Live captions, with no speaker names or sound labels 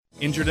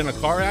Injured in a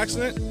car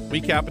accident?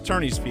 We cap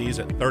attorney's fees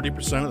at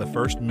 30% of the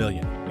first $1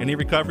 million. Any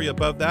recovery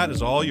above that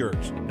is all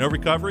yours. No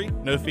recovery,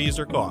 no fees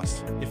or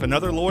costs. If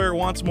another lawyer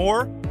wants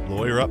more,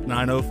 Lawyer Up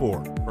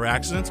 904. For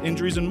accidents,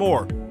 injuries, and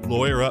more,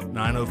 Lawyer Up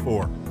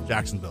 904.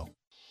 Jacksonville.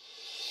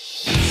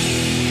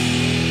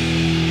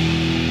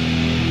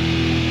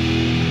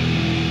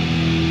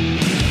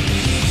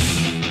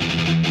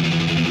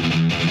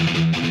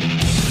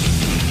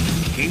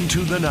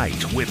 Into the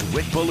Night with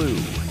Rick Ballou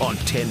on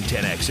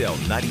 1010XL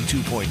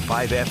 92.5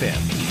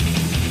 FM.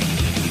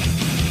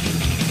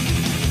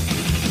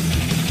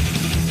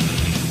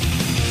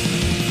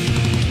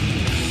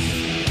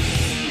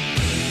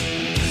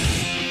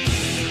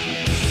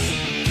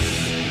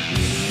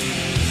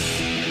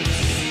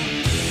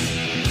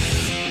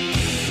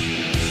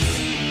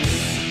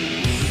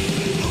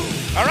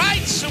 All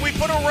right, so we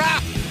put a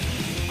wrap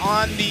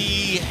on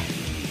the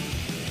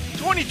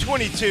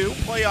 2022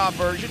 playoff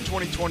version,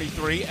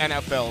 2023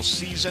 NFL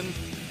season.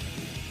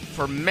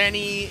 For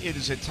many, it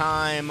is a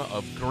time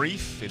of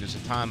grief. It is a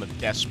time of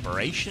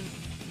desperation.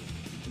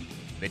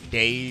 The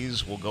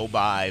days will go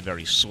by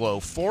very slow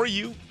for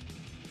you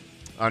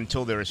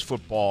until there is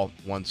football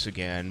once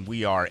again.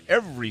 We are,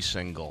 every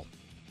single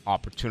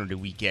opportunity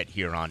we get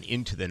here on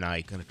Into the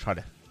Night, going to try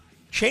to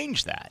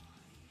change that.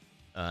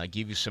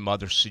 Give you some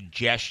other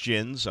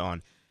suggestions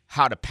on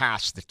how to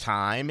pass the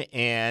time.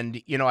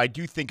 And, you know, I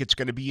do think it's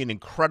going to be an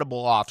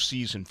incredible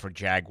offseason for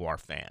Jaguar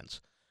fans.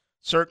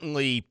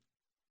 Certainly,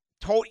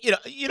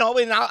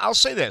 and I'll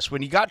say this.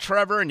 When you got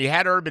Trevor and you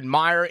had Urban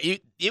Meyer,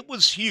 it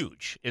was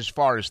huge as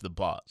far as the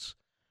buzz.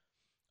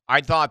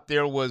 I thought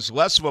there was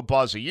less of a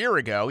buzz a year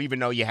ago, even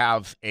though you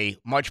have a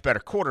much better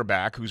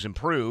quarterback who's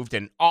improved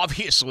and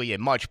obviously a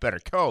much better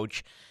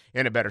coach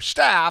and a better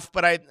staff.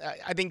 But I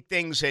think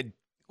things had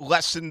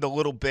lessened a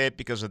little bit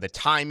because of the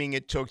timing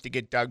it took to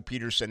get Doug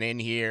Peterson in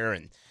here,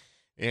 and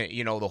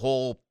the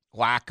whole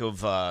lack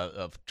of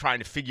trying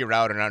to figure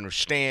out and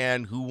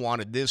understand who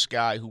wanted this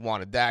guy, who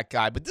wanted that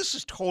guy. But this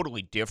is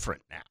totally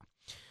different now.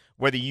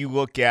 Whether you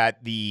look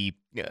at the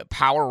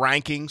power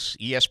rankings,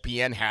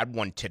 ESPN had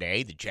one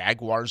today. The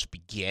Jaguars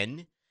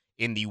begin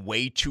in the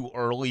way too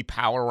early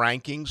power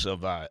rankings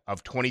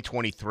of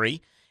 2023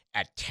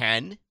 at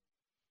 10.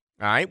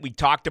 All right, we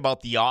talked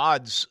about the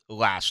odds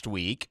last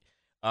week.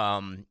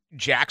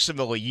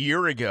 Jacksonville a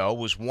year ago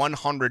was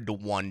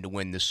 100-1 to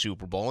win the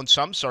Super Bowl. In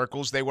some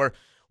circles, they were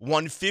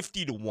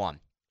 150-1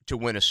 to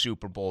win a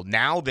Super Bowl.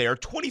 Now they're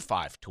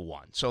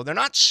 25-1. So they're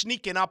not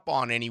sneaking up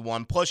on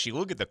anyone. Plus, you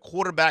look at the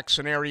quarterback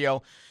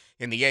scenario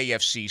in the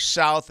AFC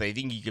South. I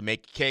think you can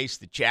make a case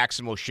that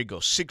Jacksonville should go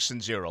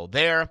 6-0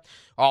 there.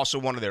 Also,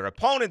 one of their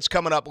opponents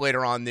coming up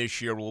later on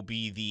this year will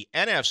be the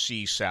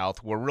NFC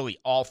South, where really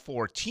all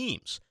four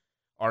teams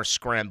are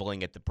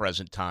scrambling at the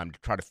present time to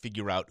try to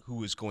figure out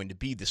who is going to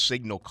be the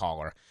signal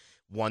caller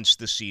once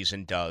the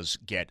season does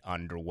get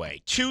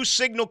underway. 2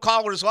 signal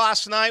callers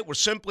last night were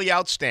simply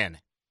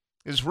outstanding.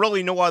 There's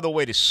really no other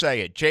way to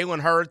say it. Jalen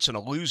Hurts, in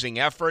a losing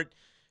effort,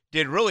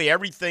 did really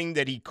everything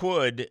that he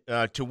could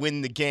to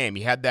win the game.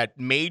 He had that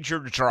major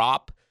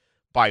drop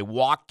by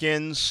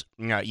Watkins.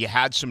 You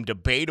had some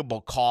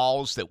debatable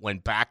calls that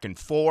went back and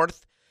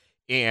forth.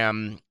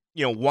 And,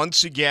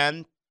 once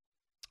again,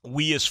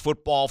 we as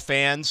football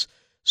fans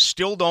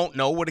still don't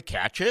know what a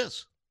catch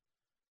is.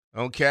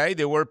 Okay,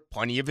 there were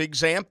plenty of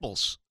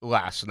examples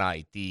last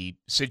night. The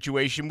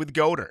situation with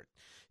Goddard,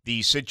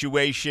 the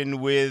situation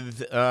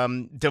with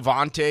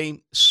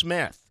Devontae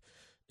Smith,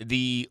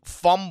 the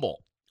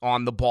fumble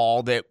on the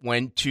ball that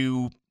went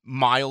to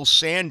Miles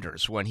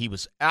Sanders when he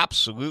was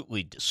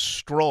absolutely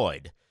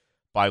destroyed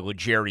by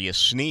L'Jarius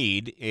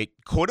Sneed.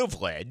 It could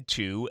have led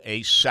to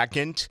a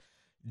second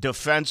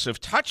defensive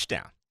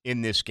touchdown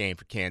in this game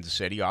for Kansas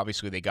City.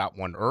 Obviously, they got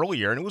one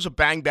earlier, and it was a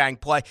bang-bang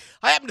play.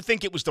 I happen to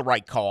think it was the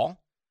right call.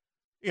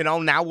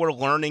 Now we're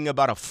learning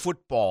about a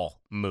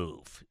football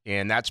move,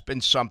 and that's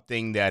been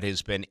something that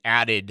has been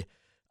added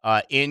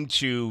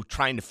into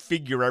trying to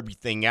figure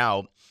everything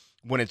out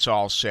when it's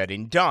all said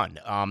and done.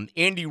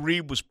 Andy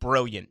Reid was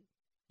brilliant.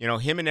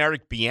 Him and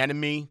Eric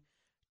Bieniemy,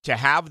 to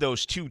have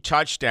those 2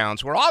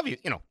 touchdowns were obvious.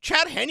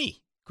 Chad Henne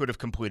could have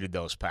completed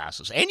those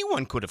passes.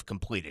 Anyone could have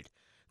completed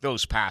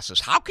those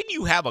passes. How can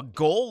you have a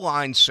goal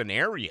line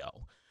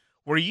scenario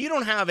where you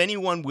don't have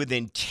anyone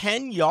within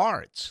 10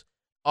 yards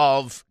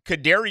of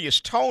Kadarius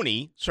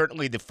Toney,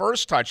 certainly the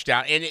first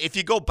touchdown? And if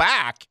you go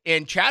back,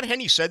 and Chad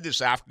Henne said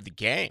this after the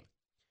game,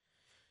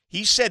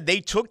 he said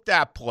they took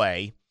that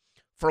play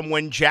from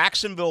when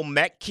Jacksonville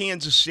met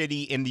Kansas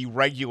City in the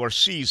regular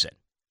season.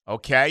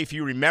 Okay, if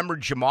you remember,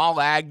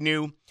 Jamal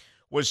Agnew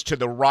was to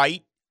the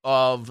right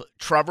of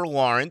Trevor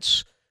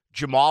Lawrence.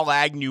 Jamal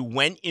Agnew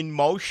went in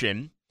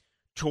motion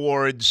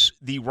towards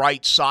the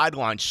right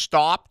sideline,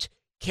 stopped,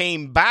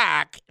 came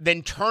back,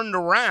 then turned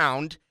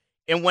around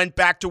and went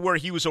back to where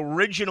he was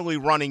originally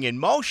running in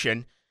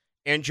motion,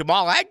 and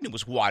Jamal Agnew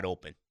was wide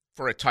open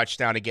for a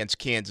touchdown against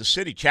Kansas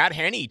City. Chad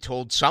Henne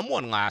told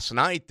someone last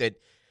night that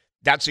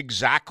that's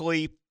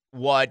exactly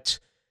what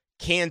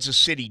Kansas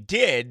City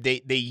did.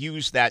 They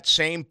used that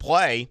same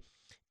play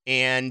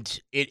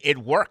and it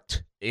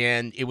worked,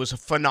 and it was a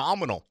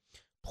phenomenal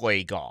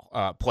play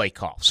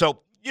call.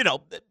 So,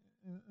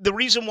 the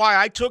reason why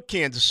I took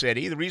Kansas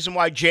City, the reason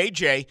why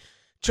JJ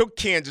took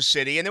Kansas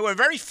City, and there were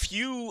very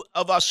few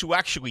of us who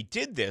actually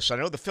did this. I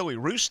know the Philly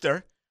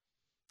Rooster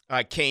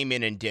came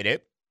in and did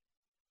it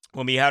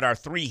when we had our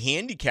 3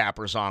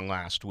 handicappers on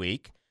last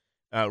week.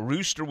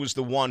 Rooster was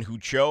the one who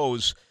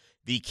chose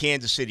the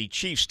Kansas City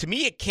Chiefs. To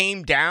me, it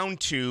came down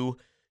to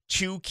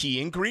 2 key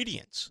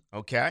ingredients,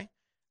 okay?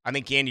 I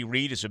think Andy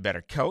Reid is a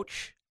better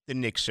coach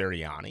than Nick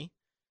Sirianni.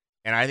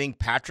 And I think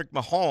Patrick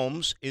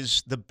Mahomes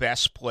is the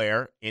best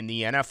player in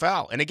the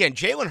NFL. And again,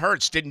 Jalen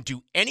Hurts didn't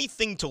do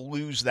anything to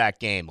lose that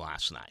game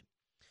last night.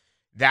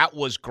 That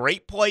was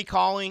great play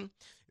calling.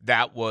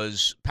 That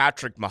was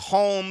Patrick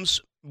Mahomes,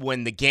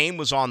 when the game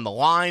was on the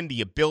line,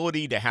 the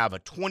ability to have a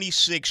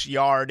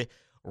 26-yard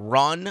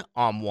run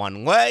on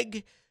one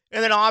leg.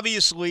 And then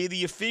obviously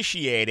the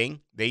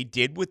officiating, they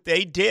did what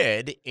they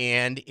did,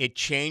 and it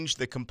changed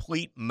the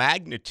complete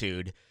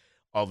magnitude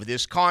of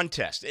this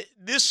contest.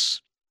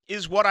 This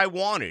is what I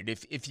wanted.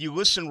 If you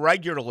listen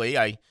regularly,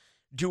 I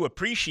do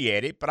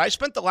appreciate it, but I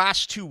spent the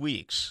last 2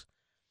 weeks,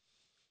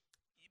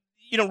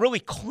 really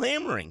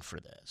clamoring for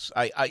this.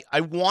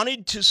 I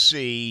wanted to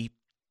see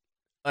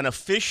an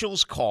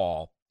official's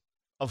call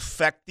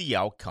affect the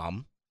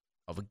outcome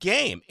of a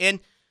game. And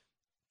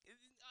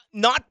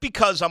not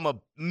because I'm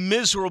a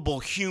miserable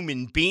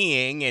human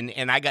being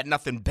and I got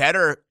nothing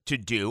better to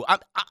do.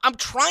 I'm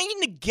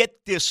trying to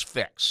get this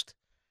fixed.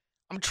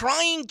 I'm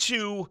trying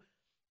to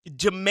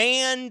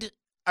demand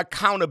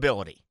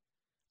accountability,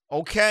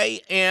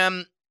 okay?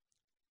 And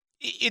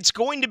it's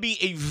going to be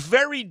a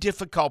very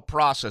difficult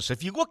process.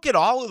 If you look at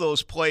all of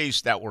those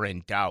plays that were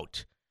in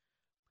doubt,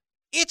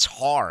 it's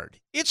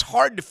hard. It's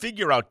hard to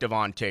figure out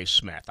Devontae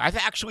Smith. I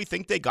actually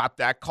think they got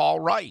that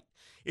call right.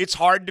 It's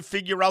hard to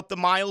figure out the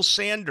Miles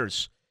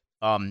Sanders,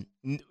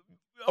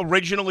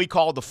 originally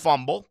called the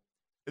fumble,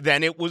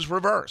 then it was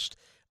reversed.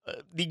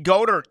 The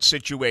Goddard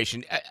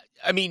situation,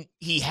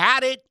 he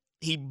had it,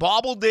 he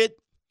bobbled it,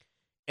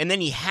 and then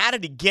he had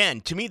it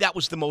again. To me, that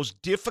was the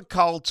most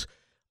difficult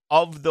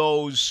of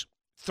those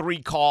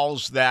 3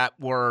 calls that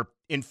were,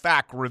 in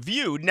fact,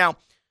 reviewed. Now,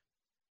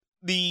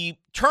 the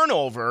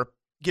turnover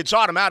gets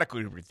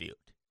automatically reviewed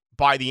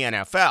by the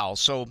NFL,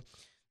 so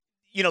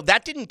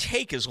that didn't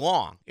take as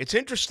long. It's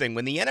interesting.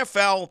 When the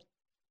NFL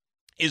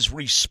is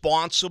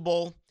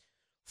responsible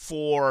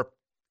for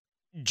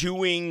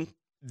doing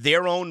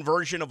their own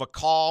version of a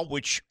call,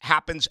 which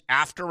happens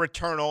after a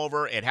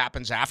turnover, it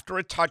happens after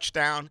a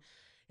touchdown,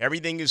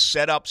 everything is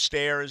set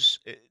upstairs,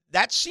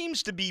 that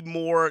seems to be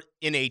more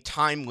in a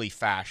timely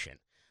fashion.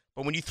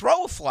 But when you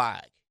throw a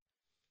flag,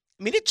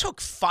 it took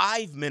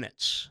 5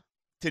 minutes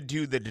to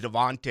do the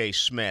Devontae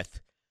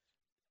Smith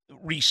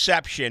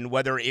reception,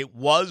 whether it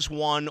was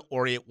one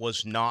or it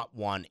was not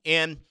one.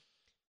 And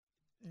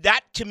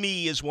that, to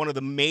me, is one of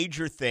the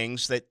major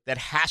things that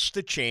has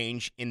to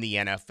change in the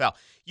NFL.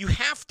 You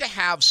have to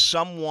have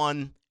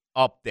someone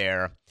up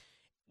there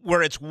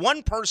where it's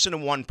one person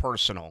and one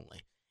person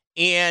only.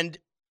 And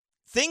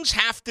things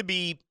have to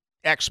be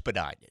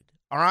expedited,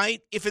 all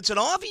right? If it's an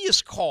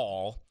obvious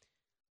call,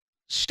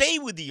 stay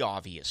with the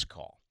obvious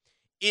call.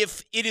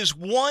 If it is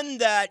one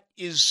that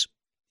is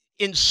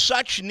in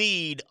such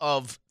need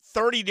of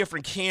 30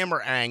 different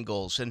camera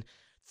angles and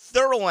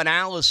thorough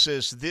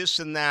analysis, this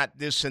and that,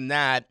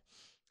 that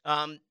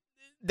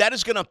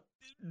is going to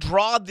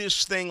draw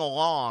this thing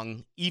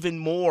along even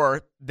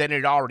more than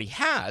it already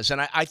has.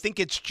 And I think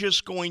it's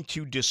just going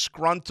to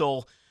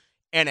disgruntle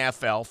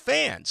NFL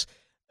fans.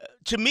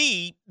 To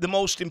me, the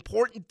most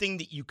important thing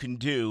that you can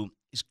do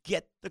is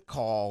get the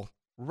call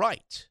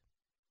right.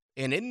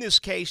 And in this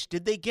case,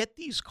 did they get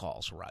these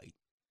calls right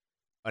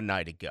a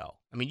night ago?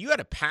 You had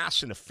a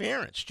pass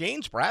interference.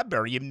 James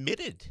Bradbury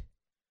admitted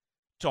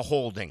to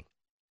holding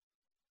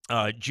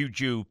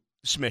Juju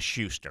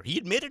Smith-Schuster. He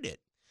admitted it.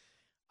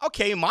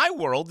 Okay, in my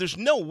world, there's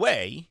no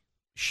way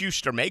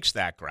Schuster makes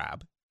that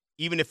grab.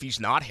 Even if he's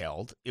not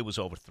held, it was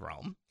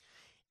overthrown.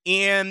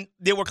 And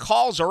there were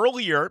calls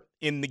earlier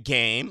in the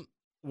game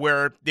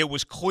where there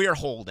was clear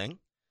holding,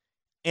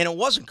 and it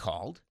wasn't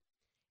called.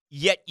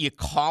 Yet you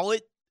call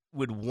it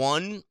with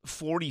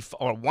 140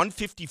 or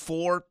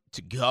 154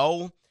 to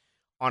go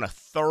on a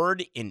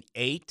 3rd and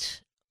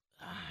 8.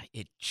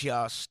 It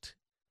just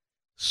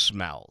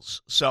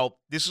smells. So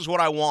this is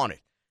what I wanted.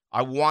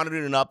 I wanted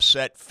an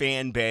upset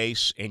fan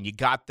base, and you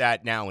got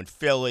that now in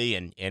Philly,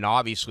 and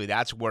obviously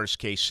that's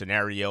worst-case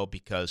scenario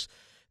because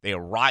they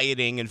are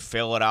rioting in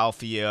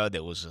Philadelphia.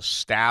 There was a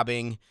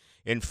stabbing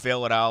in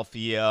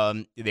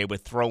Philadelphia. They were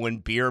throwing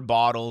beer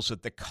bottles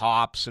at the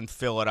cops in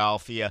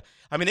Philadelphia.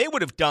 They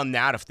would have done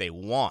that if they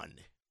won,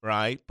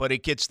 right? But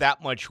it gets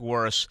that much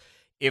worse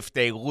if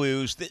they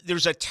lose.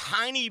 There's a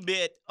tiny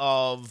bit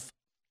of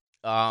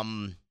a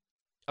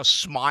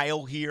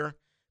smile here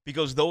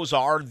because those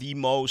are the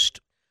most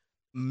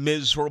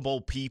miserable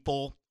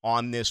people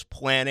on this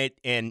planet.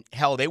 And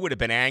hell, they would have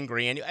been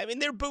angry.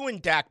 And they're booing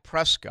Dak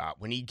Prescott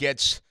when he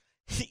gets,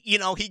 he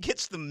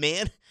gets the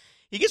man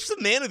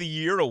of the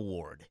year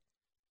award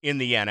in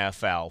the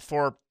NFL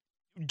for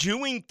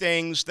doing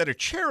things that are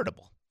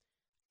charitable.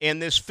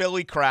 And this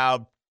Philly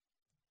crowd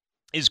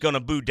is going to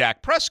boo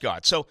Dak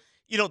Prescott. So,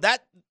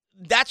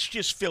 that's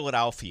just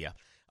Philadelphia.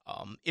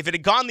 If it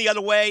had gone the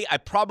other way, I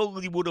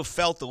probably would have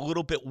felt a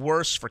little bit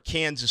worse for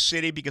Kansas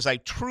City because I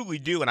truly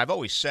do, and I've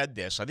always said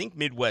this, I think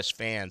Midwest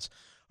fans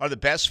are the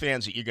best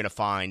fans that you're going to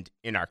find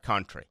in our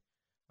country.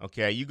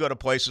 Okay, you go to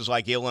places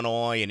like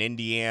Illinois and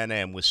Indiana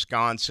and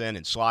Wisconsin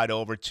and slide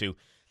over to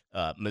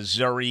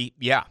Missouri.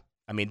 Yeah,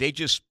 I mean,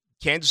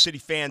 Kansas City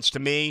fans to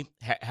me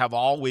have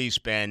always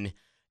been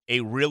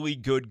a really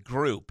good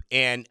group.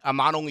 And I'm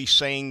not only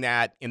saying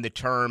that in the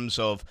terms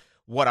of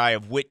what I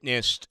have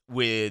witnessed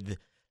with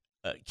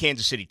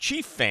Kansas City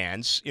Chief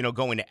fans,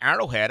 going to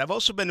Arrowhead. I've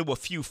also been to a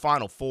few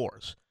Final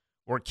Fours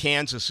where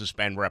Kansas has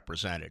been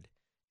represented.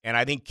 And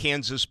I think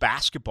Kansas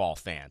basketball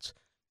fans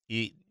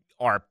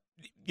are,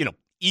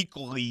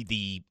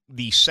 equally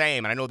the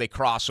same. And I know they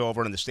cross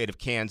over in the state of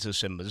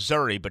Kansas and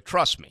Missouri, but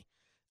trust me,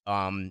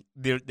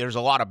 there's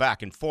a lot of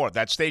back and forth.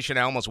 That station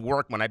I almost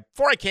worked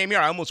before I came here,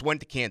 I almost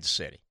went to Kansas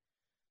City.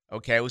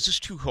 Okay, it was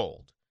just too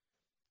cold.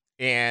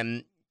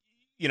 And,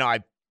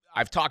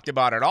 I've talked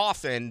about it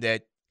often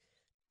that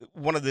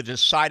one of the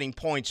deciding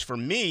points for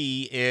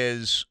me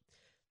is,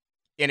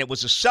 and it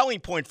was a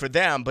selling point for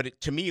them, but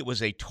to me it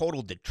was a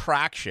total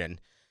detraction.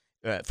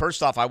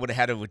 First off, I would have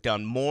had to have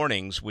done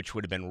mornings, which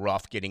would have been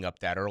rough getting up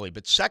that early.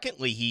 But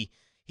secondly, he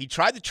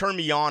tried to turn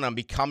me on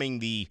becoming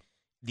the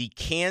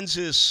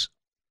Kansas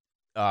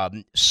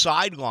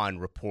sideline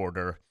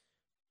reporter,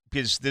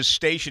 because this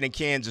station in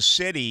Kansas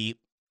City,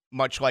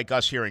 much like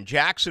us here in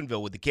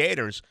Jacksonville with the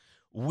Gators,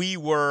 we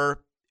were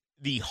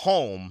the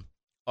home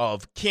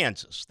of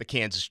Kansas, the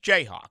Kansas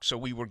Jayhawks. So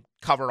we would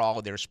cover all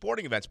of their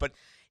sporting events. But,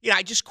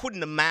 I just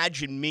couldn't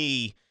imagine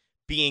me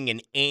being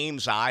in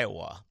Ames,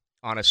 Iowa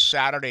on a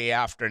Saturday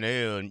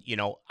afternoon,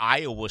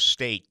 Iowa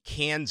State,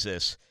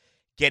 Kansas,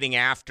 getting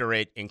after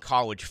it in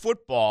college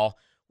football,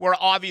 where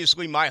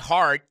obviously my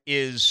heart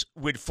is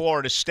with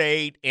Florida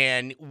State.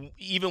 And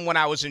even when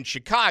I was in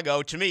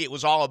Chicago, to me, it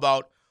was all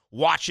about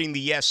watching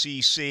the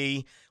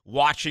SEC,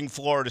 watching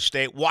Florida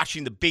State,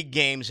 watching the big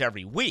games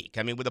every week.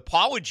 I mean, with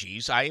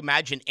apologies, I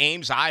imagine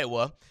Ames,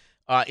 Iowa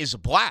is a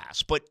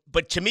blast.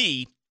 But to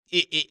me,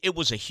 it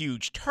was a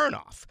huge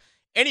turnoff.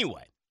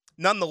 Anyway,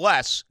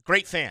 nonetheless,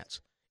 great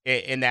fans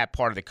in that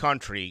part of the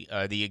country,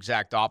 the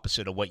exact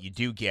opposite of what you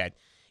do get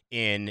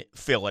in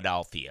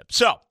Philadelphia.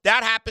 So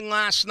that happened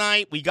last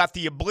night. We got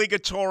the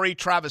obligatory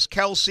Travis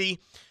Kelce.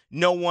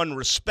 No one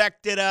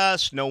respected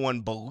us. No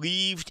one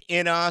believed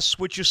in us,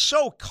 which is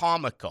so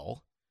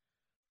comical.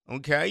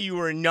 Okay, you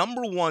were a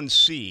number one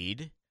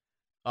seed.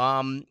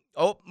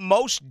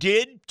 Most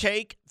did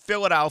take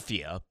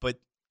Philadelphia, but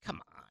come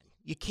on.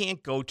 You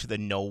can't go to the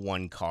no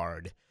one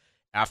card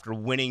after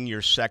winning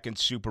your second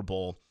Super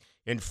Bowl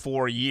in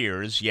 4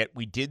 years, yet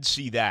we did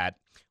see that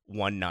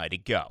one night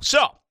ago.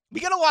 So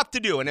we got a lot to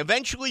do, and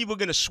eventually we're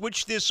going to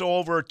switch this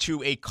over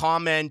to a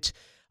comment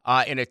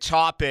and a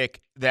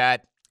topic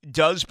that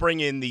does bring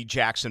in the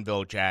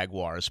Jacksonville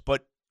Jaguars.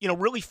 But,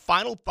 really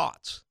final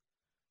thoughts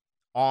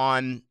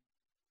on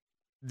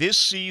this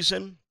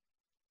season,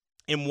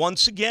 and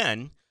once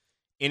again,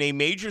 in a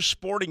major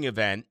sporting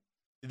event,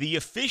 the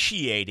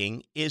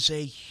officiating is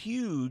a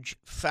huge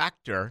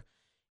factor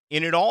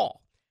in it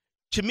all.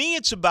 To me,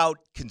 it's about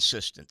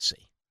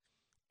consistency.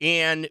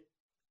 And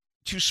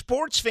to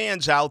sports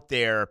fans out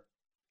there,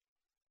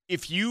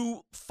 if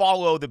you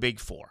follow the Big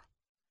Four,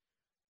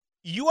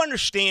 you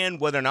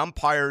understand what an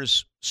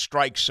umpire's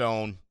strike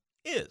zone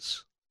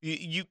is.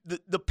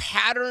 The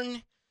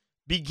pattern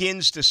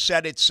begins to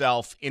set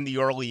itself in the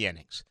early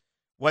innings.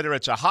 Whether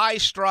it's a high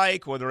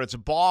strike, whether it's a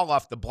ball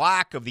off the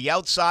black of the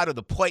outside of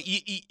the plate,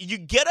 you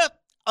get an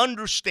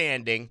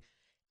understanding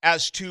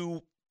as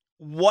to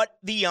what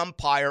the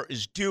umpire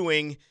is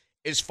doing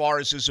as far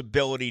as his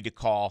ability to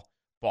call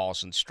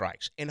balls and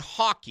strikes. In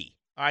hockey,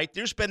 all right,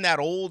 there's been that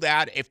old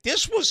ad. If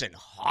this was in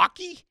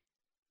hockey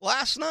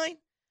last night,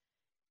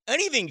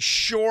 anything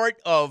short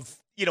of,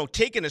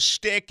 taking a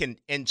stick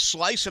and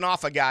slicing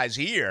off a guy's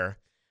ear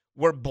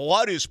where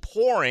blood is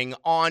pouring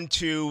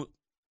onto,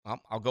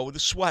 I'll go with a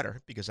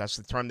sweater because that's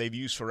the term they've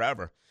used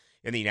forever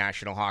in the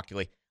National Hockey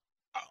League.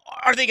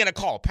 Are they going to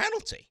call a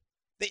penalty?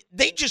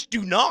 They just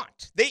do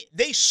not.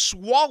 They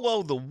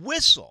swallow the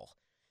whistle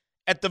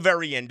at the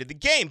very end of the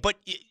game. But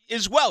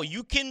as well,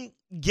 you can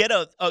get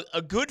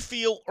a good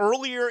feel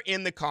earlier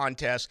in the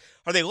contest.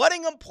 Are they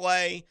letting them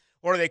play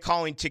or are they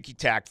calling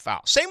ticky-tack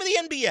foul? Same with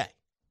the NBA.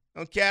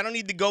 Okay, I don't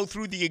need to go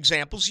through the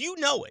examples. You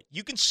know it.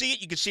 You can see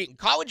it. You can see it in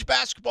college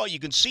basketball. You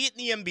can see it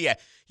in the NBA.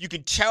 You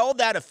can tell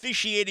that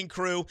officiating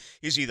crew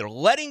is either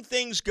letting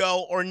things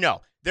go or no.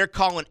 They're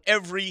calling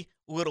every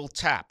little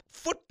tap.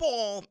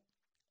 Football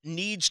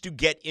needs to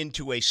get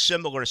into a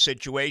similar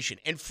situation.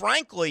 And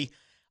frankly,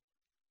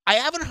 I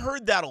haven't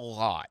heard that a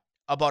lot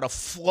about a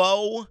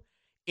flow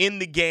in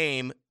the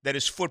game that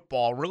is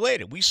football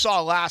related. We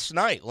saw last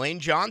night Lane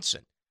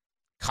Johnson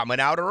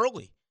coming out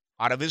early,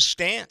 out of his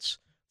stance,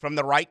 from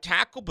the right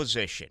tackle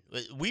position.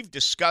 We've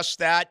discussed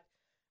that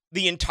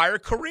the entire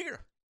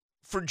career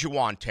for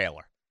Jawan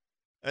Taylor.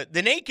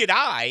 The naked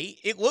eye,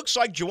 it looks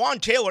like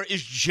Jawan Taylor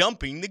is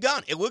jumping the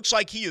gun. It looks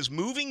like he is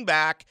moving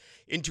back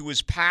into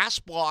his pass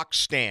block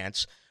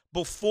stance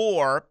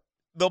before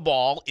the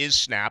ball is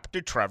snapped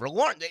to Trevor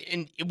Lawrence.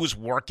 And it was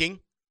working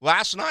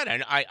last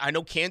night. I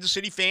know Kansas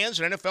City fans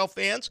and NFL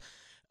fans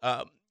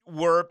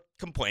were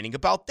complaining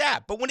about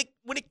that. But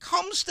when it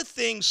comes to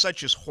things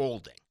such as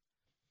holding,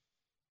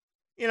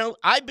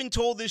 I've been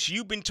told this,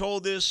 you've been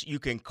told this, you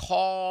can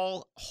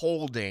call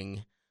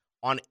holding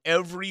on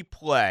every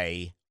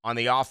play on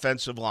the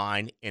offensive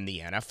line in the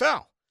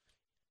NFL.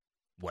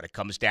 What it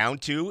comes down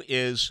to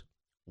is,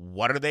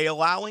 what are they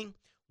allowing?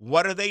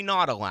 What are they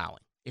not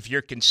allowing? If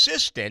you're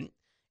consistent,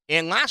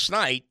 and last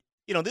night,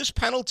 this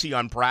penalty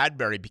on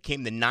Bradbury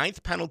became the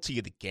 9th penalty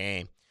of the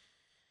game.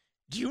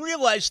 Do you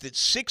realize that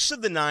 6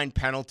 of the 9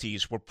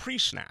 penalties were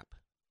pre-snap?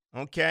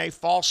 Okay,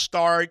 false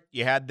start.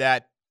 You had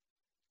that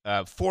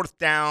 4th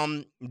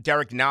down,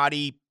 Derek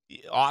Nottie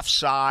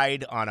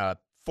offside on a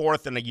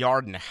 4th and a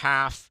yard and a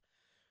half,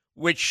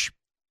 which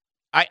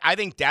I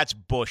think that's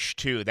Bush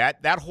too.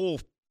 That whole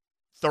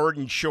 3rd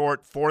and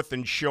short, 4th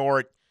and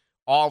short,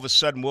 all of a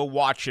sudden we're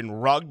watching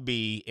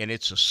rugby and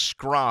it's a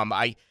scrum.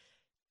 I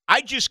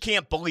just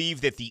can't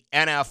believe that the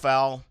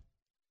NFL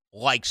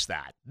likes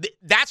that.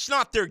 That's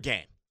not their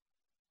game.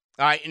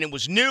 All right, and it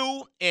was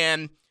new,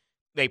 and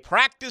they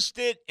practiced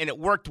it, and it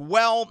worked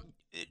well.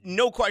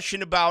 No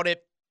question about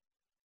it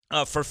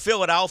for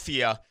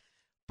Philadelphia.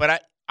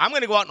 But I'm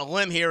going to go out on a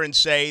limb here and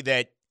say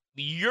that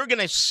you're going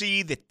to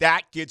see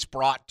that gets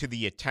brought to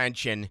the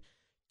attention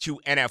to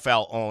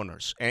NFL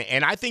owners.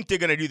 And I think they're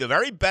going to do the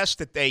very best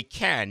that they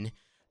can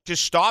to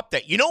stop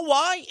that. You know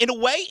why? In a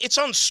way, it's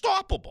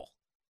unstoppable.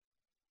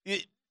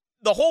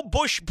 The whole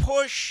Bush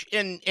push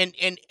and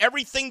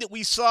everything that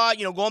we saw,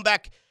 going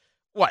back,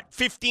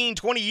 15,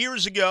 20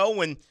 years ago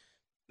when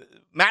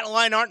Matt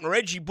Leinart and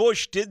Reggie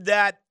Bush did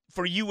that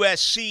for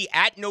USC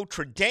at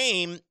Notre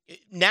Dame.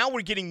 Now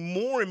we're getting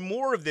more and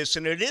more of this,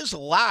 and it is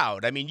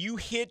allowed. I mean, you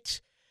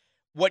hit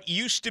what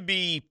used to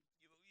be,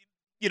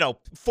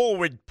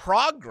 forward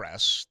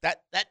progress,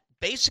 that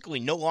basically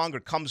no longer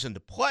comes into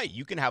play.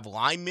 You can have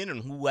linemen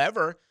and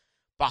whoever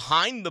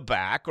behind the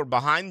back or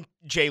behind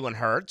Jalen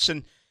Hurts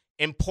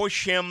and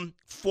push him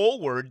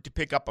forward to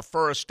pick up a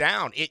first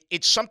down.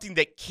 It's something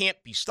that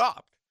can't be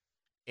stopped.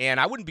 And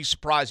I wouldn't be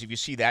surprised if you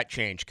see that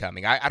change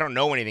coming. I don't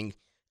know anything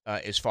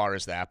as far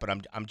as that, but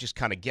I'm just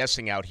kind of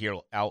guessing out here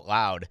out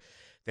loud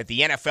that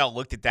the NFL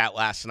looked at that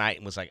last night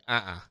and was like,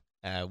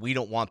 we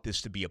don't want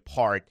this to be a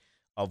part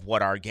of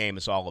what our game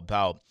is all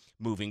about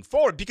moving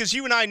forward. Because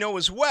you and I know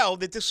as well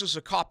that this is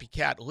a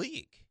copycat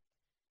league.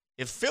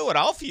 If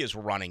Philadelphia is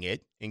running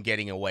it and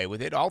getting away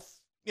with it, all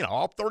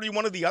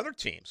 31 of the other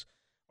teams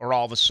are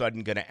all of a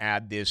sudden going to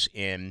add this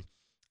in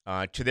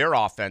to their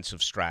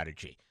offensive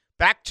strategy.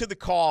 Back to the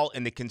call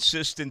and the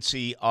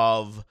consistency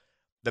of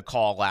the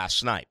call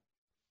last night.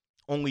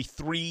 Only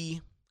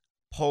 3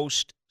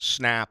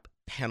 post-snap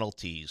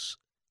penalties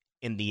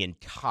in the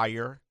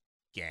entire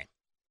game.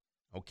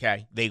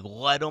 Okay? They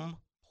let them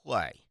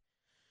play.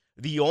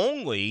 The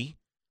only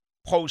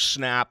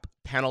post-snap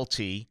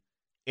penalty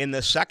in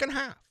the second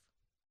half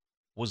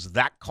was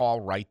that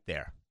call right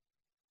there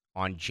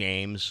on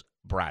James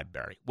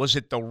Bradbury. Was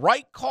it the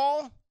right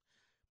call?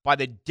 By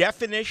the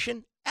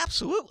definition,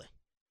 absolutely.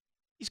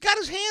 He's got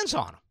his hands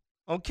on him,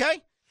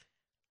 okay?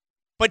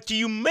 But do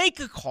you make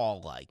a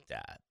call like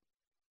that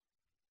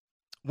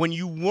when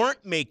you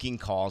weren't making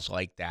calls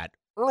like that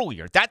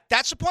earlier?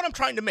 That's the point I'm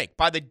trying to make.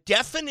 By the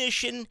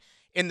definition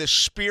and the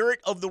spirit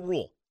of the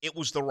rule, it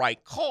was the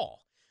right call.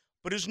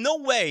 But there's no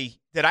way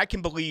that I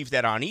can believe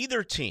that on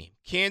either team,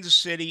 Kansas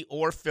City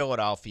or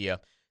Philadelphia,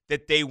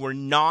 that they were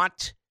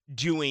not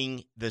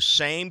doing the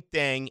same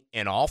thing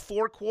in all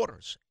 4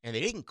 quarters, and they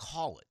didn't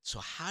call it. So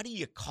how do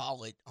you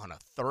call it on a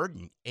 3rd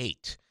and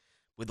 8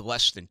 with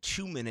less than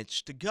 2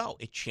 minutes to go?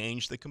 It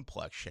changed the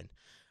complexion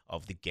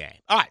of the game.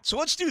 All right, so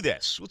let's do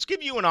this. Let's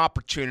give you an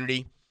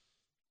opportunity.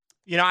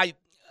 I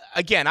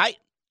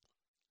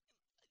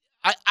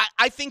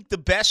think the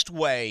best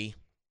way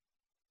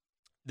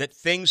that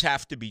things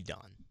have to be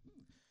done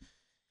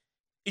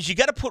is you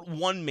got to put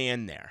one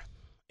man there,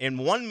 and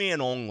one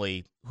man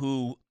only,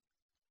 who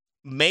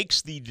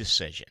makes the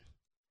decision.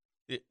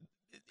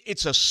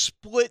 It's a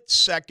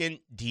split-second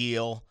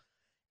deal,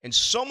 and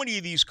so many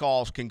of these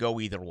calls can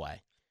go either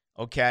way,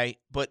 okay?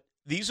 But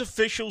these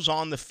officials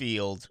on the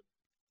field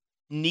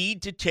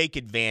need to take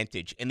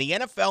advantage, and the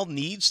NFL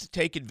needs to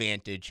take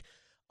advantage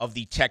of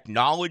the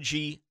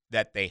technology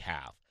that they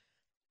have.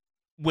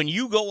 When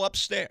you go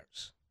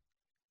upstairs,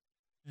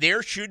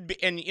 there should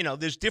be, and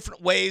there's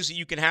different ways that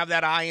you can have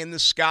that eye in the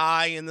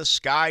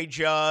sky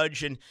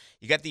judge, and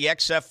you got the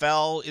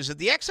XFL. Is it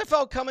the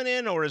XFL coming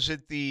in, or is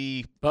it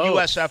the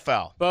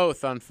USFL?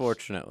 Both,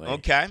 unfortunately.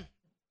 Okay.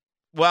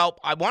 Well,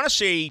 I want to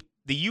say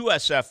the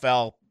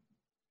USFL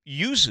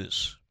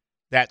uses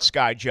that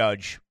sky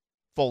judge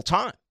full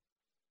time.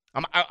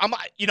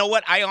 You know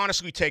what? I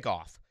honestly take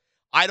off.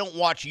 I don't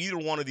watch either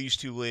one of these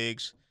two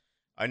leagues.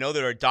 I know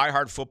there are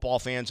diehard football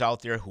fans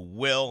out there who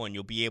will, and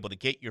you'll be able to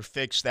get your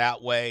fix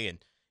that way,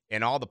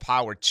 and all the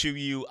power to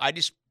you. I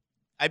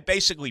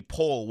basically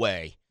pull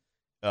away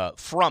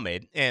from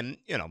it, and,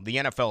 the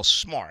NFL's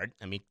smart.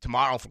 I mean,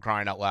 tomorrow, for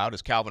crying out loud,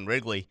 is Calvin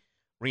Ridley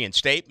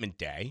reinstatement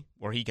day,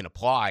 where he can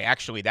apply.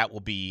 Actually, that will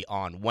be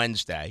on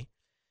Wednesday.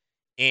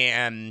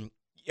 And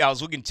I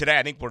was looking today,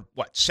 I think we're,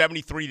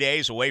 73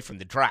 days away from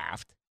the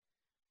draft.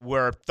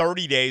 We're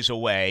 30 days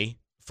away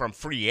from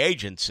free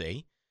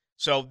agency.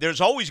 So there's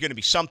always going to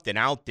be something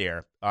out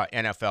there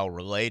NFL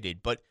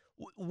related. But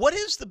what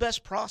is the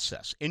best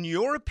process, in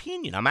your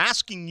opinion? I'm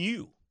asking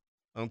you,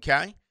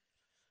 okay?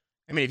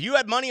 I mean, if you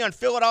had money on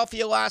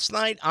Philadelphia last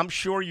night, I'm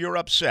sure you're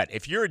upset.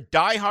 If you're a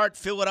diehard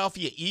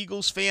Philadelphia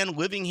Eagles fan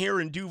living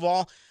here in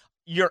Duval,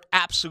 you're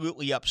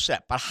absolutely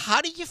upset. But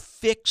how do you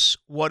fix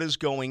what is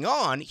going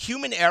on?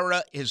 Human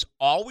error has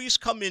always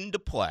come into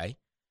play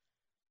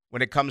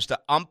when it comes to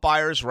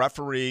umpires,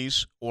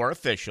 referees, or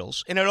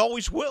officials, and it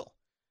always will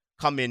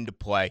come into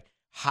play.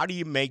 How do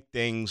you make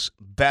things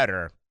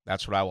better?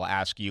 That's what I will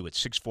ask you at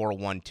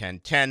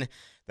 641-1010.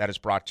 That is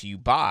brought to you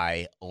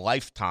by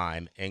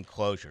Lifetime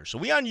Enclosure. So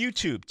we on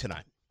YouTube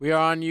tonight. We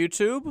are on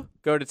YouTube.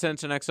 Go to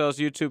 1010XL's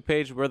YouTube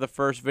page. We're the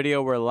first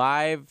video. We're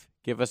live.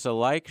 Give us a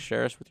like.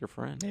 Share us with your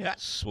friends.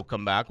 Yes. We'll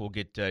come back. We'll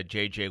get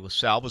J.J.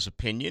 LaSalva's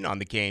opinion on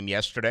the game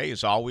yesterday.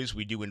 As always,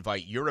 we do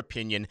invite your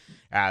opinion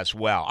as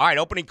well. All right,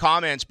 opening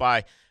comments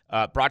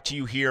brought to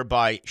you here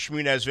by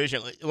Shmunez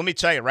Vision. Let me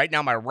tell you, right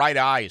now my right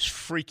eye is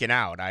freaking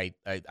out. I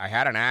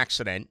had an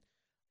accident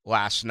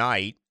last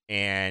night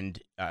and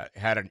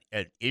had an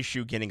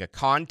issue getting a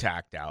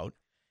contact out,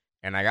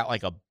 and I got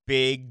like a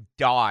big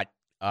dot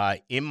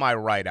in my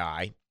right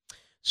eye.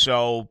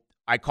 So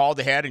I called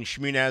ahead, and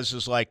Shmunez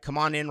is like, come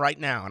on in right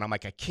now. And I'm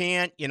like, I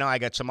can't. I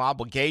got some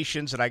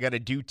obligations that I got to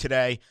do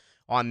today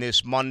on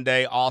this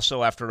Monday.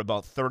 Also, after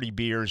about 30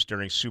 beers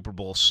during Super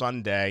Bowl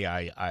Sunday,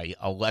 I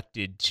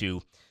elected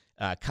to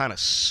kind of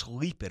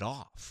sleep it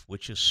off,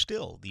 which is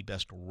still the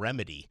best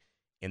remedy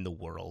in the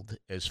world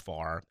as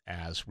far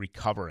as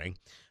recovering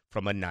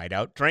from a night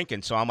out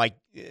drinking. So I'm like,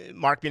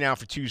 mark me down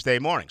for Tuesday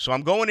morning. So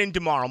I'm going in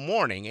tomorrow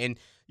morning, and,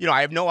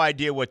 I have no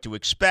idea what to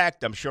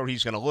expect. I'm sure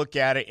he's going to look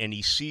at it, and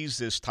he sees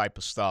this type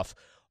of stuff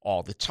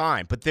all the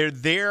time. But they're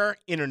there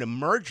in an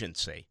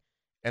emergency,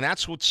 and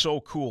that's what's so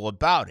cool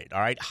about it, all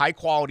right?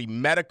 High-quality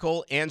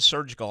medical and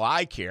surgical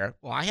eye care.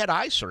 Well, I had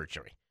eye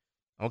surgery,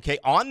 okay,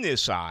 on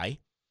this eye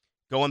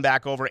going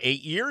back over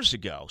 8 years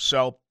ago.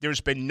 So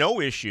there's been no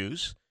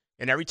issues.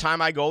 And every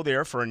time I go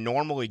there for a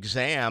normal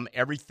exam,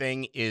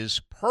 everything is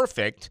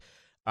perfect.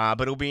 But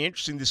it'll be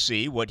interesting to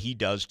see what he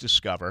does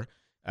discover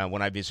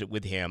when I visit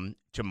with him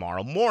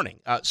tomorrow morning.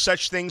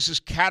 Such things as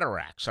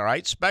cataracts, all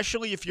right?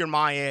 Especially if you're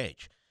my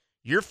age.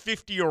 You're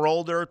 50 or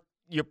older,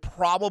 you're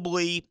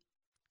probably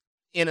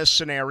in a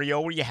scenario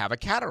where you have a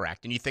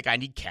cataract and you think, I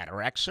need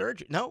cataract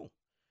surgery. No.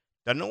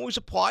 Doesn't always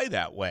apply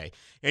that way.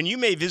 And you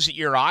may visit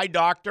your eye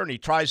doctor, and he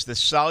tries to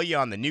sell you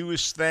on the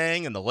newest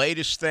thing and the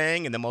latest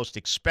thing and the most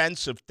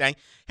expensive thing.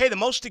 Hey, the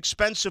most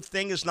expensive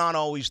thing is not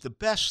always the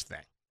best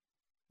thing,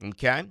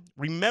 okay?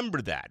 Remember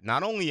that,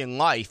 not only in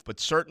life, but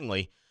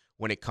certainly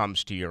when it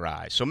comes to your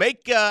eyes. So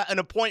make an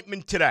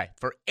appointment today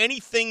for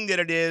anything that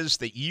it is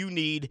that you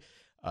need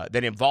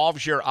that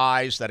involves your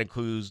eyes, that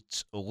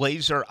includes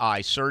laser eye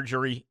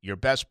surgery. Your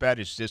best bet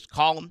is just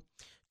call them.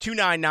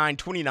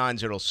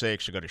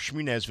 299-2906, or go to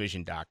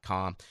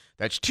shmunezvision.com.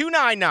 That's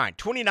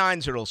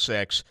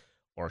 299-2906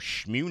 or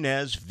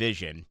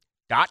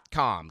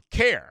shmunezvision.com.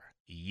 Care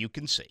you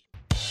can see.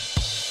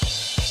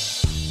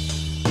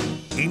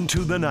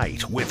 Into the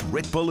Night with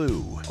Rick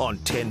Ballou on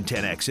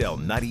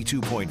 1010XL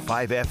 92.5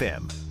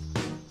 FM.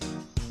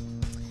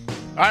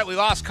 All right, we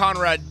lost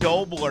Conrad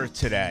Dobler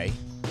today,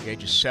 at the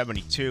age of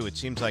 72. It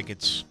seems like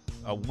it's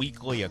a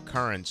weekly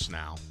occurrence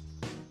now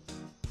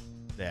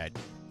that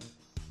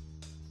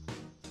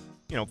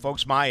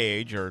folks my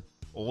age or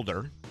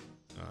older,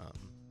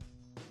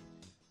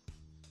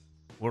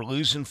 we're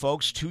losing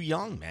folks too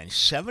young, man.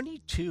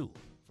 72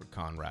 for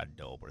Conrad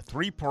Dobler.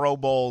 3 Pro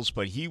Bowls,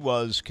 but he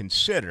was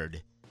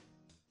considered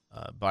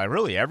by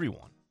really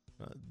everyone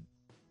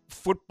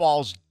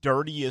football's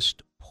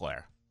dirtiest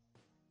player.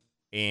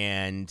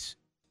 And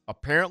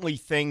apparently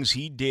things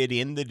he did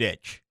in the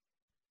ditch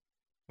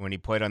when he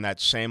played on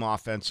that same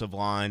offensive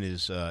line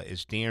as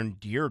Dan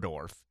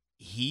Dierdorf,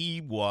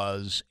 he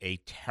was a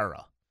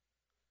terror.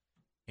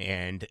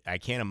 And I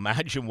can't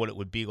imagine what it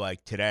would be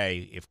like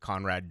today if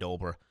Conrad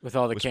Dobler with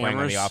all the was cameras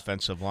playing on the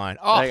offensive line.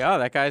 Oh,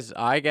 that guy's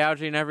eye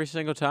gouging every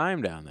single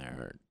time down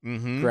there,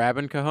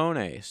 grabbing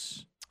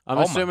cojones. I'm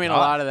assuming a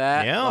lot of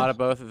that, a lot of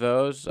both of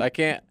those.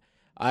 I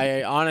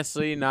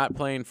honestly, not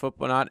playing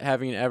football, not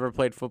having ever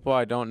played football,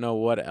 I don't know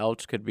what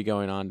else could be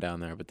going on down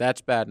there, but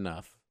that's bad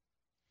enough.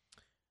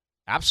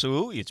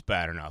 Absolutely, it's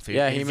bad enough.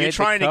 Yeah, if you're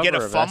trying to get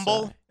a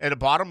fumble at the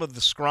bottom of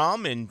the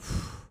scrum and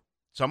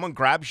someone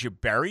grabs your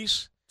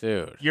berries,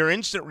 dude, your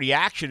instant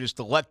reaction is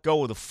to let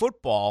go of the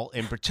football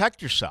and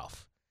protect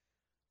yourself.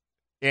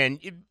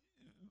 And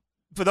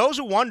for those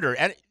who wonder,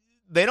 and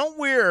they don't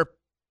wear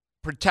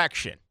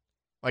protection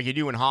like you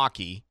do in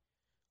hockey,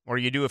 or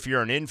you do if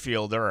you're an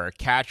infielder or a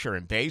catcher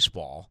in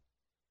baseball.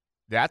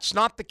 That's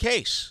not the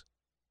case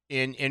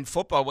in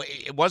football.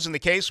 It wasn't the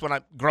case when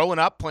growing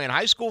up playing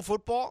high school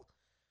football.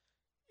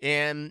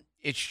 And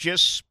it's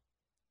just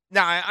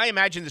now I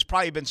imagine there's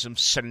probably been some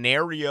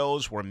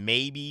scenarios where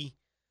maybe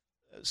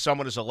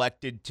someone is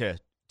elected to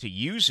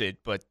use it,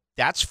 but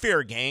that's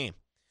fair game.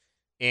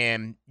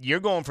 And you're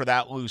going for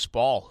that loose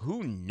ball.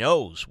 Who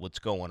knows what's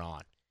going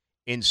on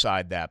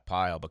inside that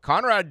pile? But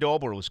Conrad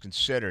Dobler was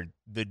considered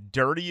the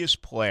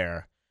dirtiest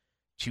player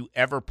to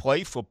ever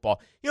play football.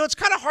 It's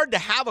kind of hard to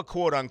have a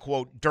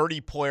quote-unquote dirty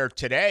player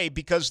today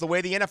because the way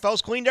the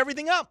NFL's cleaned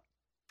everything up.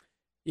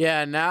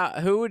 Yeah, now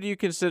who would you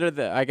consider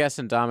that? I guess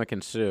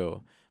Ndamukong Suh.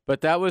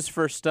 But that was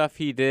for stuff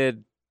he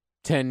did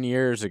 10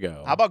 years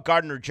ago. How about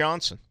Gardner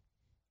Johnson?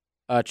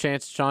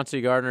 Chauncey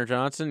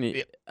Gardner-Johnson?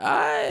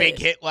 Big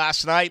hit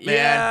last night, man.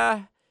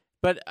 Yeah,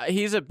 but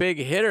he's a big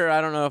hitter.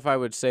 I don't know if I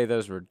would say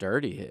those were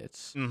dirty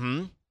hits.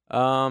 Mm-hmm.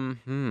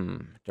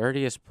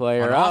 Dirtiest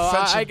player.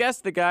 I guess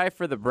the guy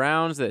for the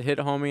Browns that hit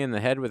homie in the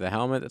head with a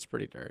helmet, that's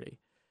pretty dirty.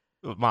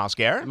 Myles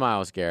Garrett?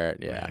 Myles Garrett,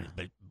 yeah. Man,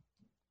 but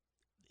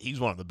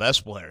he's one of the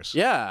best players.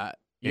 Yeah.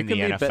 You can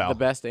be NFL. The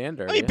best and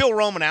dirty. I mean, Bill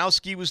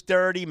Romanowski was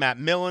dirty. Matt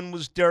Millen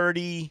was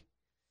dirty.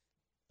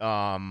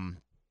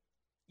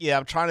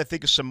 I'm trying to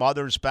think of some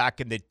others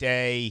back in the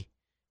day.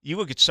 You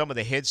look at some of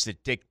the hits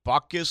that Dick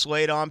Butkus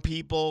laid on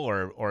people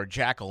or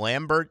Jack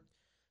Lambert,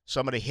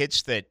 some of the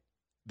hits that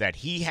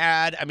he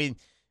had. I mean,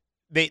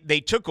 they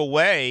took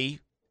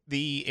away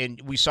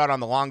and we saw it on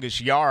The Longest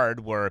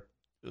Yard where,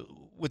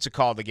 what's it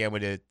called again,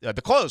 with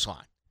the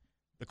clothesline.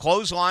 The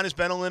clothesline has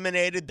been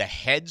eliminated. The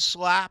head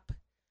slap.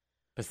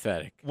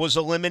 Pathetic. Was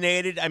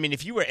eliminated. I mean,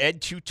 if you were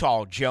Ed Too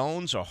Tall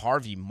Jones or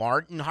Harvey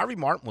Martin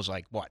was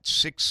like, what,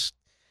 6?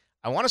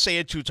 I want to say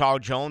Ed Too Tall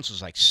Jones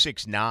was like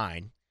 6'9".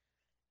 I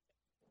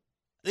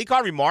think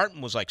Harvey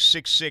Martin was like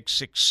 6'6",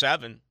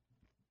 6'7".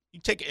 You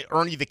take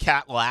Ernie the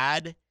Cat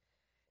Ladd.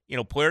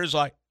 Players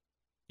like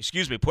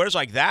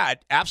that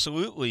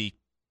absolutely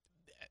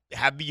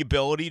have the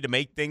ability to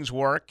make things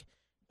work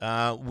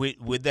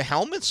with the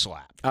helmet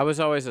slap. I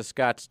was always a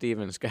Scott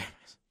Stevens guy.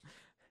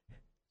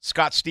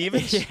 Scott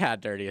Stevens? Yeah,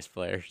 dirtiest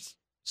players.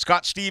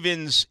 Scott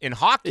Stevens in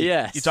hockey?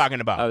 Yes. You're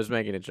talking about? I was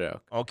making a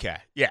joke. Okay.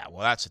 Yeah,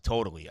 well, that's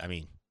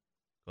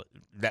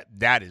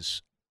that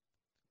is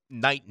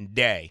night and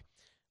day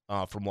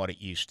from what it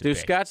used to be. Do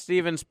Scott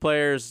Stevens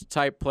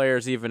type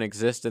players even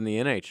exist in the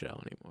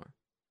NHL anymore?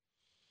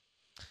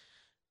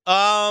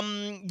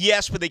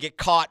 Yes, but they get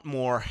caught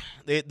more.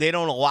 They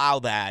don't allow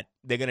that.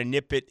 They're going to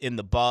nip it in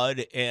the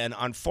bud. And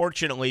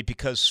unfortunately,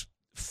 because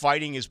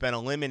fighting has been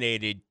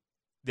eliminated,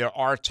 there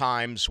are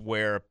times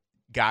where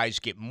guys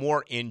get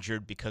more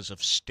injured because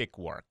of stick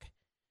work.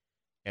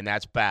 And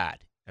that's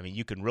bad. I mean,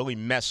 you can really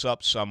mess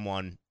up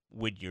someone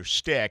with your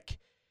stick.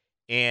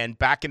 And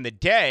back in the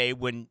day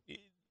when,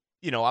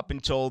 up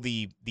until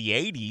the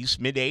 80s,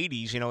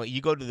 mid-80s,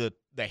 you go to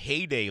the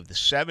heyday of the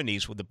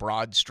 70s with the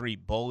Broad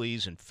Street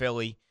Bullies in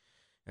Philly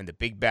and the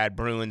Big Bad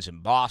Bruins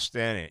in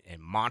Boston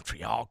and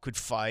Montreal could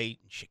fight,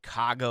 and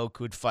Chicago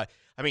could fight.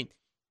 I mean,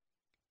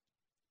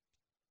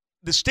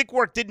 the stick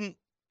work didn't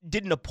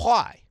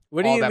apply.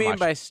 What do you mean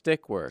by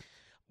stick work?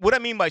 What I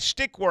mean by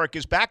stick work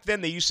is back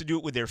then they used to do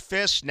it with their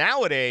fists.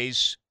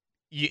 Nowadays,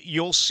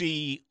 you'll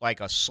see like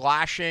a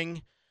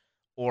slashing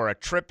or a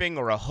tripping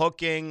or a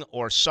hooking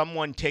or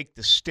someone take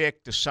the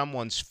stick to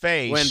someone's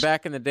face. When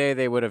back in the day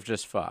they would have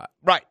just fought.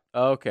 Right.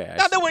 Okay.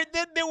 Now,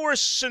 there were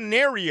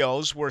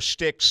scenarios where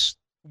sticks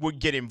would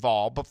get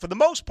involved, but for the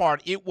most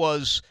part, it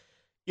was,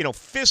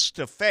 fist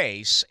to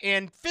face,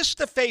 and fist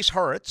to face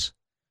hurts.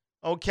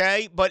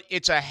 Okay, but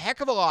it's a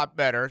heck of a lot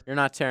better. You're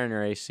not tearing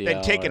your ACL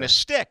than taking a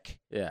stick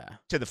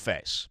to the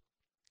face.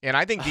 And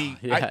I think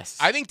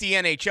I think the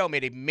NHL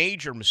made a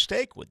major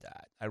mistake with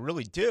that. I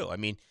really do. I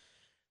mean,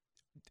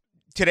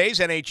 today's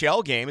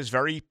NHL game is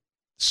very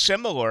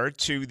similar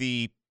to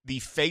the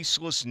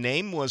faceless,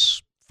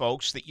 nameless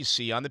folks that you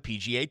see on the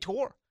PGA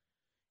Tour.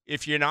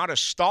 If you're not a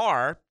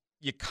star,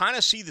 you kind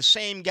of see the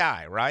same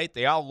guy, right?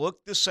 They all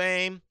look the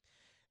same.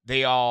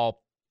 They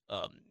all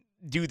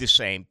do the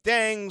same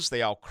things.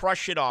 They all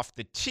crush it off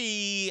the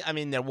tee. I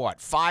mean, they're what,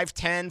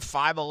 5'10",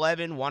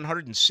 5'11",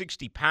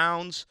 160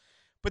 pounds?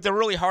 But they're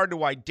really hard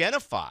to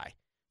identify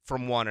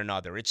from one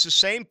another. It's the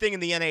same thing in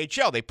the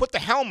NHL. They put the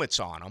helmets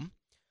on them,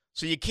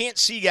 so you can't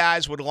see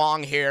guys with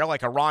long hair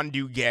like a Ron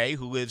Duguay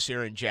who lives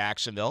here in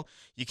Jacksonville.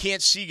 You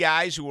can't see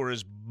guys who are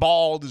as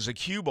bald as a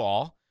cue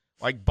ball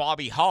like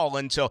Bobby Hull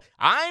until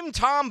I'm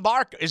Tom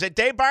Barker. Is it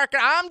Dave Barker?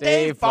 I'm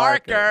Dave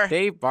Barker.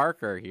 Dave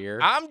Barker here.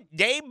 I'm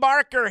Dave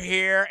Barker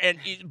here. And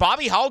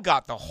Bobby Hull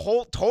got the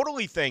whole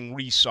totally thing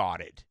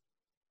resorted,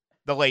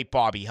 the late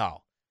Bobby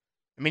Hull.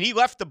 I mean, he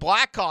left the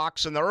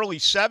Blackhawks in the early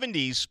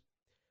 70s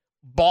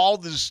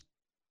bald as,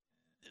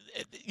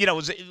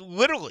 was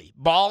literally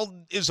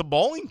bald as a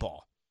bowling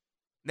ball.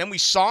 And then we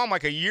saw him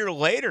like a year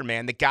later,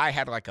 man. The guy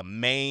had like a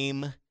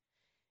mane.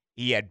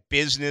 He had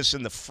business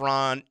in the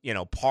front,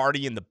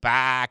 party in the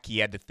back. He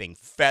had the thing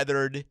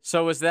feathered.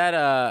 So was that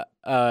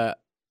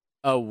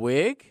a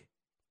wig?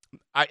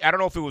 I don't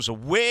know if it was a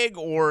wig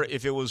or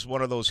if it was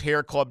one of those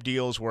hair club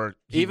deals where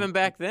even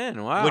back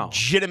then, wow,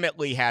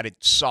 legitimately had it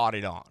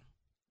sodded on.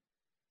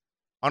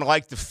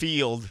 Unlike the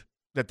field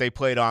that they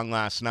played on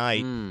last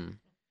night.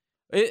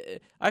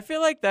 I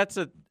feel like that's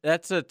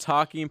a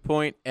talking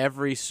point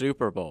every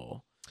Super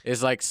Bowl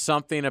is like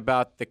something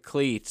about the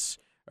cleats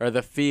or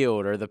the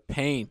field or the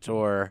paint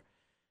or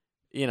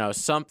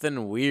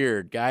something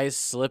weird, guys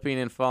slipping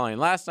and falling.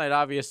 Last night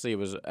obviously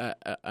was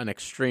an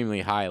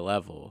extremely high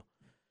level.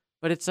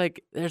 But it's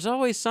like there's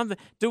always something.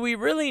 Do we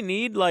really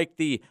need like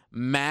the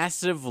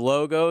massive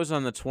logos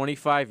on the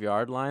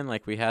 25-yard line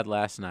like we had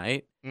last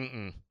night?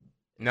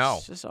 No.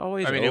 It's just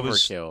always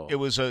overkill.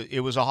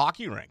 It was a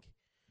hockey rink.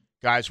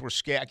 Guys were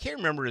scared. I can't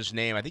remember his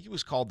name. I think he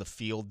was called the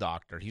Field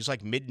Doctor. He's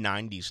like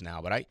mid-90s now,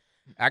 but I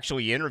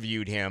actually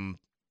interviewed him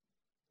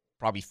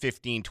probably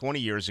 15, 20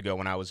 years ago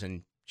when I was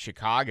in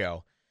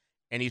Chicago,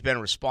 and he's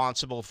been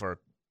responsible for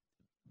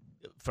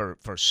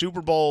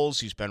Super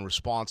Bowls. He's been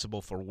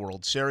responsible for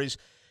World Series.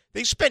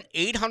 They spent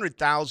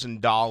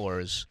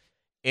 $800,000,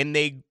 and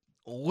they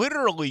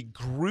literally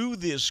grew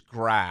this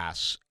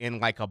grass in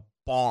like a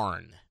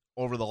barn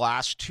over the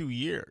last 2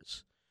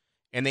 years.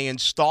 And they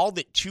installed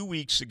it 2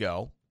 weeks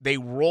ago. They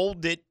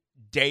rolled it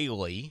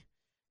daily.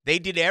 They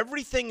did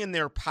everything in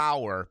their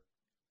power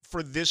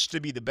for this to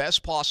be the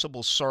best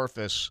possible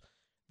surface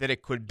that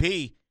it could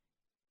be.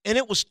 And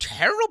it was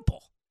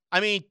terrible. I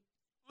mean,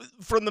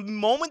 from the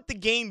moment the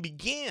game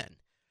began,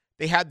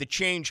 they had to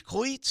change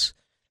cleats.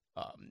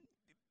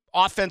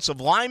 Offensive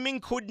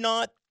linemen could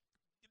not,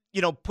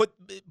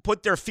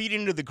 put their feet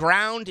into the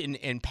ground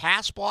in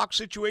pass block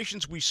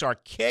situations. We saw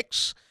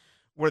kicks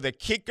where the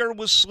kicker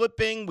was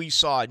slipping. We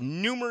saw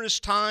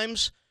numerous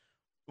times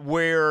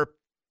where,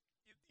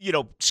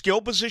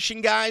 skill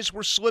position guys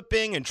were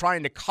slipping and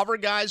trying to cover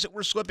guys that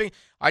were slipping.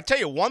 I tell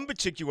you one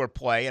particular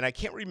play, and I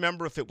can't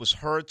remember if it was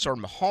Hurts or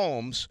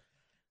Mahomes,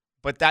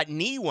 but that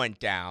knee went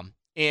down,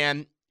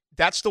 and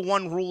that's the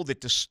one rule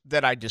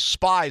that I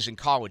despise in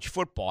college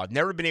football. I've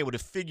never been able to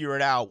figure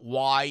it out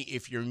why,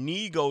 if your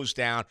knee goes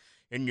down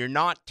and you're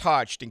not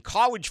touched, in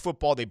college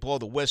football they blow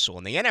the whistle.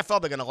 In the NFL,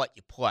 they're going to let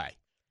you play.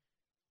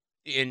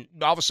 And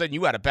all of a sudden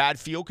you had a bad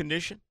field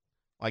condition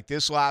like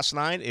this last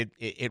night.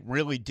 It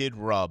really did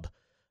rub,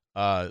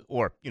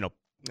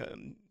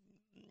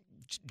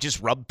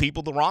 just rub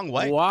people the wrong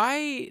way.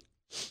 Why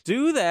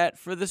do that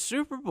for the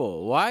Super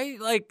Bowl? Why,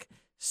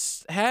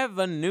 have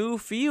a new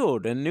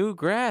field, a new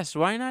grass?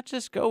 Why not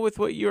just go with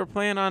what you were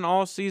playing on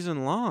all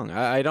season long?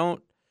 I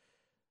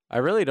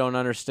really don't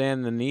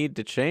understand the need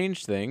to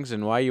change things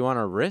and why you want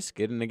to risk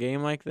it in a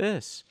game like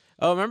this.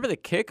 Oh, remember the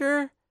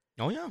kicker?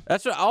 Oh, yeah.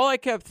 That's all I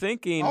kept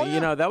thinking. Oh,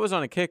 yeah. That was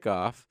on a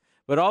kickoff.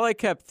 But all I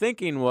kept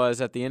thinking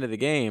was at the end of the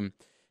game,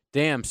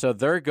 damn, so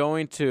they're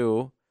going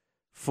to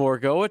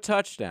forego a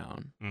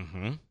touchdown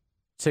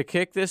to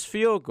kick this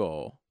field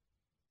goal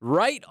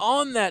right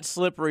on that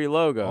slippery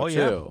logo, too.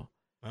 Yeah.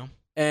 Well.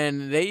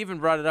 And they even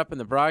brought it up in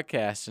the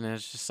broadcast, and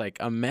it's just like,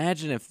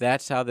 imagine if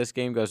that's how this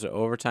game goes to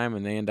overtime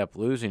and they end up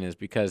losing, is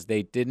because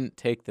they didn't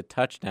take the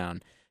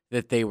touchdown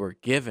that they were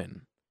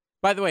given.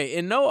 By the way,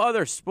 in no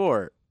other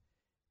sport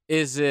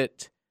is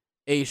it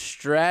a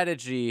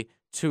strategy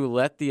to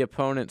let the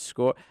opponent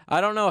score. I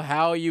don't know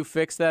how you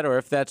fix that or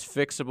if that's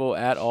fixable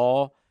at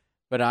all,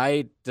 but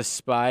I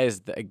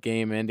despise a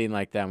game ending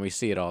like that, and we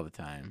see it all the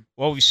time.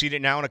 Well, we've seen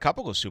it now in a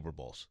couple of Super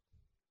Bowls.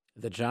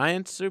 The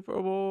Giants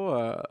Super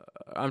Bowl?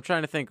 I'm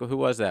trying to think, who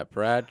was that?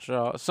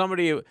 Bradshaw?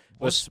 Somebody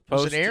was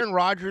supposed to. Was it Aaron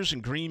Rodgers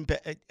and Green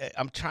Bay?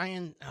 I'm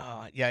trying.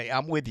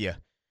 I'm with you.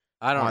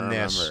 I don't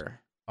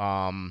remember.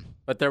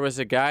 But there was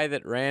a guy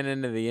that ran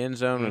into the end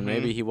zone and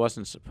maybe he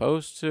wasn't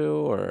supposed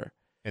to,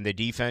 and the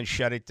defense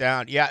shut it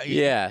down. Yeah.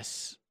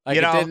 Yes. It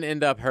didn't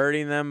end up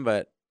hurting them,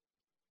 but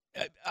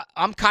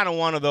I'm kind of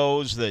one of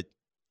those that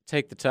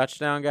take the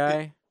touchdown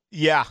guy.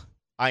 Yeah,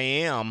 I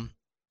am.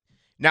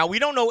 Now, we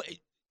don't know.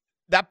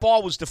 That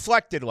ball was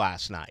deflected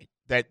last night.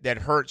 That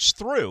Hurts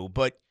threw,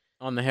 but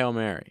on the Hail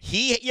Mary.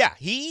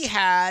 He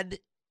had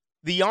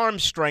the arm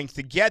strength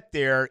to get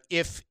there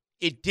if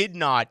it did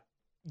not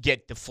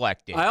get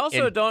deflected. I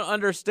also don't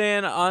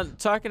understand, on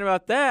talking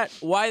about that,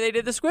 why they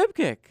did the squib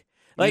kick.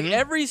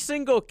 Every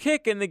single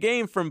kick in the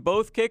game from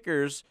both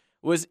kickers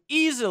was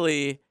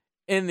easily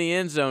in the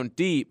end zone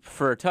deep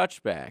for a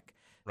touchback.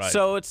 Right.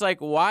 So it's like,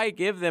 why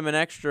give them an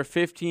extra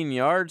 15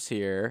 yards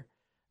here?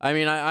 I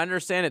mean, I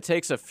understand it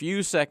takes a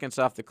few seconds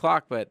off the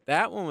clock, but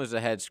that one was a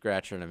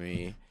head-scratcher to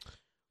me.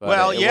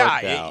 Well,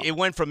 it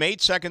went from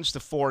 8 seconds to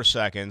 4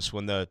 seconds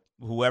when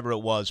whoever it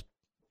was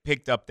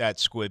picked up that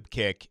squib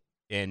kick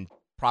and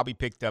probably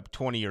picked up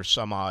 20 or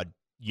some odd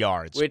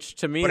yards. Which,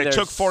 to me, but it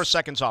took 4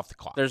 seconds off the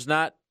clock.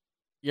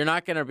 You're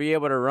not going to be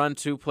able to run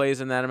two plays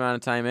in that amount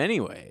of time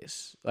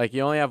anyways.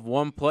 You only have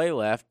one play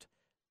left.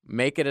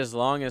 Make it as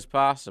long as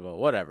possible.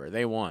 Whatever.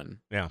 They won.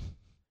 Yeah.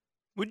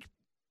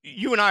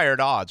 You and I are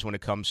at odds when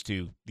it comes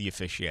to the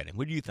officiating.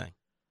 What do you think?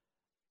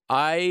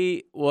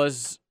 I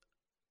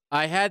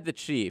had the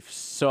Chiefs,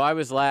 so I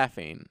was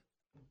laughing.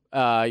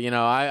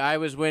 I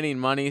was winning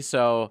money,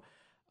 so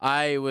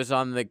I was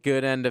on the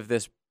good end of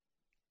this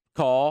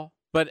call,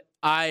 but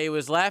I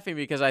was laughing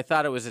because I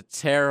thought it was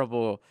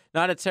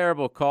not a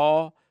terrible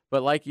call,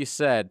 but like you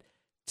said,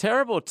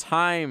 terrible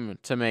time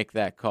to make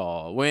that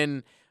call.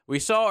 When we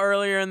saw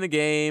earlier in the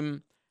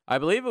game, I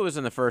believe it was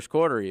in the first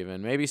quarter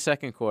even, maybe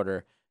second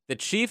quarter, the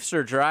Chiefs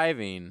are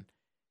driving.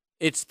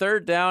 It's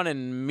third down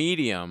and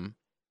medium.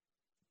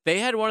 They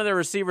had one of their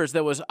receivers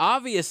that was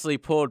obviously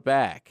pulled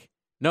back.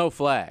 No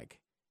flag.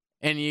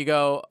 And you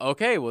go,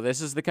 okay, well,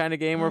 this is the kind of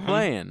game we're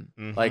playing.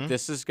 Like,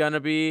 this is going to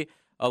be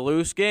a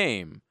loose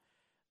game.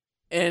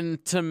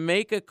 And to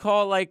make a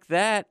call like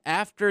that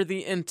after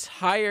the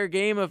entire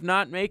game of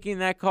not making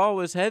that call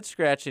was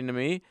head-scratching to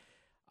me.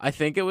 I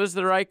think it was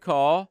the right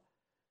call.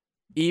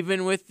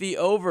 Even with the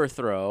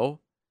overthrow,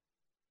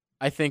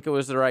 I think it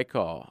was the right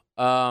call.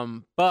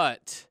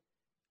 But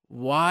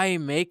why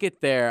make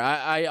it there?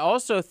 I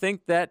also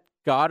think that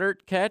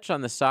Goddard catch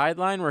on the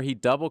sideline where he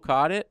double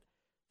caught it,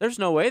 there's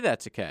no way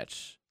that's a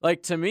catch.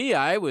 Like, to me,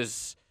 I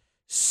was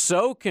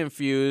so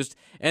confused.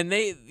 And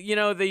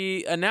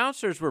the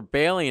announcers were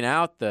bailing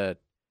out the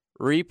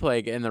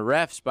replay and the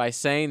refs by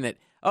saying that,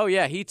 oh,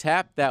 yeah, he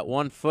tapped that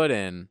 1 foot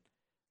in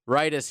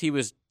right as he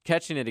was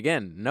catching it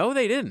again. No,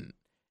 they didn't.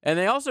 And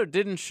they also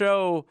didn't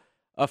show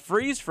a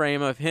freeze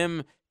frame of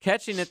him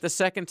catching it the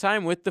second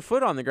time with the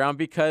foot on the ground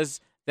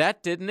because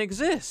that didn't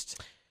exist.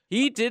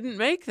 He didn't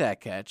make that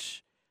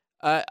catch.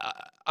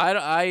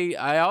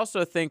 I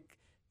also think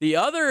the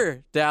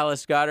other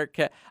Dallas Goedert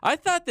catch, I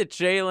thought that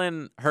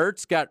Jalen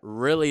Hurts got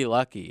really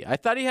lucky. I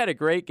thought he had a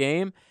great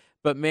game,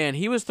 but, man,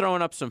 he was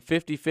throwing up some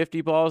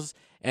 50-50 balls,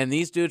 and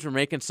these dudes were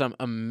making some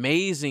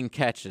amazing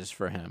catches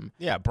for him.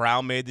 Yeah,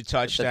 Brown made the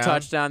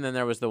touchdown. Then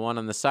there was the one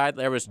on the side.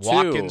 There was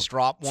Watkins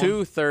dropped one.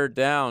 2 third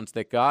downs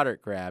that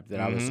Goddard grabbed that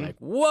I was like,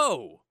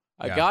 whoa.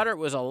 Yeah. Goddard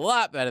was a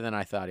lot better than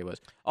I thought he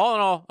was. All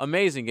in all,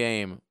 amazing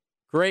game.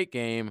 Great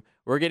game.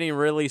 We're getting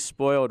really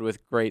spoiled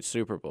with great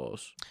Super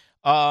Bowls.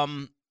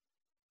 I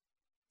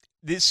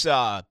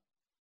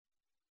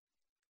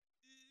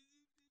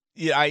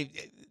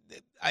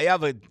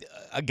have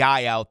a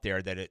guy out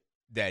there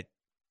that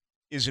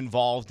is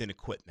involved in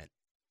equipment,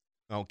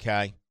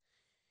 okay?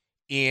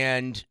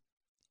 And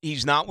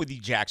he's not with the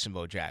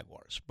Jacksonville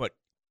Jaguars, but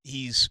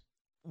he's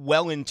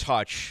well in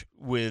touch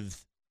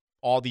with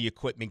all the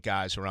equipment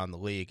guys around the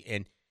league.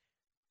 And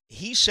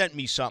he sent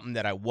me something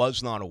that I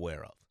was not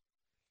aware of.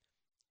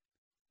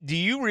 Do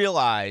you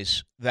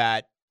realize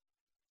that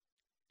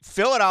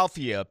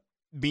Philadelphia,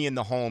 being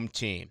the home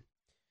team,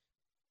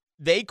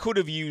 they could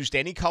have used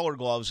any color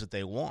gloves that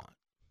they want,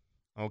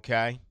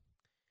 okay?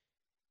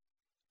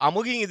 I'm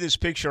looking at this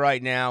picture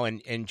right now,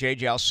 and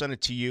JJ, I'll send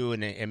it to you,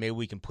 and maybe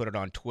we can put it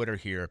on Twitter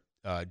here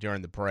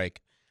during the break.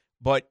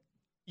 But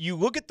you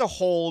look at the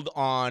hold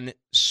on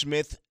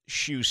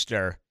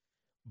Smith-Schuster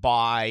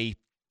by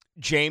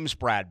James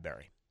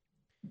Bradbury.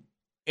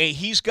 And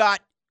he's got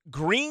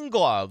green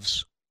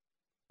gloves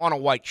on a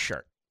white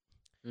shirt.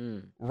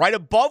 Right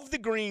above the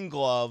green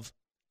glove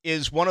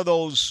is one of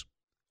those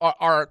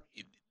are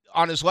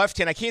on his left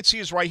hand. I can't see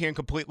his right hand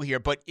completely here,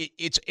 but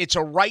it's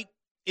a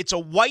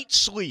white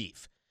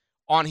sleeve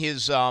on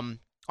his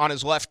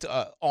left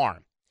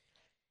arm.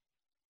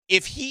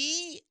 If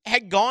he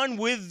had gone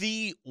with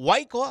the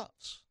white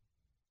gloves,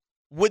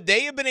 would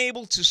they have been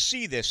able to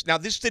see this? Now,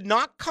 this did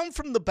not come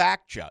from the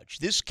back judge.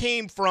 This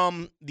came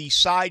from the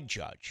side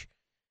judge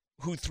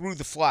who threw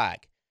the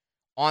flag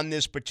on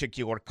this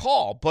particular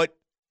call. But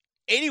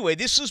anyway,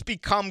 this has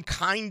become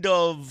kind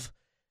of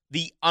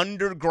the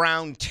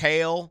underground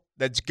tale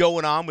that's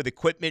going on with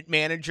equipment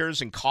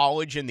managers in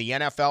college and the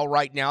NFL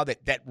right now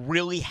that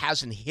really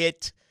hasn't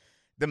hit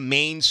the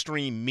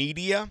mainstream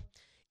media.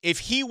 If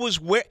he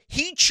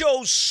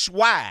chose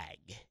swag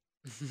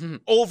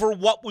over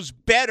what was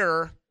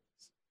better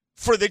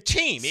for the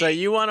team. So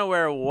you want to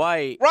wear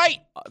white. Right.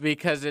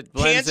 Because it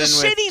blends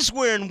Kansas in with... City's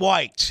wearing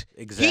white.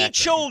 Exactly. He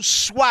chose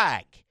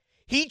swag.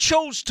 He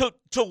chose to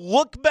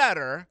look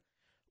better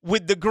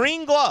with the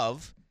green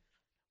glove.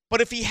 But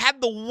if he had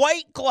the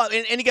white glove,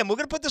 and again, we're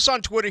going to put this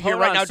on Twitter here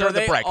now during the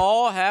break. So they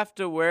all have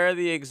to wear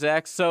the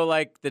exact, so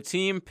like the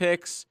team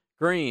picks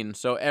green,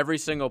 so every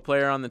single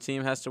player on the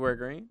team has to wear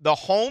green? The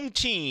home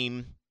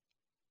team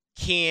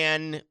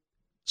can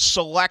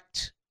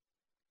select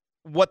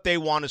what they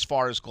want as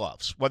far as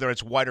gloves, whether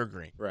it's white or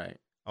green. Right.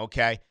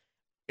 Okay?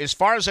 As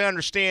far as I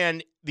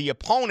understand, the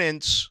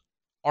opponents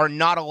are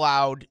not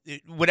allowed,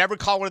 whatever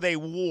color they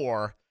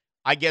wore,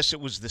 I guess it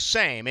was the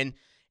same. And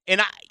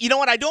you know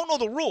what? I don't know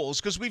the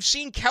rules because we've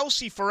seen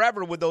Kelsey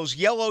forever with those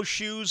yellow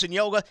shoes and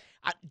yellow.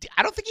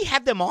 I don't think he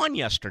had them on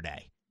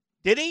yesterday.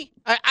 Did he?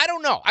 I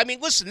don't know. I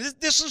mean, listen,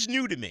 this is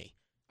new to me.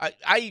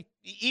 I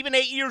even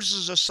 8 years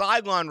as a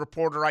sideline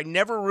reporter, I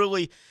never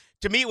really,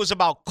 to me, it was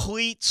about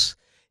cleats.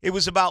 It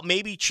was about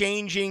maybe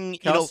changing.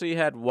 Kelsey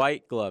had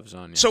white gloves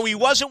on yesterday. So he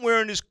wasn't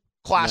wearing his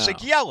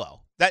classic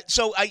yellow.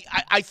 So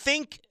I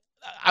think,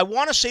 I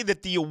want to say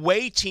that the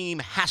away team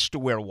has to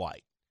wear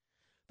white.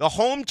 The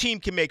home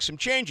team can make some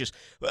changes.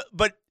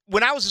 But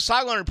when I was a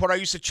sideline reporter, I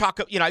used to talk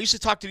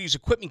to these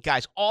equipment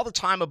guys all the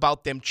time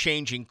about them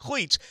changing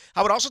cleats.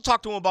 I would also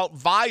talk to them about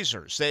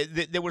visors.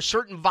 There were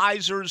certain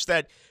visors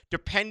that,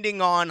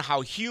 depending on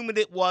how humid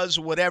it was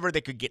or whatever,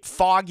 they could get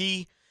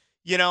foggy.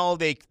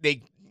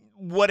 They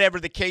whatever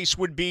the case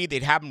would be,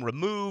 they'd have them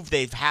removed.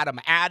 They've had them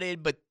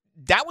added, but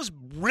that was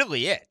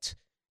really it.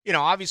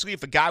 Obviously,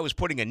 if a guy was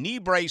putting a knee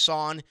brace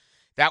on,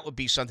 that would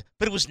be something.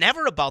 But it was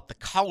never about the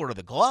color of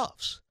the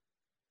gloves.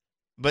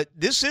 But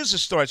this is a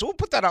story. So we'll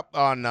put that up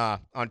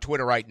on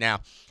Twitter right now,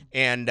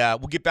 and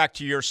we'll get back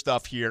to your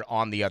stuff here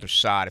on the other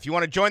side. If you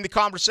want to join the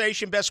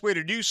conversation, best way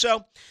to do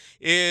so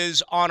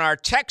is on our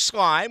text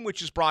line,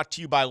 which is brought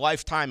to you by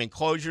Lifetime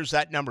Enclosures.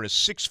 That number is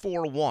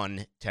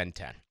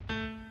 641-1010.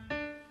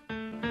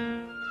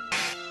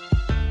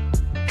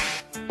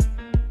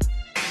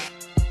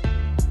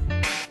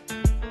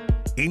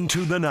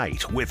 Into the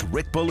Night with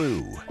Rick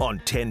Ballou on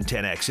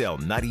 1010XL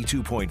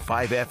 92.5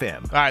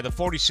 FM. All right, the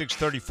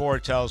 4634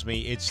 tells me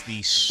it's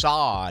the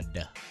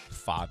Sod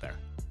father.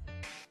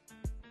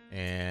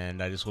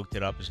 And I just looked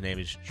it up. His name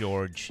is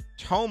George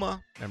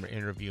Toma. I remember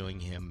interviewing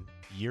him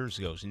years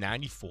ago. He was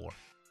 94.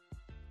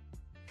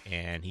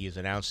 And he has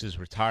announced his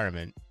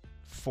retirement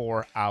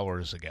 4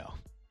 hours ago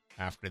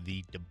after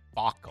the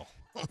debacle.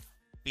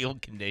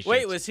 Field conditions.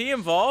 Wait, was he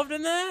involved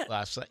in that?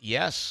 Last night,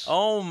 yes.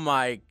 Oh,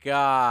 my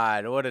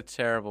God. What a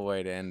terrible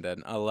way to end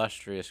an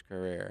illustrious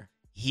career.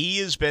 He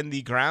has been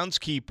the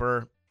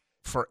groundskeeper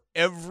for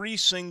every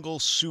single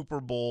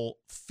Super Bowl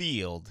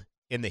field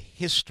in the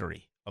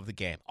history of the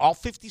game. All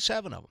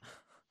 57 of them.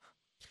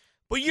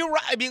 But you're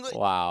right. I mean,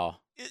 wow.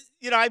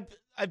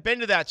 I've been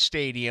to that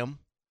stadium,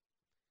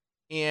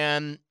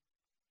 and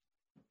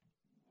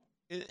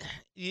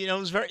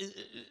there's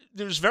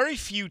very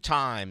few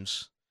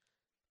times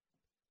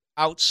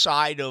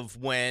outside of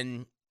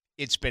when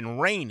it's been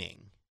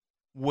raining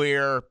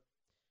where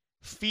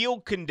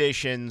field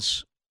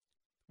conditions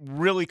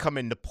really come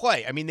into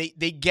play. I mean,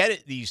 they get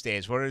it these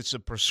days, whether it's a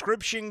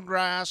prescription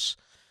grass,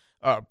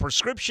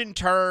 prescription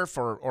turf,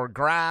 or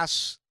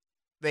grass.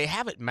 They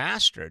have it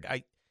mastered.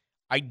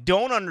 I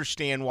don't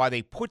understand why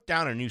they put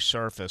down a new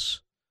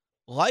surface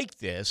like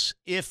this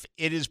if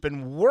it has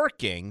been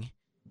working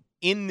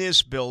in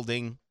this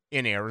building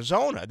in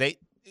Arizona.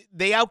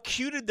 They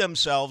outcuted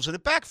themselves and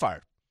it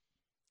backfired.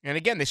 And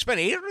again, they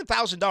spent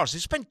 $800,000. They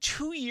spent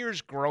 2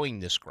 years growing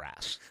this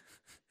grass.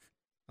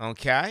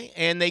 Okay,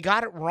 and they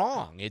got it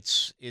wrong.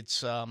 It's.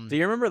 Do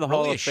you remember the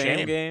really Hall of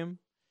Fame game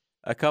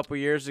a couple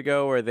years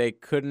ago where they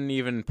couldn't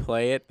even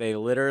play it? They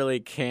literally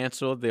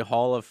canceled the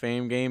Hall of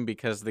Fame game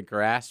because the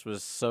grass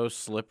was so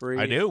slippery.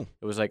 I do.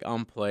 It was like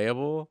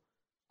unplayable.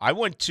 I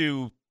went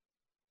to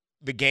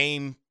the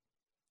game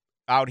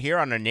out here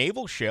on a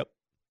naval ship.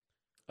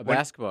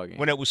 Basketball game.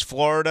 When it was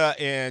Florida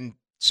and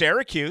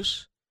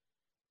Syracuse.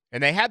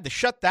 And they had to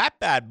shut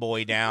that bad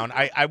boy down,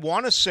 I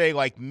want to say,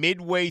 like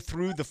midway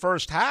through the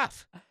first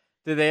half.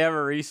 Did they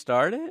ever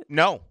restart it?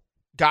 No.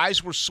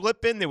 Guys were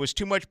slipping. There was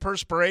too much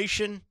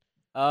perspiration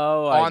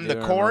on the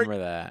court.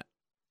 Remember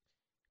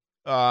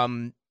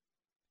that.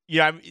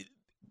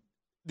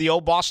 The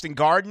old Boston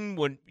Garden,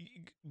 when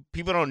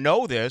people don't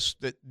know this,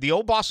 the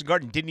old Boston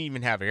Garden didn't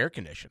even have air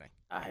conditioning.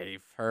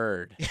 I've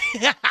heard.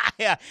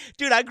 Yeah.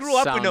 Dude, I grew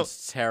up with no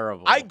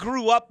terrible. I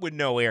grew up with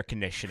no air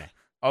conditioning.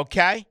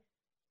 Okay?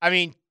 I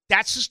mean,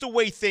 that's just the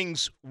way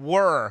things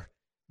were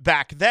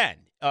back then.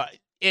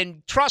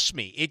 And trust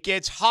me, it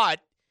gets hot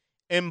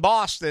in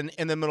Boston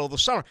in the middle of the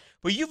summer.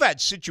 But you've had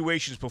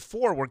situations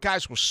before where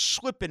guys were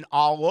slipping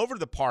all over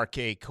the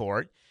parquet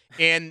court,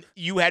 and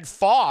you had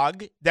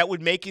fog that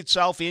would make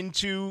itself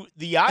into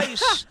the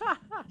ice.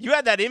 You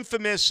had that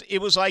infamous, it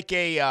was like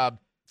a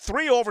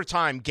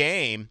 3-overtime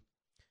game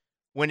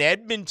when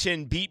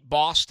Edmonton beat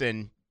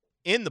Boston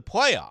in the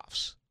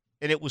playoffs,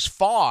 and it was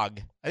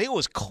fog. I think it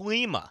was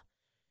Klima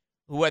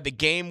who had the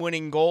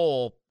game-winning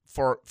goal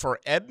for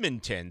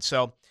Edmonton.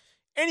 So,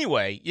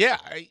 anyway, yeah,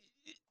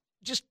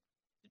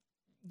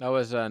 that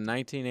was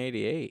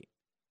 1988.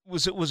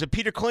 Was it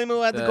Peter Klima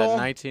who had the goal?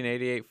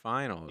 1988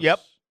 finals. Yep,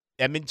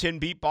 Edmonton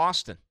beat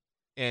Boston,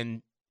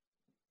 and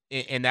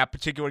in that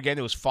particular game,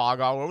 there was fog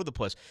all over the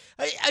place.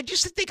 I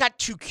just think they got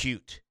too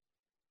cute.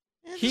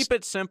 Keep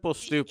it simple,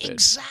 stupid.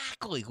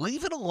 Exactly.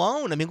 Leave it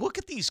alone. I mean, look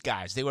at these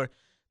guys. They were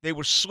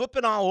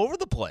slipping all over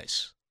the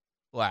place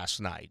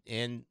last night,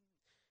 and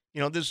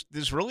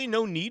there's really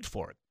no need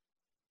for it,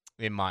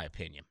 in my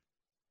opinion.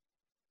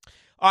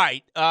 All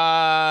right,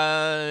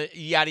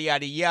 yada,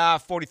 yada, yada.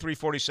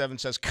 4347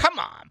 says, come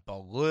on,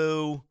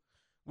 Ballou,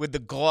 with the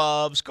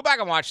gloves. Go back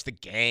and watch the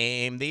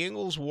game. The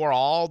Eagles wore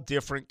all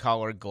different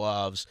colored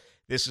gloves.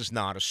 This is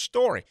not a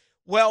story.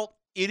 Well,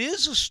 it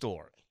is a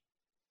story,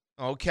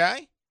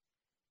 okay?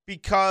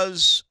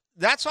 Because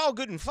that's all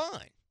good and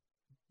fine.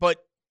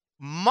 But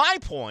my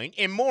point,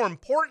 and more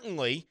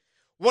importantly,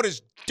 what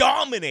is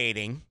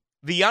dominating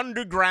the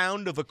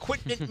underground of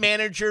equipment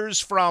managers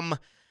from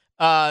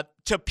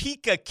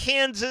Topeka,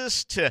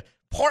 Kansas to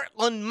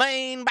Portland,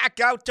 Maine, back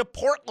out to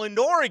Portland,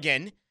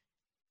 Oregon,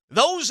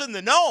 those in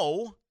the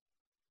know,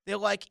 they're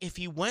like, if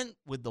he went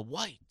with the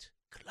white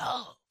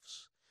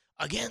gloves,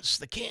 against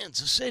the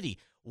Kansas City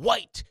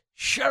white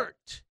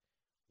shirt,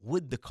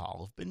 would the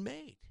call have been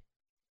made?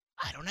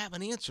 I don't have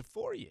an answer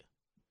for you.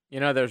 You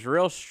know, there's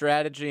real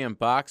strategy in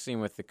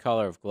boxing with the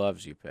color of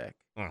gloves you pick.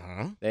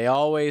 Uh-huh. They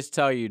always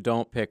tell you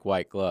don't pick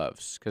white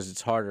gloves because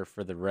it's harder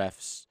for the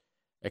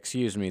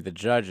the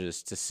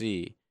judges to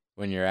see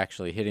when you're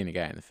actually hitting a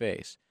guy in the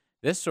face.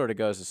 This sort of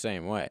goes the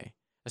same way,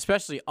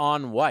 especially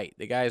on white.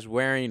 The guy's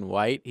wearing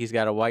white. He's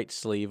got a white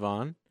sleeve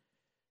on.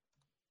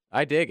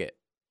 I dig it.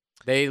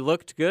 They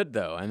looked good,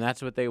 though, and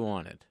that's what they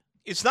wanted.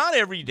 It's not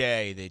every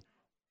day that,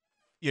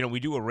 we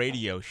do a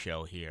radio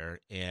show here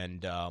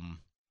and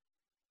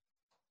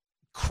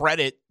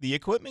credit the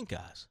equipment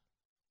guys.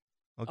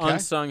 Okay?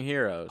 Unsung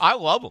heroes. I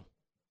love them.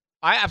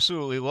 I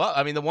absolutely love.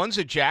 I mean, the ones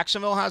that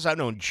Jacksonville has. I've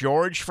known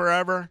George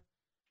forever.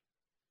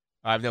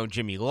 I've known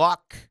Jimmy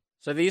Luck.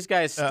 So these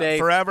guys stay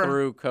forever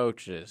through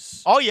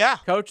coaches. Oh yeah,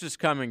 coaches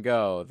come and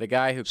go. The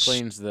guy who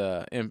cleans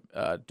the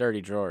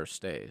dirty drawers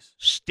stays.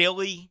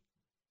 Stilly,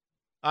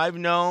 I've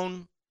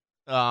known.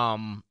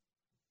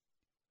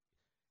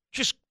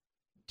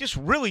 Just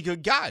really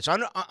good guys.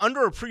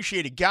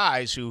 Underappreciated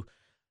guys who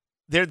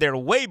they're there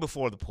way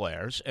before the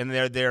players, and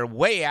they're there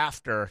way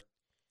after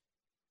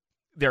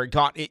they're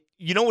gone.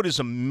 You know what is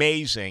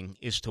amazing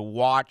is to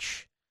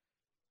watch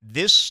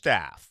this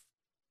staff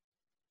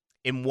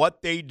in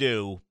what they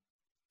do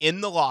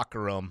in the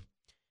locker room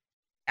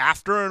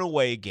after an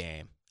away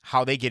game,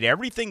 how they get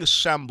everything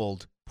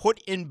assembled, put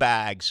in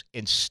bags,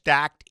 and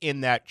stacked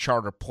in that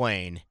charter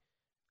plane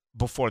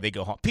before they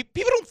go home.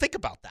 People don't think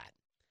about that.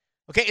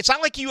 Okay, it's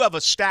not like you have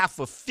a staff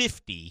of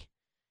 50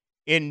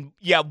 and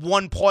you have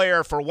one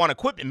player for one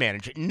equipment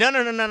manager.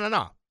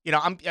 No.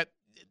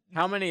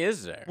 How many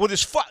is there? Well,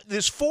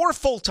 there's 4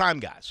 full-time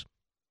guys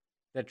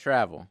that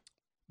travel.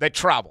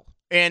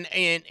 And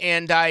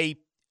I,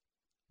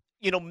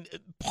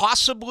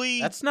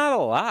 possibly that's not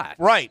a lot,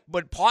 right?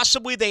 But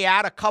possibly they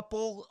add a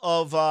couple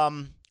of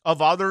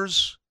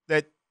others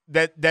that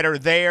are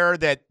there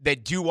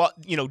that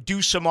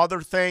do some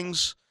other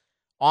things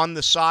on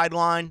the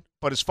sideline.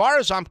 But as far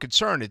as I'm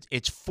concerned,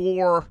 it's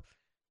 4.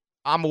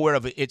 I'm aware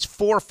of it. It's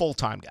 4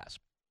 full-time guys.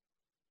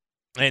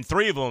 And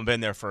 3 of them have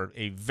been there for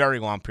a very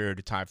long period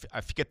of time.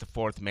 I forget the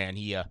 4th man.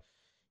 He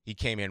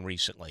came in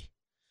recently.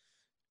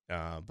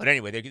 But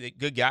anyway, they're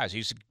good guys.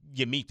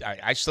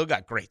 I still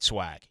got great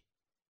swag.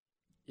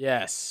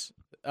 Yes.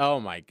 Oh,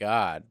 my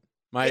God.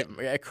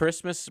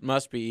 Christmas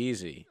must be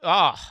easy.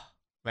 Oh,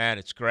 man,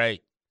 it's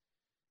great.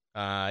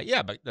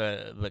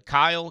 But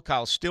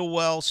Kyle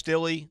Stillwell,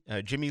 Stilly,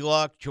 Jimmy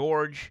Luck,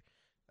 George,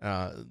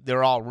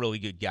 they're all really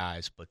good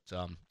guys. But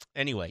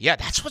anyway,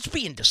 that's what's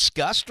being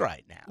discussed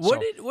right now.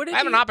 I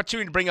have an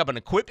opportunity to bring up an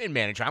equipment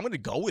manager. I'm going to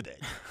go with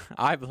it.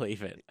 I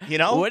believe it.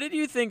 What did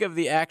you think of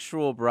the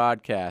actual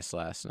broadcast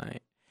last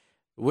night?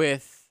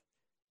 With,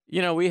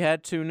 we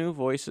had 2 new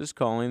voices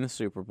calling the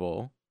Super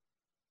Bowl.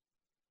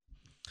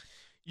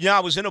 Yeah,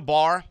 I was in a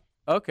bar.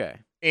 Okay.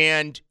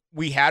 And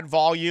we had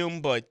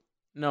volume, but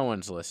no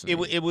one's listening.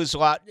 It was a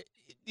lot.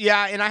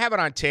 Yeah, and I have it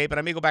on tape, and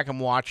I may go back and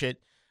watch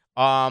it.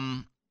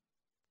 I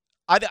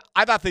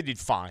thought they did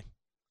fine.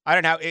 I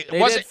don't know. They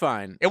did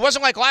fine. It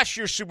wasn't like last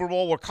year's Super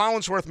Bowl where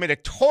Collinsworth made a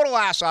total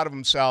ass out of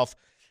himself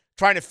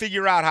trying to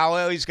figure out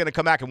how he's going to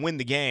come back and win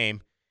the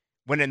game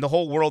when the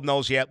whole world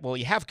knows you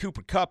have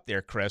Cooper Kupp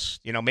there, Chris.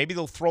 Maybe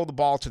they'll throw the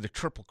ball to the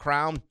Triple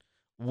Crown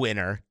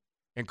winner.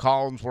 And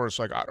Collinsworth's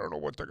like, I don't know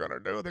what they're going to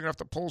do. They're going to have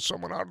to pull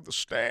someone out of the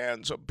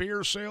stands, a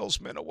beer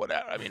salesman or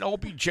whatever. I mean,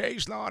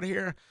 OBJ's not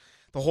here.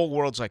 The whole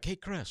world's like, hey,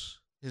 Chris,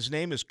 his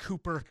name is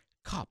Cooper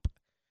Kupp.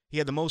 He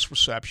had the most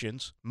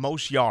receptions,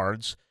 most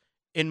yards,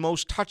 and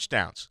most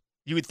touchdowns.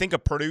 You would think a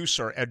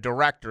producer, a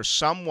director,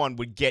 someone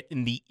would get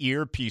in the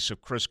earpiece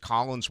of Chris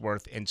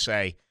Collinsworth and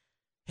say,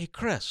 hey,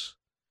 Chris,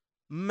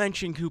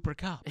 mention Cooper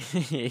Kupp.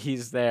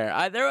 He's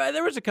there.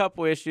 There was a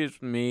couple issues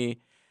with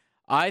me.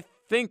 I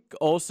think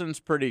Olsen's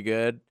pretty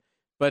good,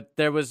 but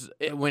there was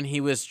when he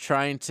was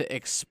trying to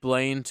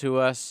explain to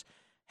us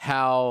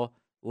how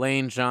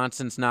Lane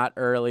Johnson's not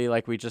early,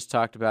 like we just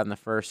talked about in the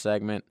first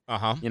segment.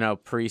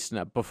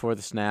 Pre-snap, before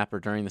the snap or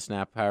during the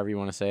snap, however you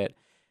want to say it.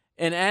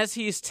 And as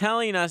he's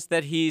telling us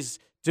that he's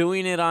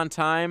doing it on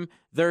time,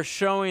 they're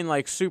showing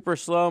like super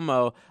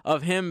slow-mo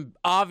of him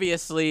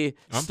obviously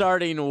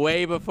starting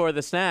way before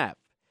the snap.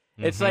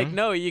 Mm-hmm. It's like,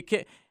 no, you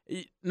can't.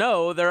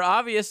 No, they're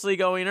obviously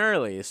going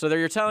early. So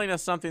you're telling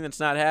us something that's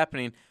not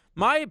happening.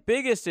 My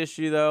biggest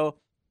issue, though,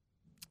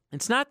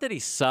 it's not that he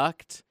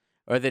sucked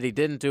or that he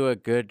didn't do a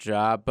good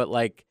job, but,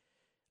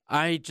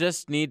 I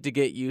just need to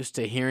get used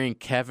to hearing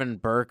Kevin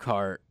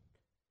Burkhardt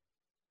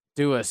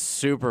do a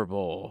Super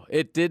Bowl.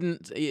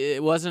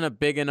 It wasn't a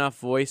big enough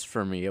voice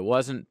for me. It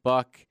wasn't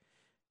Buck,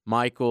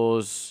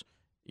 Michaels,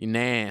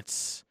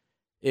 Nance.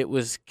 It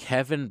was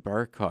Kevin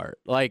Burkhardt.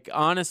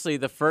 Honestly,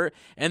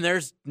 and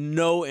there's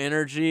no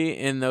energy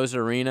in those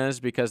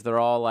arenas because they're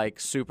all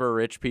super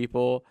rich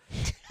people.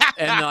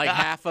 And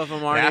half of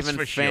them aren't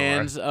even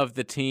fans of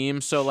the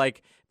team. So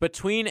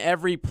between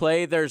every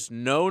play, there's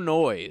no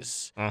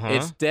noise. Uh-huh.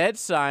 It's dead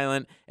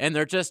silent, and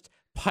they're just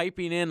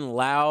piping in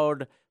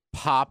loud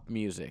pop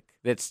music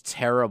that's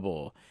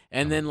terrible.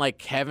 And then, like,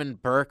 Kevin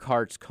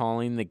Burkhart's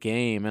calling the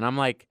game. And I'm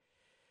like,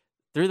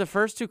 through the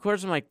first 2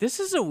 quarters, I'm like, this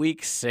is a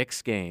Week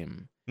 6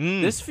 game.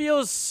 This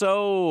feels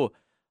so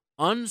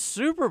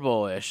un-Super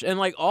Bowl-ish. And,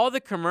 like, all the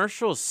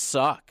commercials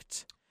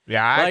sucked.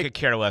 Yeah, I could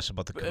care less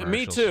about the commercials.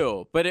 Me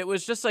too. But it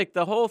was just like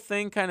the whole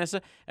thing kind of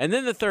sucked. And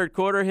then the third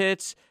quarter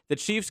hits. The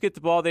Chiefs get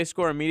the ball. They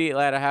score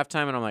immediately at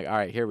halftime. And I'm like, all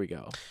right, here we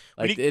go.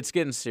 Like, it's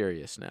getting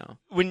serious now.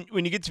 When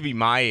you get to be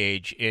my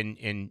age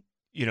and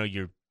you know,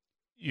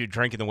 you're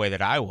drinking the way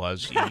that I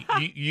was,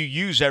 you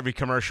use every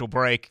commercial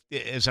break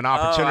as an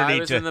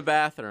opportunity in the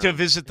bathroom to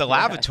visit the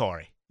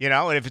lavatory. You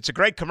know, and if it's a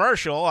great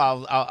commercial,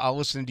 I'll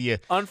listen to you.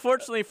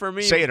 Unfortunately for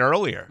me, say it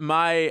earlier.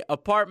 My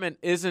apartment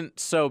isn't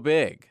so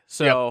big,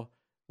 so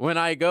when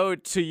I go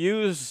to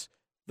use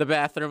the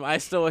bathroom, I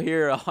still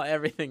hear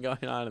everything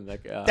going on in the.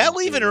 That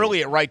leaving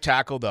early at right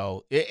tackle,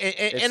 though,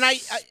 and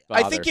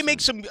I think you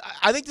make some.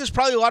 I think there's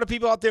probably a lot of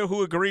people out there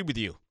who agree with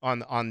you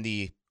on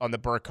the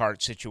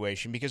Burkhardt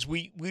situation, because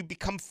we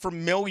become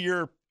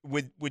familiar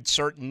with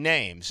certain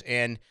names,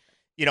 and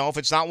you know, if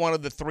it's not one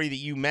of the 3 that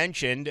you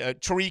mentioned,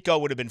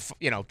 Tirico would have been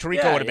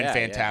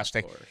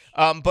fantastic.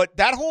 But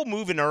that whole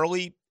moving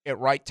early at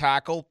right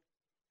tackle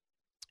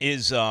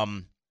is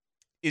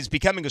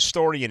becoming a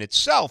story in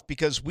itself,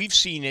 because we've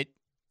seen it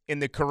in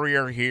the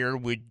career here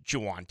with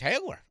Jawaan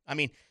Taylor. I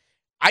mean,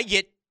 I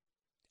get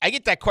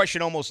that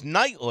question almost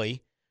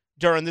nightly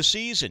during the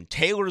season.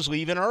 Taylor's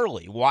leaving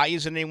early. Why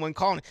isn't anyone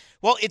calling it?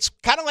 Well, it's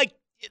kind of like,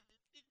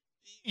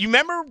 you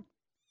remember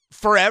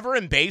forever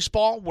in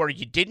baseball where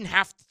you didn't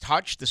have to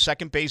touch the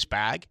second base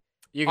bag?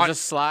 You can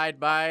just slide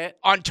by it?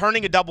 On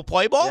turning a double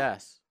play ball?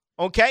 Yes.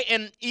 Okay,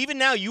 and even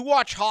now you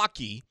watch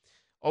hockey.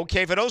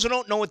 Okay, for those who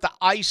don't know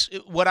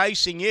what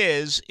icing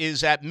is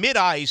at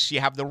mid-ice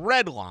you have the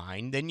red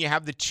line, then you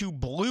have the 2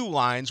 blue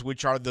lines,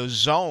 which are the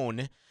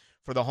zone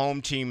for the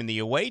home team and the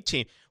away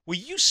team. Well,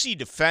 you see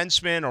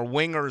defensemen or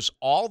wingers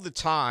all the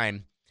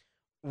time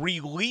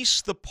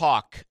release the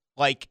puck,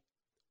 like,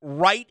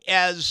 right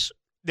as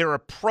they're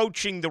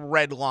approaching the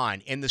red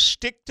line, and the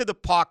stick to the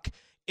puck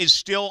is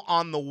still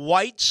on the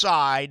white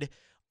side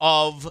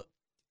of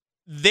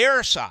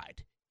their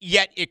side,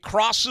 yet it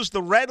crosses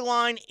the red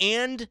line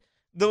and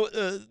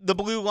the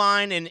blue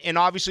line, and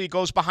obviously it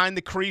goes behind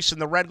the crease and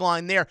the red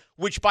line there,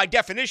 which by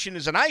definition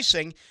is an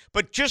icing.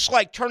 But just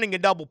like turning a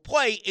double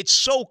play, it's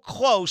so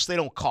close they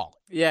don't call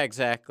it. Yeah,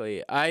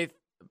 exactly. I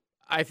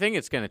think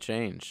it's going to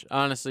change,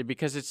 honestly,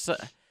 because it's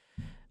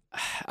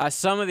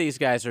some of these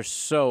guys are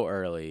so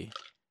early.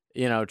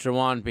 You know,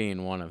 Jawaan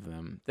being one of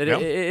them. That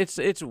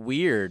it's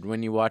weird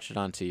when you watch it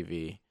on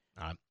TV.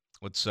 All right,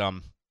 let's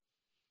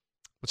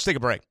take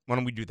a break. Why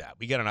don't we do that?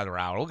 We got another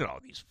hour. Look at all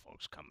these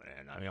folks coming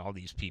in. I mean, all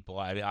these people.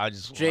 I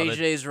just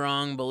JJ's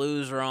wrong.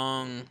 Baloo's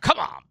wrong. Come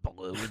on,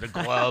 Baloo, with the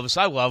gloves.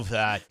 I love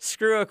that.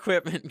 Screw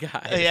equipment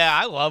guys. Yeah,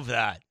 I love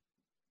that.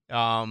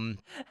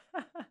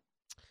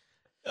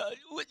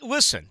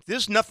 Listen,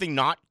 there's nothing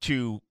not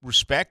to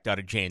respect out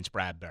of James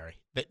Bradbury.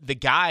 The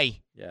guy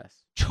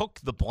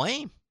took the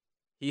blame.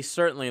 He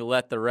certainly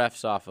let the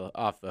refs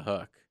off the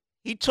hook.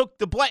 He took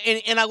the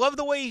blame. And I love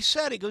the way he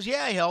said it. He goes,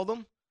 yeah, I held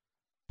him,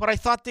 but I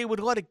thought they would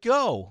let it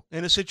go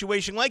in a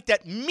situation like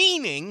that,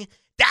 meaning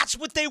that's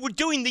what they were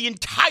doing the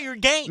entire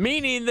game.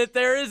 Meaning that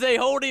there is a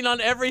holding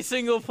on every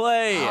single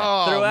play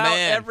throughout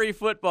every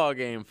football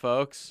game,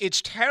 folks.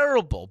 It's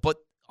terrible, but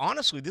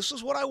honestly, this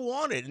is what I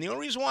wanted. And the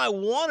only reason why I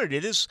wanted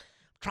it is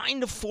trying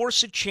to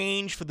force a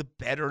change for the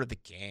better of the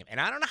game. And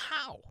I don't know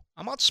how.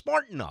 I'm not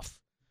smart enough.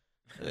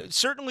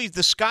 Certainly,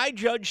 the sky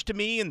judge to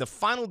me and the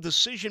final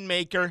decision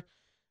maker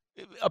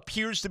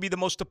appears to be the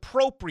most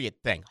appropriate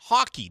thing.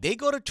 Hockey, they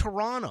go to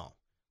Toronto.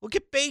 Look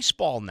at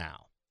baseball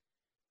now.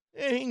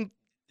 I mean,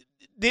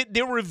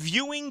 they're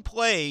reviewing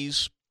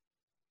plays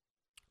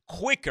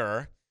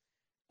quicker.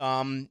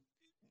 The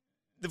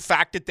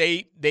fact that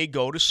they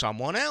go to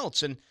someone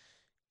else. And,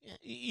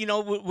 you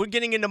know, we're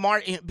getting into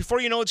March. Before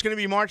you know, it's going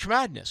to be March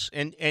Madness.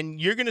 And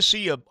you're going to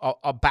see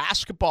a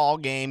basketball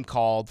game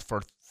called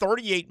for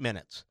 38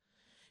 minutes.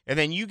 And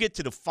then you get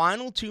to the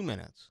final 2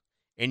 minutes,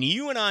 and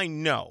you and I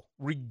know,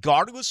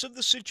 regardless of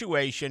the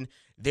situation,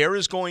 there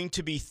is going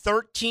to be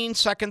 13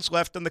 seconds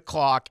left on the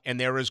clock, and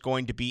there is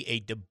going to be a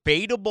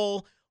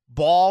debatable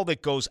ball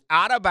that goes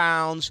out of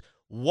bounds.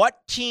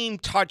 What team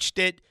touched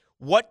it?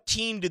 What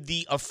team did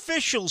the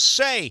officials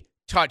say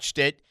touched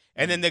it?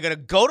 And then they're going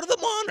to go to the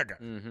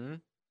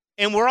monitor,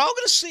 and we're all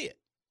going to see it,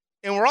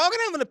 and we're all going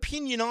to have an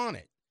opinion on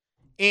it.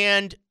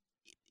 And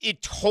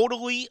it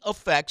totally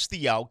affects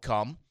the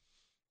outcome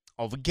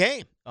of a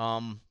game.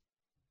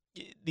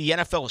 The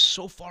NFL is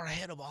so far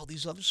ahead of all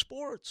these other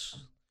sports,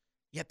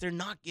 yet they're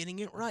not getting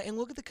it right. And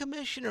look at the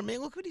commissioner, man.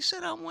 Look what he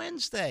said on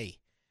Wednesday.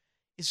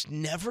 It's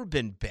never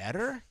been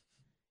better.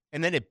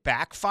 And then it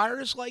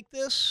backfires like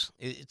this.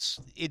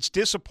 It's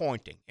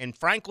disappointing. And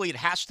frankly, it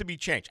has to be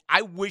changed.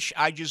 I wish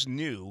I just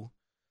knew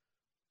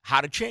how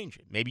to change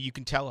it. Maybe you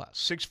can tell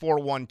us.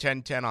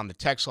 641-1010 on the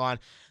text line.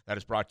 That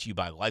is brought to you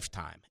by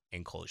Lifetime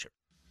Enclosure.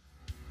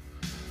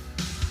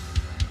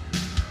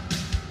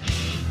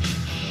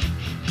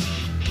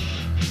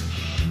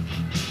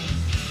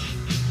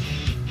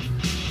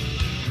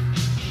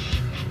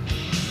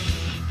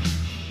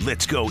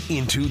 Let's go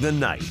into the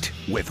night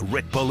with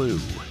Rick Ballou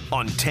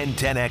on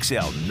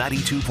 1010XL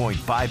 92.5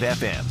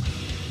 FM.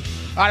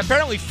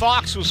 Apparently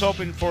Fox was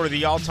hoping for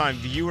the all-time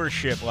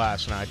viewership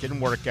last night. It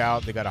didn't work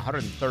out. They got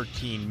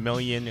 113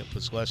 million. It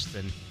was less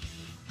than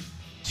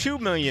 2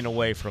 million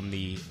away from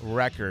the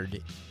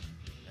record.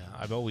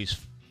 I've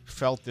always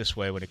felt this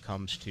way when it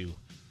comes to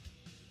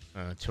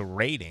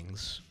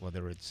ratings,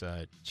 whether it's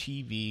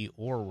TV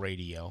or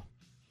radio.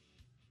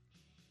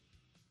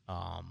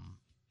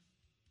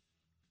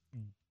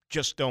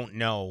 Just don't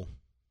know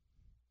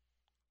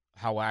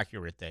how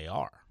accurate they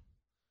are.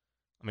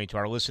 I mean, to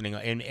our listening,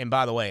 and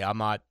by the way, I'm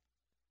not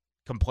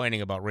complaining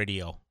about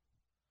radio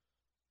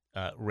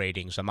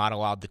ratings. I'm not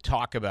allowed to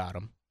talk about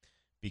them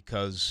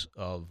because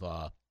of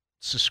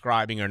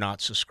subscribing or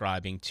not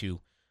subscribing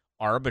to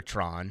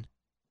Arbitron.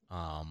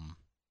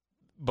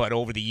 But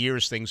over the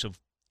years, things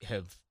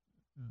have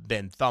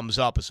been thumbs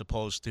up as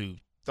opposed to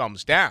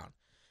thumbs down.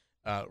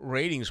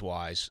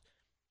 Ratings-wise,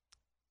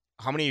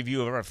 how many of you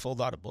have ever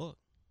filled out a book?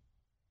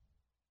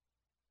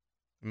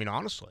 I mean,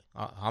 honestly,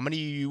 how many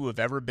of you have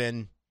ever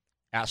been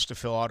asked to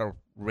fill out a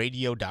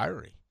radio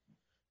diary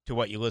to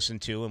what you listen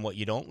to and what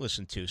you don't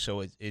listen to?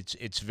 So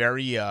it's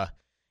very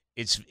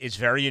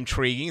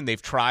intriguing.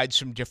 They've tried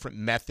some different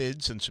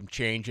methods and some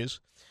changes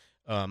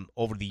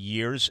over the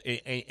years.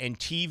 And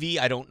TV,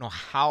 I don't know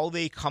how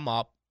they come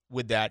up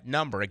with that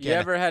number. Again, you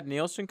ever had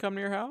Nielsen come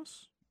to your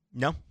house?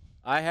 No,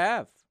 I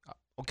have.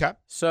 Okay.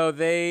 So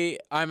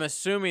I'm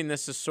assuming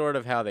this is sort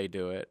of how they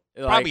do it.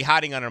 Probably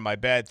hiding under my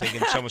bed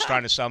thinking someone's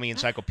trying to sell me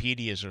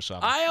encyclopedias or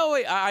something.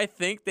 I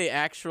think they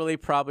actually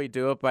probably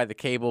do it by the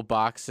cable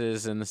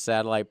boxes and the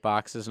satellite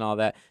boxes and all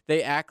that.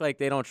 They act like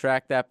they don't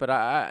track that, but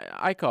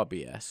I call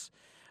BS.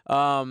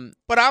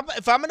 But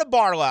if I'm in a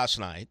bar last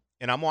night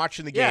and I'm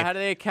watching the game. Yeah, how do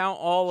they count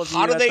all of you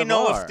How do they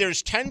know bar? if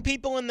there's 10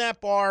 people in that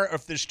bar or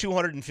if there's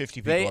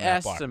 250 people in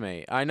that bar? They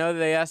estimate. I know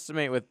they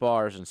estimate with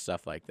bars and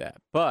stuff like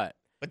that. But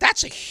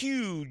that's a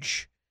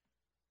huge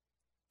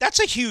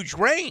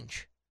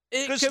range.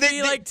 It could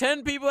be like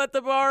 10 people at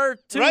the bar,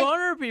 200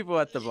 right? people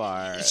at the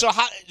bar. So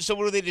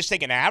what do they just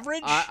take an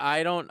average?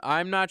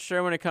 I'm not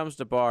sure when it comes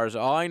to bars.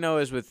 All I know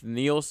is with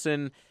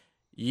Nielsen,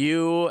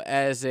 you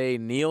as a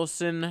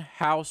Nielsen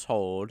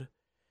household,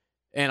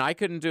 and I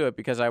couldn't do it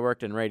because I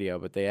worked in radio,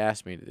 but they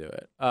asked me to do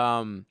it.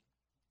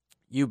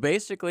 You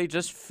basically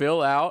just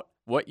fill out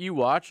what you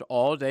watch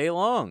all day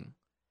long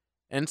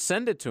and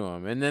send it to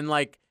them. And then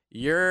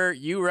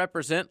you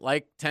represent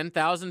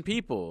 10,000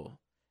 people.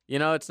 You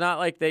know, it's not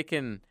like they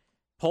can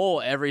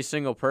poll every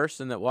single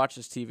person that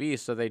watches TV,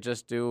 so they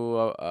just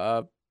do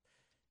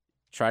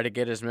try to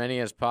get as many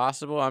as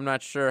possible. I'm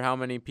not sure how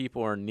many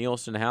people are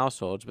Nielsen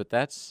households, but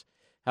that's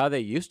how they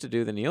used to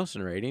do the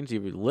Nielsen ratings.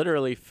 You would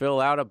literally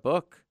fill out a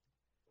book.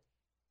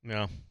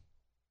 Yeah.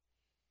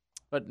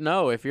 But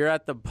no, if you're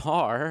at the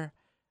bar,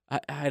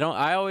 I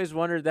always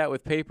wondered that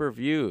with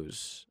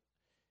pay-per-views.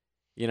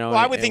 You know, well,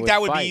 I would think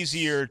that would be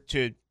easier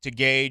to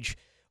gauge.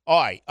 All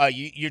right,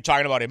 you're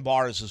talking about in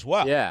bars as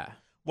well. Yeah.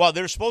 Well,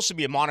 there's supposed to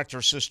be a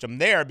monitor system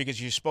there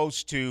because you're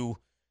supposed to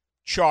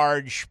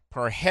charge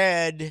per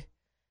head.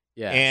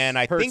 Yeah. And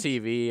I think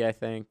TV, I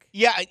think.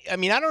 Yeah, I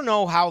mean, I don't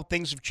know how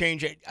things have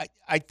changed.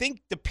 I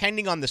think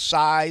depending on the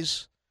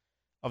size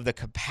of the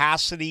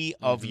capacity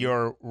of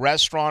your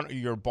restaurant or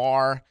your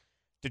bar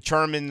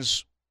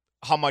determines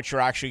how much you're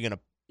actually going to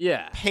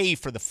pay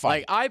for the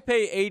fight. Like, I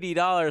pay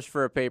 $80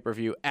 for a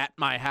pay-per-view at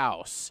my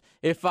house.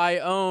 If I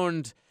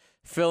owned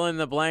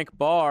fill-in-the-blank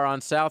bar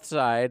on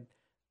Southside,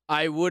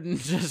 I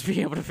wouldn't just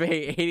be able to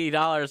pay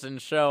 $80 and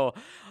show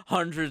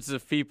hundreds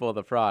of people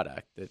the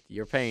product. That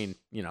you're paying,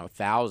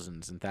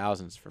 thousands and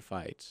thousands for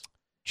fights.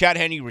 Chad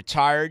Henne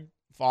retired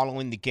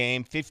following the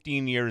game,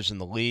 15 years in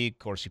the league. Of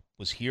course, he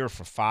was here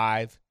for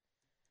 5.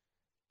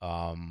 He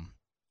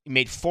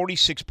made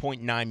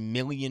 $46.9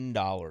 million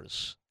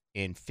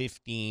in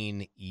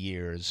 15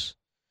 years.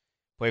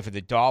 Played for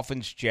the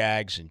Dolphins,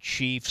 Jags, and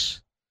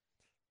Chiefs.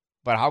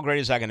 But how great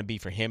is that going to be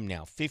for him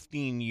now?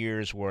 15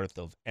 years worth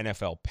of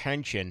NFL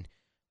pension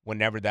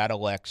whenever that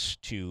elects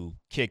to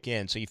kick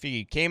in. So you figure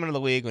he came into the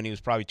league when he was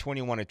probably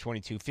 21 or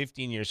 22,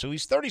 15 years. So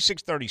he's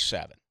 36,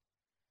 37.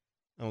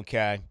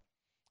 Okay.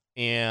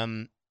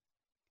 And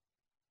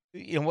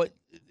you know what?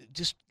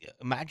 Just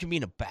imagine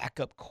being a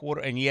backup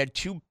quarter. And you had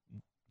 2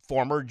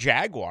 former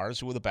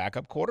Jaguars who were the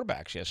backup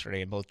quarterbacks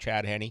yesterday in both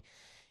Chad Henne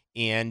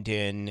and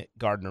in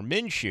Gardner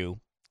Minshew.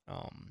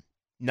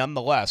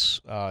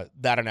 Nonetheless,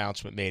 that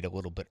announcement made a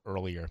little bit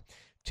earlier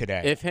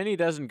today. If Henne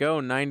doesn't go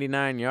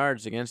 99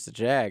 yards against the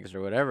Jags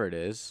or whatever it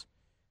is,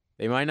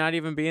 they might not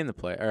even be in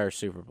the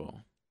Super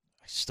Bowl.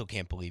 I still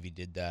can't believe he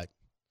did that.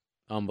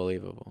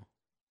 Unbelievable.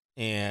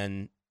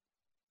 And,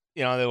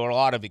 there were a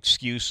lot of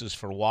excuses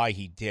for why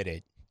he did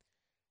it.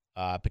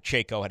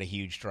 Pacheco had a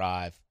huge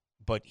drive,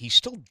 but he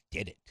still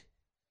did it.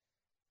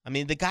 I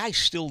mean, the guy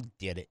still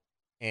did it.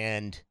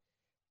 And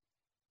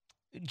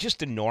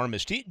just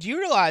enormous. Do you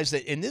realize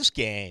that in this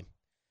game,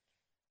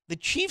 the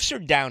Chiefs are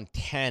down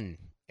 10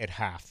 at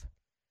half?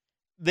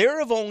 There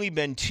have only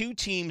been 2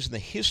 teams in the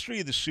history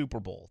of the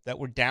Super Bowl that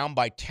were down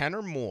by 10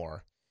 or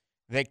more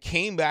that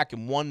came back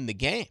and won the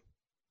game.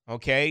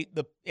 Okay?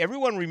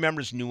 Everyone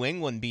remembers New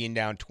England being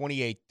down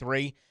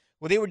 28-3.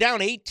 Well, they were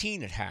down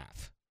 18 at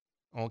half.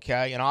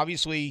 Okay? And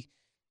obviously,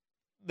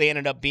 they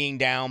ended up being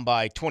down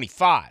by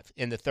 25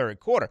 in the third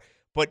quarter.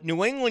 But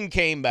New England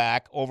came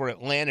back over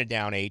Atlanta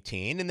down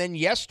 18. And then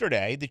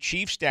yesterday, the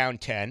Chiefs down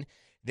 10.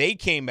 They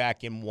came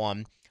back and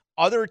won.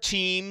 Other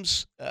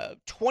teams,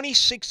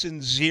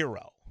 26-0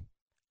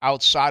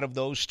 outside of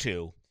those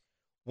two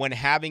when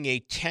having a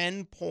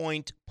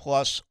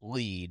 10-point-plus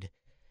lead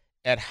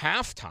at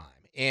halftime.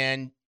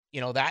 And,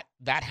 that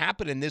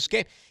happened in this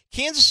game.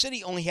 Kansas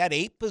City only had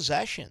 8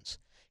 possessions.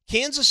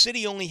 Kansas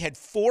City only had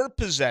 4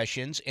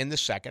 possessions in the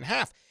second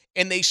half,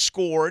 and they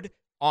scored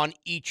on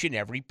each and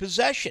every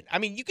possession. I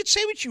mean, you could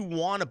say what you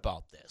want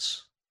about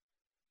this,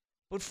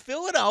 but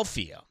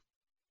Philadelphia,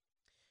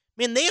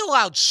 man, they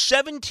allowed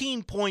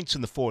 17 points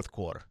in the fourth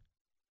quarter.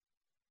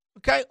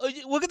 Okay,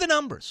 look at the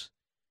numbers.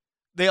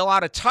 They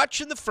allowed a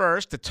touch in the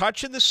first, a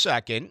touch in the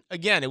second.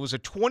 Again, it was a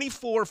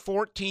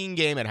 24-14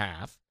 game at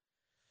half.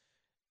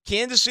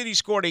 Kansas City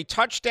scored a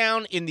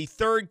touchdown in the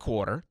third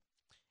quarter,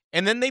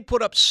 and then they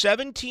put up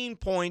 17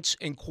 points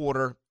in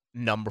quarter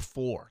number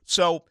 4.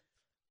 So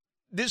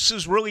this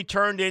has really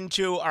turned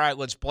into, all right,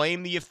 let's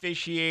blame the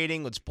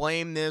officiating, let's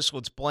blame this,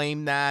 let's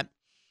blame that.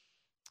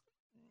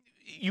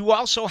 You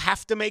also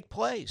have to make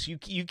plays.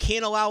 You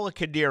can't allow a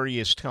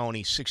Kadarius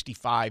Toney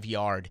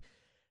 65-yard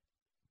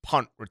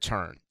punt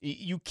return.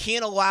 You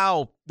can't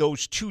allow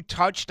those 2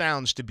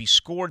 touchdowns to be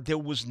scored. There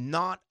was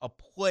not a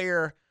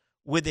player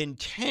within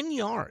 10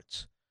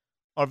 yards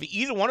of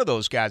either one of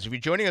those guys. If you're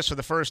joining us for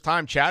the first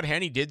time, Chad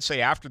Henne did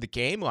say after the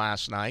game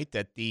last night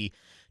that the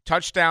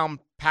touchdown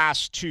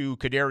pass to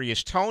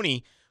Kadarius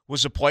Toney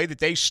was a play that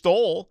they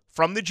stole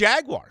from the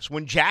Jaguars.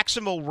 When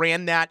Jacksonville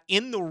ran that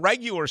in the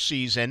regular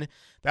season,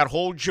 that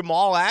whole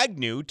Jamal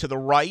Agnew to the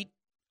right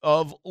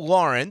of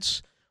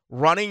Lawrence,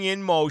 running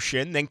in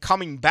motion, then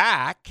coming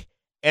back,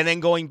 and then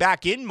going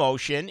back in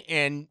motion,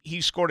 and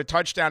he scored a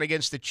touchdown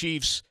against the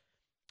Chiefs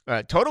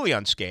totally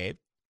unscathed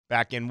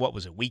back in, what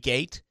was it, week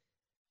 8,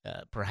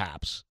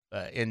 perhaps.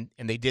 And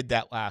they did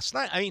that last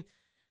night. I mean,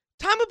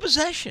 time of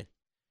possession.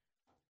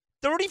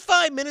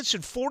 35 minutes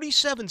and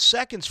 47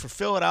 seconds for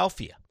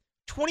Philadelphia.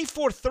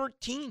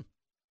 24-13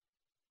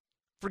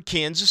 for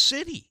Kansas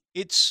City.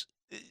 It's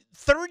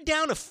third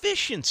down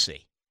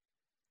efficiency.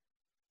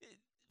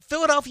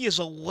 Philadelphia is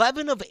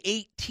 11 of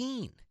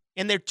 18,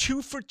 and they're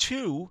 2 for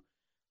 2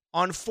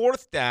 on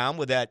fourth down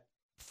with that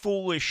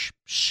foolish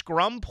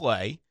scrum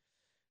play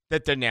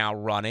that they're now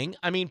running.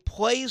 I mean,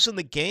 plays in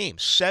the game,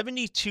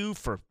 72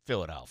 for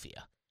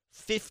Philadelphia,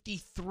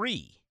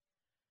 53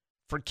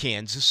 for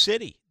Kansas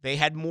City. They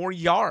had more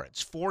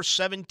yards,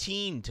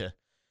 417 to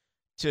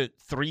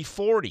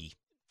 340.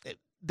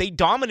 They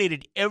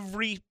dominated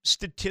every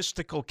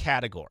statistical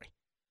category,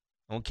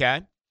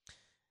 okay,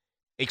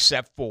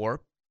 except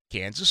for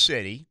Kansas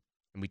City,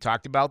 and we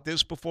talked about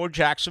this before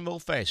Jacksonville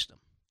faced them.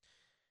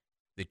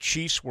 The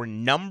Chiefs were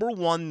number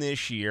 1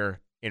 this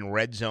year in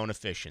red zone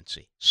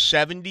efficiency,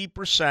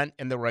 70%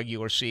 in the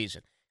regular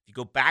season. If you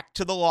go back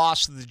to the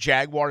loss that the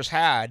Jaguars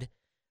had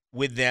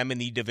with them in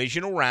the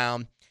divisional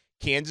round,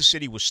 Kansas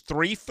City was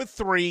 3 for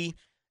 3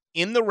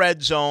 in the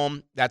red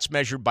zone. That's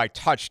measured by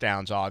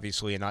touchdowns,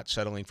 obviously, and not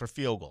settling for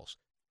field goals.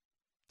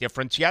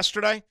 Difference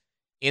yesterday,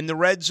 in the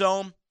red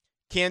zone,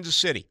 Kansas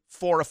City,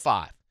 4 of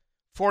 5.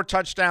 4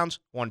 touchdowns,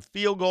 1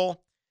 field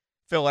goal.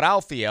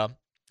 Philadelphia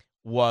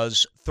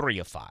was 3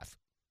 of 5.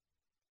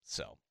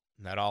 So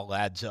that all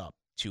adds up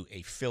to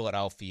a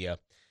Philadelphia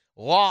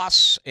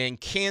loss, and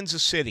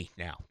Kansas City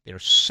now, their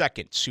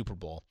second Super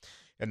Bowl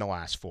in the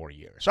last 4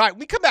 years. All right,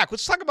 we come back.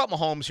 Let's talk about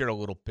Mahomes here a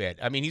little bit.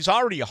 I mean, he's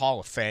already a Hall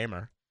of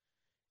Famer,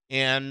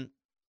 and,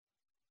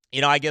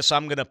 I guess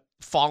I'm going to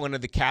fall into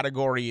the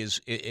category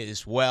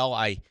as well.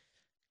 I'm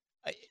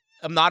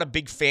not a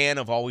big fan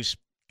of always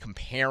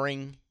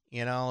comparing,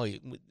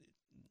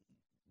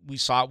 We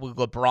saw it with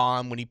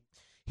LeBron when he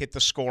hit the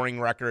scoring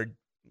record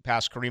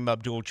past Kareem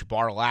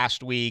Abdul-Jabbar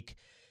last week.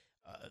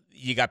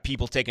 You got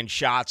people taking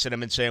shots at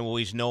him and saying, well,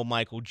 he's no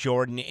Michael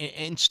Jordan.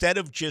 Instead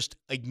of just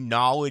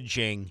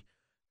acknowledging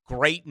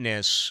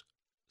greatness,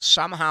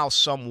 somehow,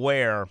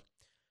 somewhere,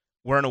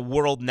 we're in a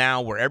world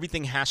now where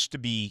everything has to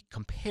be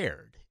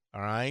compared,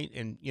 all right?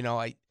 And,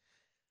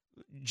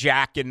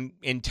 Jack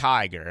and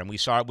Tiger, and we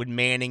saw it with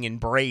Manning and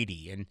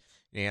Brady, and,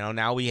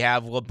 now we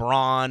have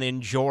LeBron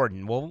and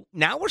Jordan. Well,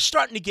 now we're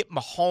starting to get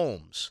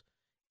Mahomes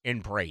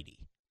and Brady.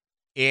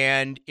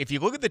 And if you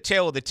look at the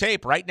tail of the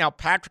tape, right now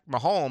Patrick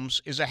Mahomes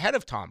is ahead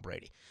of Tom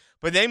Brady.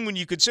 But then when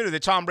you consider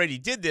that Tom Brady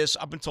did this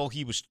up until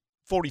he was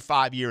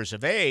 45 years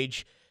of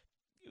age,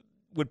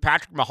 with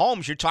Patrick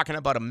Mahomes, you're talking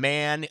about a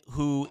man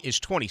who is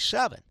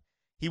 27.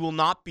 He will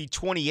not be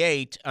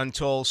 28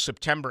 until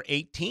September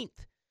 18th.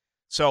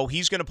 So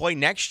he's going to play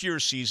next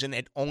year's season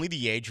at only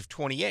the age of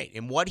 28.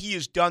 And what he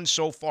has done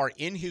so far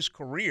in his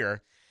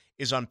career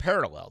is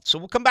unparalleled. So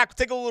we'll come back,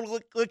 take a little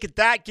look at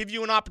that, give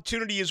you an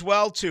opportunity as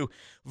well to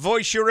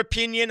voice your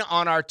opinion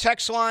on our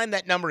text line.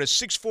 That number is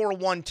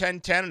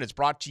 641-1010, and it's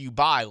brought to you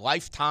by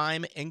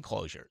Lifetime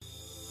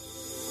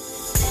Enclosures.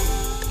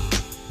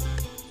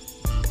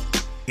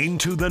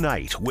 Into the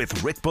Night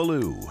with Rick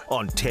Ballou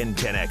on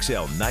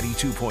 1010XL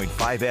 92.5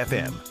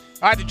 FM.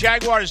 All right, the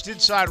Jaguars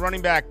did sign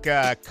running back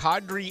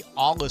Qadree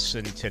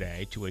Ollison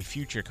today to a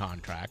future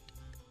contract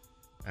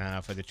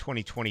for the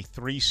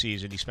 2023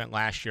 season. He spent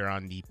last year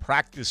on the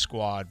practice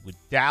squad with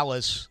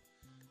Dallas,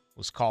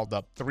 was called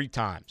up 3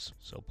 times,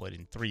 so played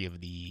in 3 of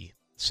the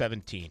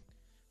 17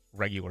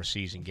 regular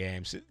season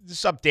games.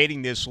 Just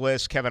updating this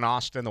list, Kevin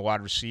Austin, the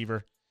wide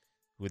receiver,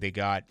 who they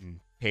got and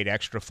paid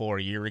extra for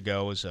a year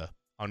ago as a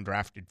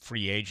undrafted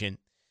free agent.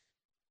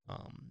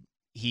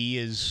 He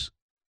is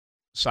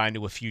signed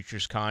to a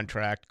futures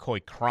contract.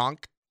 Coy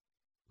Cronk,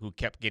 who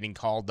kept getting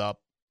called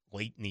up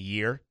late in the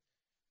year.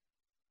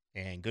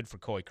 And good for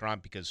Coy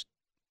Cronk, because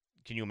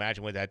can you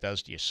imagine what that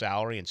does to your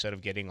salary? Instead of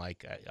getting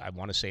like, I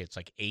want to say it's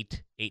like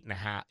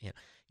 8.5,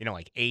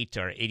 like $8,000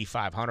 or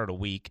 $8,500 a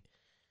week,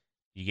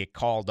 you get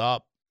called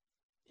up,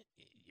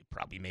 you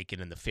probably make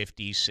it in the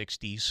 50s,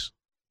 60s.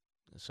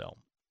 So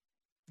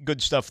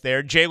good stuff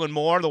there. Jalen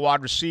Moore, the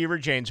wide receiver.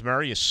 James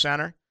Murray is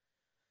center.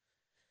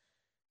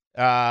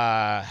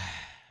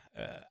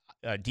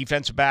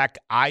 Defensive back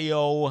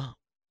Ayo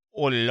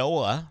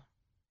Oloa.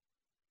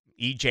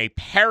 E.J.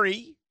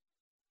 Perry,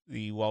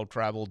 the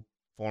well-traveled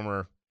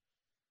former,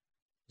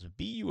 was it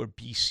BU or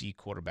BC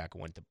quarterback who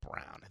went to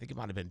Brown? I think it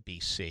might have been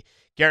BC.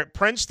 Garrett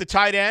Prince, the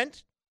tight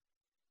end,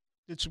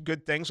 did some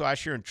good things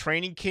last year in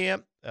training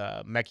camp.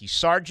 Mekhi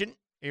Sargent,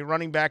 a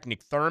running back.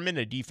 Nick Thurman,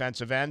 a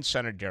defensive end.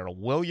 Center Darrell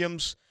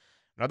Williams,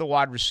 another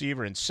wide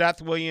receiver, and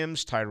Seth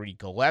Williams. Tyree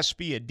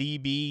Gillespie, a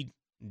DB.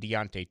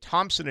 Deontay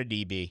Thompson, a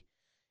DB.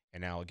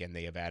 And now, again,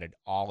 they have added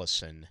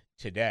Ollison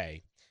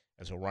today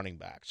as a running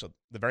back. So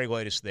the very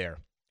latest there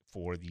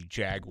for the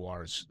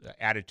Jaguars,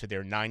 added to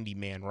their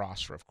 90-man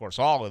roster. Of course,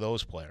 all of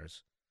those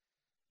players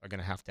are going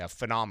to have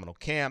phenomenal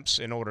camps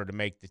in order to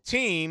make the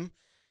team.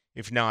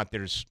 If not,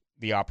 there's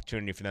the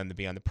opportunity for them to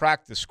be on the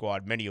practice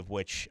squad, many of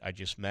which I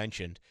just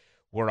mentioned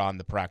were on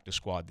the practice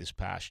squad this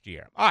past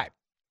year. All right,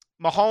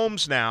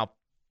 Mahomes now,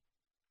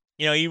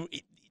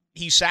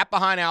 he sat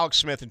behind Alex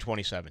Smith in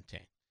 2017.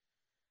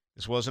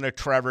 This wasn't a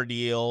Trevor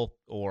deal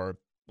or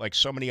like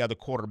so many other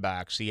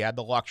quarterbacks. He had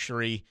the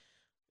luxury,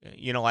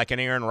 like an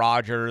Aaron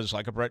Rodgers,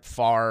 like a Brett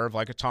Favre,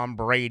 like a Tom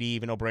Brady,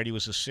 even though Brady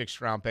was a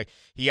 6th-round pick.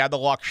 He had the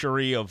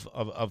luxury of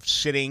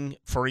sitting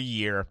for a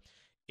year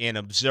and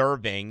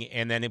observing,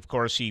 and then, of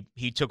course,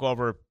 he took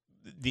over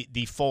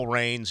the full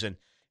reins in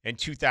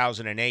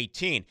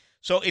 2018.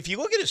 So if you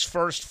look at his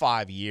first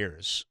 5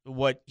 years,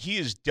 what he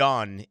has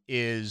done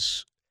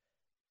is,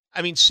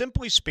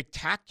 simply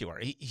spectacular.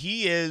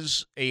 He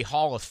is a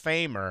Hall of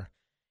Famer,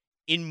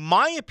 in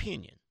my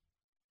opinion,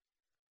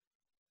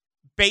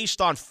 based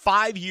on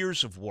 5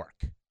 years of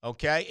work,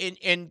 okay?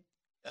 And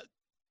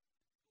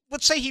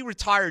let's say he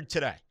retired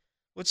today.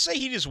 Let's say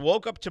he just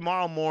woke up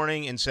tomorrow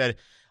morning and said,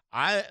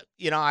 I've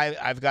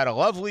got a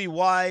lovely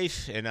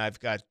wife and I've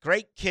got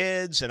great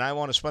kids and I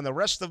want to spend the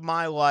rest of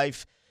my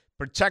life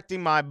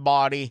protecting my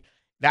body.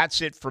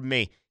 That's it for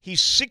me.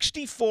 He's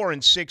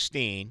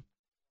 64-16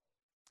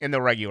 in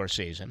the regular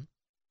season.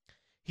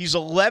 He's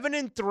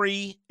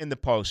 11-3 in the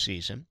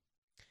postseason.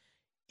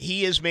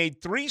 He has made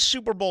 3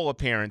 Super Bowl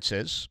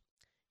appearances.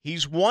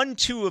 He's won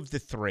 2 of the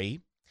 3.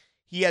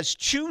 He has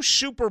 2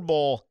 Super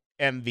Bowl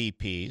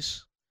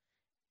MVPs.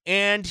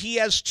 And he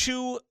has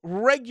 2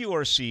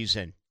 regular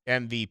season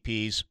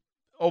MVPs.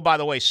 Oh, by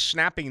the way,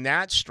 snapping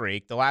that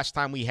streak, the last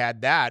time we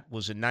had that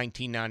was in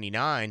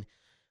 1999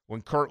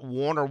 when Kurt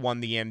Warner won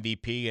the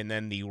MVP and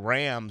then the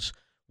Rams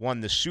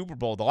won the Super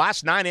Bowl. The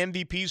last 9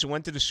 MVPs who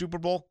went to the Super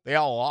Bowl, they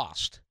all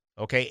lost.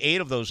 Okay,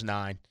 8 of those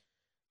 9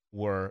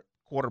 were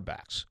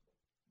quarterbacks.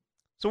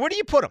 So where do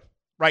you put him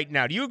right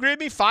now? Do you agree with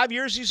me? 5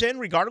 years he's in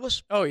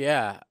regardless? Oh,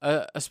 yeah,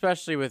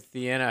 especially with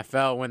the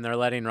NFL when they're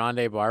letting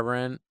Rondé Barber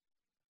in.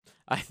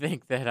 I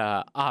think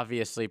that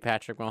obviously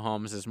Patrick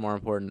Mahomes is more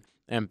important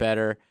and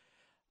better.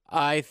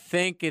 I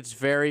think it's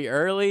very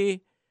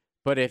early,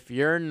 but if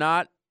you're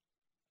not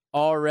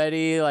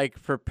already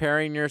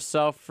preparing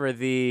yourself for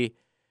the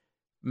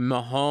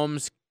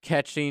Mahomes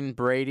catching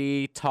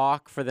Brady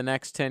talk for the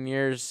next 10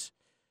 years,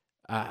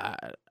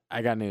 I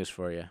got news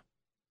for you.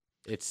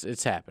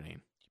 It's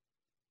happening.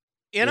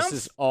 And this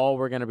is all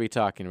we're going to be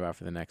talking about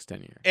for the next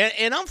 10 years.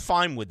 And I'm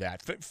fine with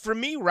that. For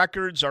me,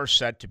 records are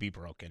set to be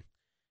broken.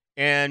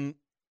 And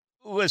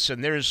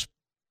listen, there's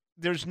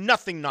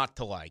nothing not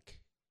to like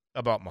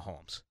about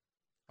Mahomes.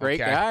 Great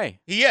guy.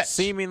 He is.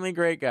 Seemingly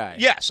great guy.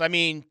 Yes.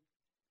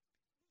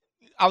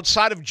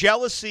 Outside of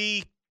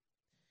jealousy,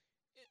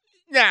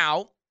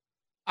 now,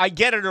 I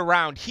get it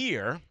around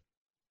here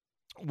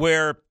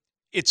where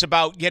it's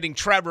about getting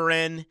Trevor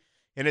in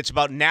and it's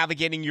about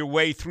navigating your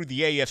way through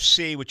the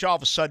AFC, which all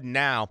of a sudden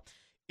now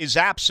is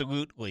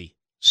absolutely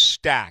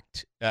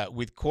stacked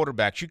with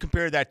quarterbacks. You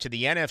compare that to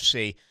the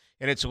NFC,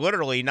 and it's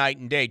literally night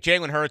and day.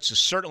 Jalen Hurts is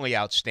certainly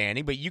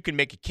outstanding, but you can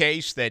make a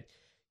case that,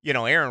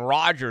 Aaron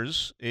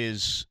Rodgers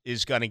is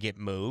going to get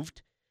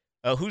moved.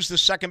 Who's the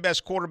second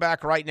best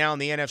quarterback right now in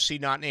the NFC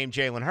not named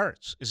Jalen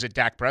Hurts? Is it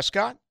Dak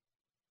Prescott?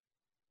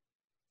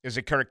 Is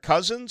it Kirk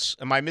Cousins?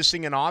 Am I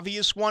missing an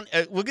obvious one?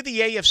 Look at the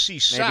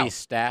AFC South. Maybe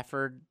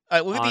Stafford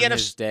look at on the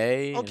his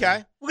day.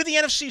 Okay. Look at the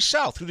NFC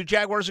South, who the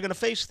Jaguars are going to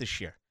face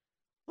this year.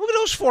 Look at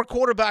those 4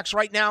 quarterbacks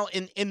right now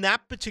in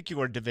that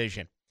particular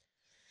division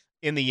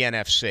in the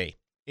NFC.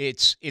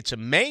 It's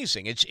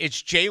amazing. It's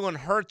Jalen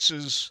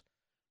Hurts's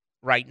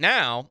right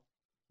now.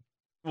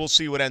 We'll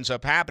see what ends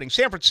up happening.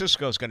 San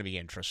Francisco is going to be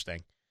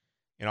interesting.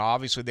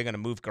 Obviously they're going to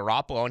move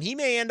Garoppolo, and he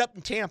may end up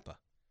in Tampa.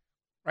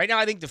 Right now,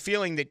 I think the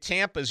feeling that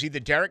Tampa is either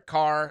Derek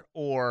Carr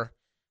or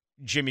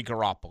Jimmy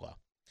Garoppolo.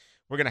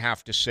 We're going to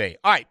have to see.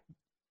 All right,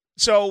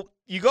 so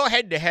you go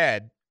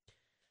head-to-head.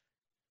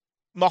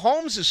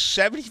 Mahomes is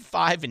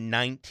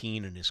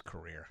 75-19 in his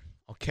career,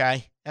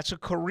 okay? That's a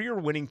career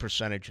winning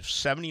percentage of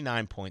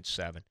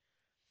 79.7.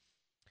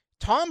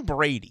 Tom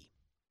Brady,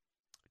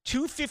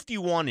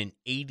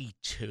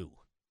 251-82,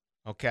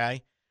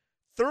 okay?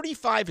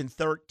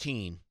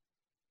 35-13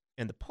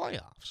 in the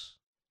playoffs.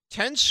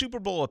 10 Super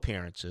Bowl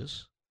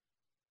appearances,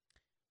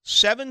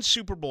 7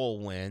 Super Bowl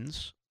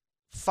wins,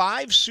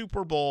 5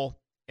 Super Bowl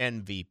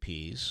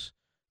MVPs,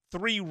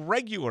 3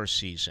 regular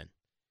season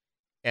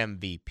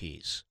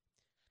MVPs.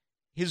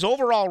 His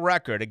overall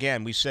record,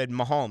 again, we said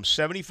Mahomes,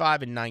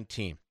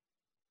 75-19.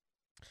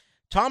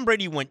 Tom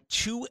Brady went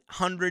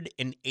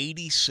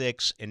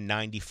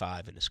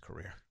 286-95 in his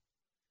career.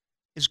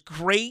 As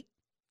great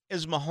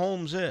as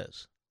Mahomes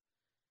is,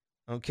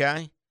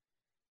 okay,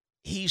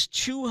 he's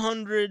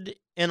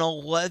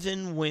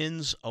 211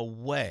 wins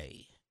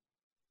away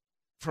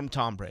from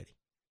Tom Brady.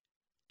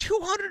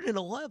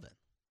 211.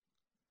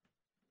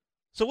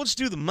 So let's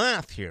do the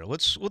math here.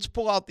 Let's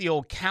pull out the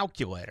old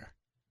calculator.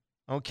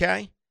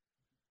 Okay?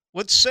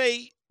 Let's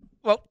say,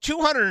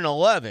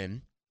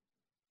 211,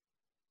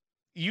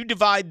 you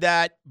divide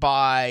that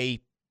by,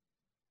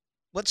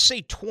 let's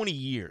say 20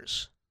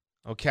 years.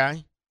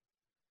 Okay?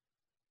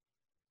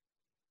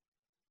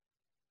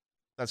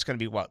 That's going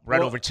to be what?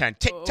 Over 10.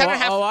 10 and a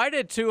half. Oh, I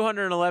did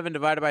 211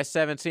 divided by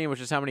 17,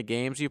 which is how many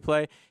games you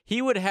play.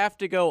 He would have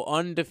to go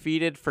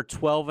undefeated for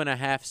 12 and a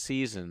half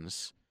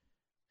seasons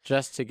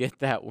just to get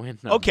that win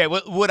number. Okay,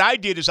 what I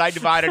did is I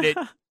divided it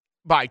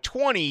by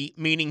 20,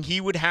 meaning he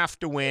would have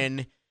to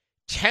win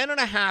 10 and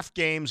a half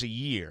games a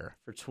year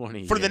for 20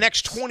 years. For the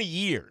next 20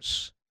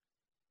 years.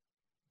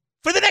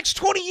 For the next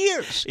 20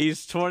 years.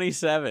 He's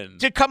 27.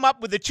 To come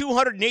up with the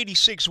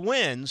 286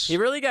 wins. He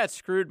really got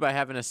screwed by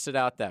having to sit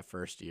out that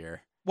first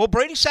year. Well,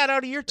 Brady sat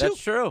out a year, too.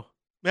 That's true.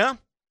 Yeah.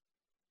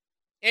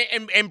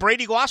 And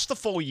Brady lost the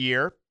full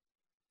year.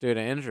 Due to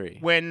injury.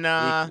 When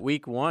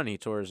week 1, he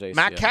tore his ACL.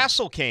 Matt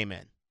Castle came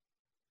in.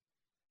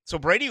 So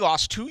Brady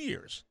lost 2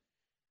 years.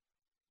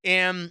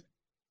 And,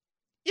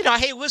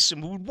 hey,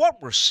 listen,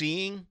 what we're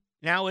seeing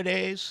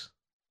nowadays,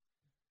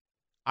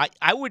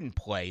 I wouldn't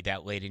play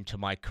that late into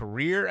my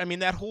career. I mean,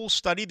 that whole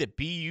study that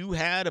BU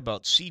had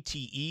about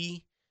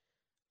CTE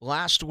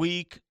last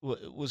week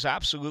was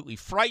absolutely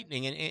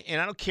frightening.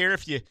 And I don't care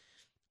if you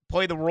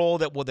play the role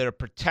that, they're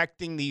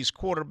protecting these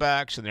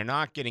quarterbacks and they're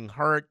not getting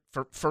hurt.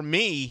 For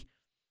me,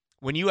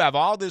 when you have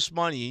all this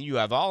money and you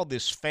have all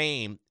this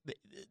fame,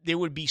 there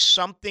would be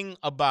something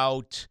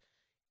about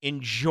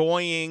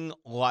enjoying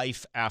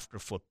life after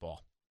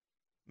football.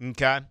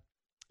 Okay?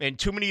 And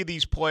too many of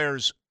these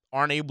players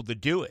aren't able to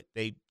do it.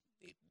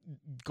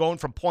 Going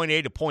from point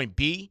A to point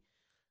B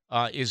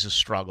is a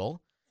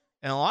struggle.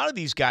 And a lot of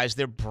these guys,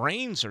 their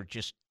brains are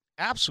just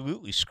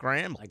absolutely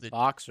scrambled. Like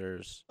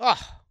boxers.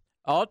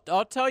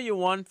 I'll tell you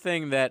one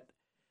thing that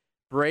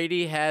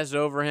Brady has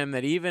over him,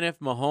 that even if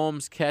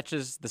Mahomes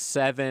catches the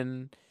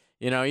 7,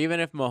 even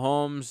if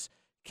Mahomes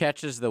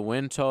catches the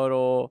win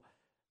total,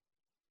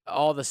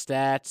 all the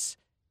stats,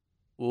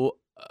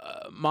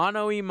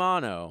 mano a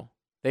mano,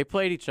 they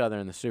played each other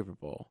in the Super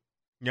Bowl.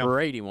 Yep.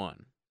 Brady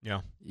won. Yeah.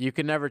 You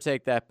can never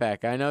take that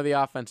back. I know the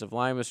offensive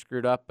line was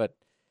screwed up, but,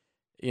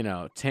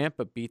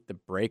 Tampa beat the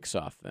brakes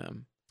off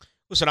them.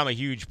 Listen, I'm a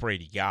huge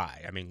Brady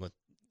guy. I mean,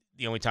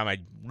 the only time I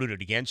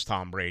rooted against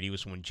Tom Brady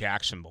was when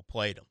Jacksonville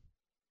played him.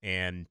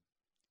 And,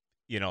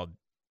 the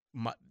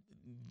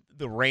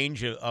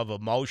range of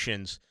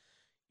emotions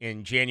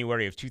in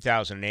January of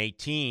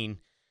 2018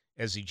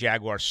 as the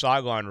Jaguars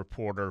sideline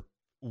reporter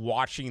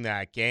watching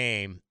that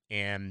game,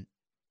 and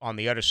on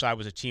the other side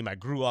was a team I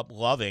grew up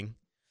loving,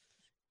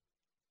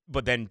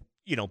 but then,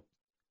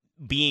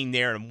 being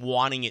there and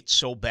wanting it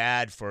so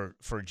bad for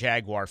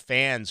Jaguar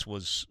fans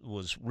was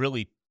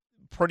really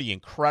pretty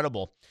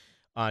incredible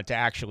to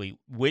actually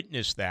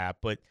witness that.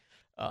 But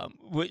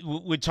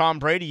with Tom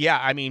Brady, yeah,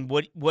 I mean,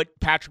 what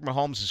Patrick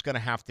Mahomes is going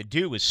to have to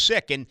do is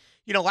sick. And,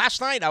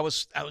 last night I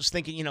was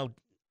thinking,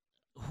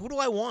 who do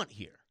I want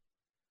here?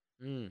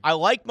 I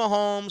like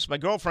Mahomes. My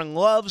girlfriend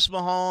loves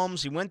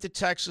Mahomes. He went to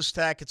Texas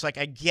Tech. It's like,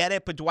 I get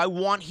it, but do I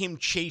want him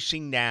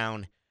chasing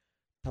down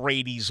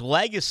Brady's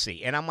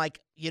legacy? And I'm like,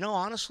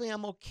 honestly,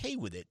 I'm okay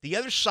with it. The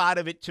other side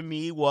of it to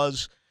me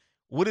was,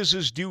 what does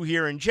this do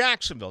here in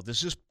Jacksonville?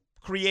 Does this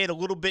create a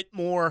little bit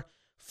more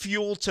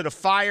fuel to the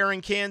fire in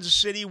Kansas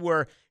City,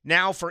 where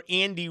now for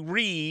Andy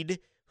Reid,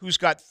 who's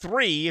got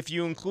 3 if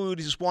you include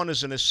his 1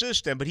 as an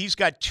assistant, but he's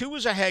got 2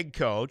 as a head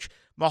coach.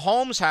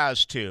 Mahomes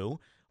has 2.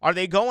 Are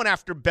they going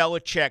after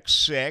Belichick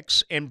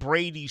 6 and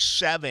Brady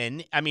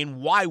 7? I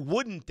mean, why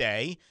wouldn't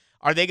they?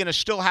 Are they going to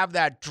still have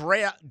that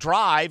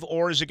drive,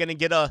 or is it going to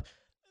get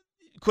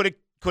could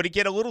it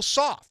get a little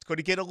soft? Could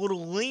it get a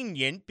little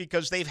lenient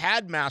because they've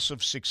had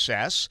massive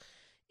success?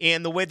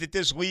 And the way that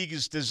this league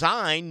is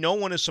designed, no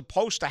one is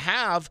supposed to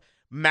have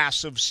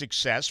massive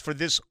success for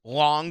this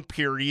long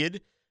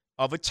period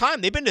of a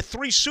time. They've been to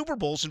 3 Super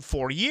Bowls in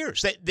 4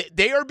 years.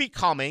 They are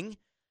becoming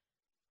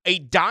a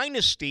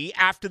dynasty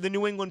after the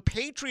New England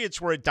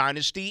Patriots were a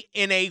dynasty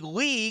in a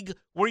league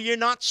where you're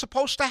not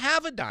supposed to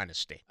have a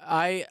dynasty.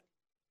 I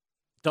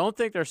don't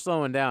think they're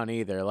slowing down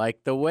either.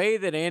 Like, the way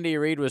that Andy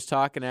Reid was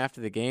talking after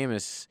the game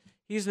is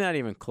he's not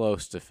even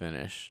close to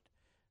finished.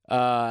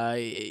 All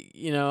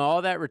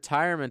that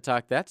retirement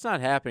talk, that's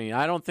not happening.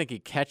 I don't think he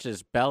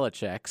catches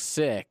Belichick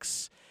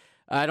 6.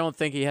 I don't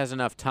think he has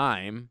enough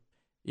time.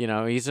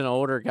 He's an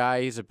older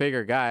guy. He's a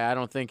bigger guy. I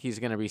don't think he's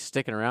going to be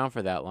sticking around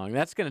for that long.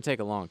 That's going to take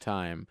a long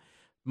time.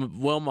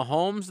 Will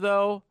Mahomes,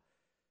 though,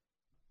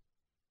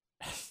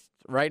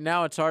 right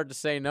now it's hard to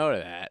say no to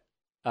that.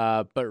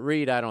 But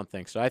Reid, I don't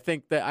think so. I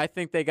think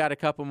they got a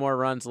couple more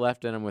runs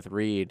left in them with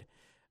Reid.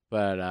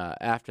 But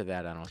after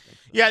that, I don't think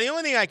so. Yeah, the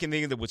only thing I can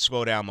think of that would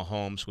slow down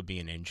Mahomes would be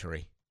an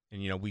injury.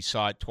 And, we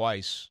saw it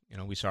twice.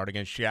 We saw it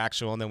against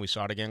Jacksonville, and then we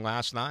saw it again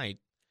last night.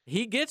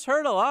 He gets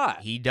hurt a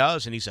lot. He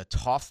does, and he's a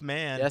tough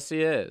man. Yes,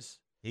 he is.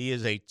 He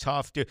is a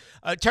tough dude.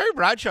 Terry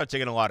Bradshaw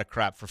taking a lot of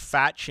crap for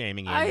fat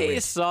shaming. I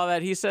saw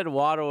that. He said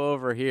Waddle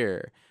over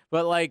here.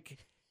 But,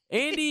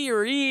 Andy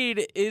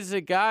Reid is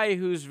a guy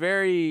who's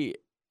very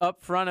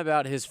upfront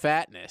about his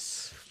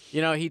fatness.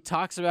 He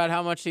talks about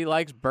how much he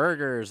likes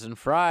burgers and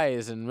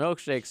fries and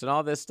milkshakes and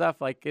all this stuff.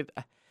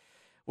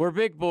 We're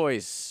big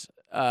boys.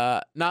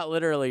 Not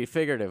literally,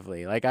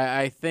 figuratively.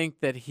 I think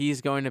that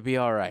he's going to be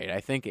all right. I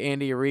think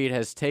Andy Reid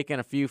has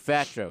taken a few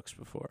fat jokes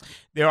before.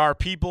 There are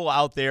people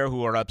out there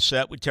who are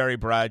upset with Terry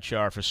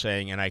Bradshaw for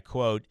saying, and I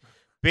quote,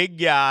 "Big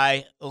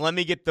guy, let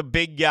me get the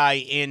big guy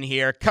in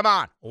here. Come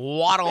on,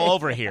 waddle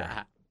over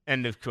here."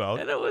 End of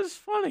quote. And it was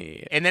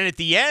funny. And then at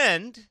the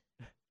end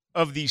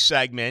of the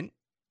segment,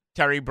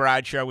 Terry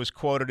Bradshaw was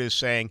quoted as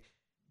saying,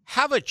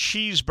 "Have a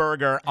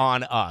cheeseburger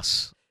on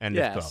us." End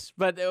of quote. Yes,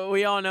 but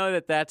we all know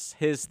that that's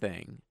his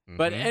thing. Mm-hmm.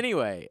 But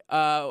anyway,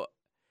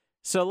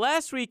 so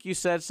last week you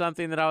said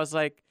something that I was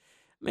like,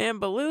 man,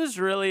 Baloo's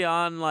really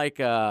on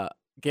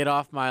get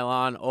off my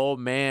lawn, old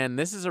man.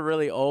 This is a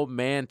really old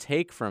man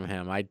take from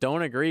him. I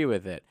don't agree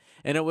with it.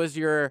 And it was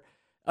your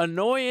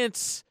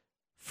annoyance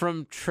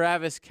from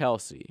Travis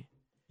Kelce.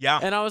 Yeah.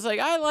 And I was like,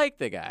 I like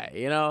the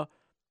guy,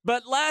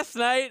 But last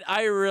night,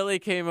 I really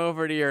came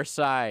over to your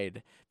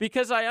side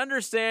because I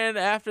understand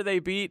after they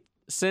beat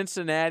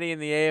Cincinnati in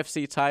the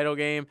AFC title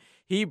game,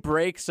 he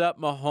breaks up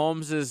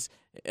Mahomes'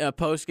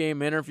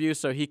 post-game interview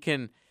so he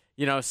can,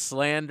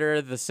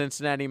 slander the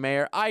Cincinnati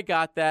mayor. I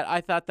got that.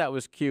 I thought that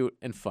was cute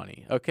and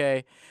funny,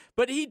 okay?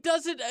 But he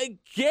does it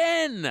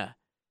again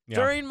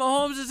during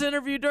Mahomes'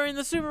 interview during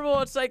the Super Bowl.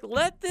 It's like,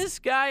 let this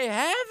guy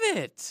have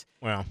it.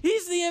 Well,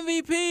 he's the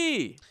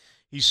MVP.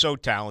 He's so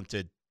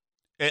talented.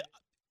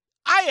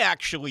 I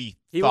actually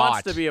He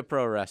wants to be a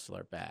pro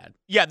wrestler bad.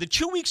 Yeah, the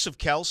 2 weeks of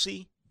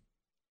Kelce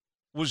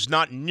was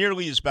not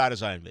nearly as bad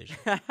as I envisioned.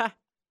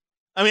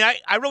 I mean,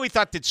 I really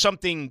thought that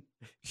something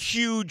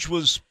huge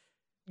was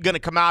going to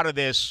come out of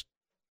this.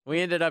 We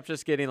ended up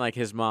just getting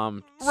his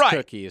mom's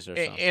cookies or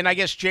something. And I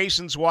guess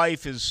Jason's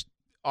wife is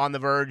on the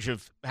verge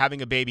of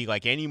having a baby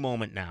any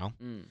moment now.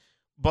 Mm.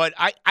 But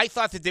I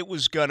thought that it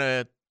was going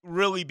to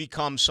really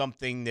become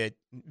something that,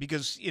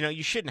 because,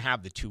 you shouldn't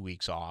have the 2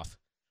 weeks off.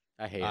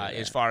 I hate it.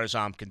 As far as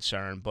I'm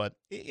concerned. But,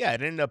 yeah,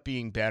 it ended up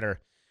being better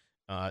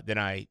than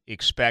I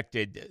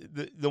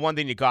expected. The one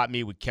thing that got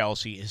me with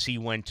Kelce is he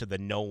went to the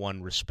no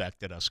one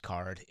respected us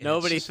card.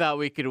 Nobody thought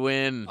we could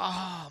win.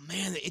 Oh,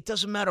 man, it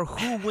doesn't matter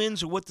who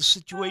wins or what the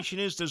situation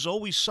is. There's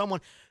always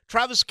someone.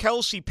 Travis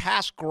Kelce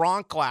passed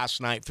Gronk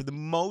last night for the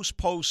most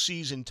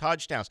postseason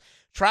touchdowns.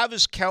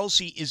 Travis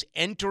Kelce is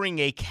entering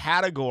a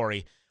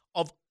category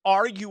of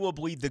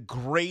arguably the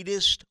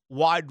greatest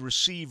wide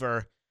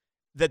receiver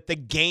that the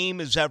game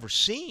has ever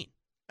seen.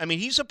 I mean,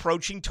 he's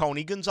approaching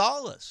Tony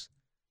Gonzalez.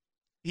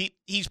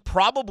 He's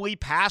probably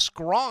past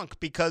Gronk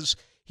because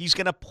he's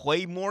going to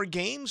play more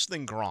games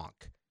than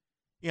Gronk.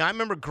 I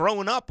remember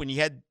growing up when you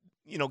had,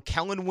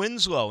 Kellen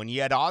Winslow and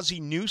you had Ozzie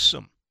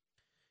Newsome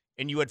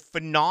and you had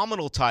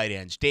phenomenal tight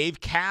ends, Dave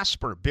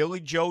Casper,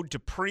 Billy Joe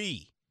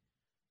Dupree.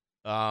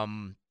 Where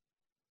I'm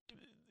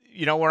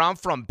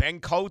from, Ben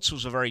Coates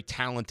was a very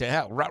talented,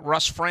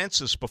 Russ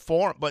Francis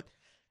before, but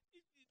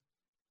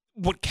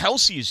what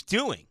Kelce is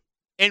doing,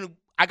 and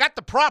I got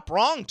the prop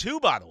wrong too,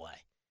 by the way.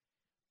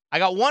 I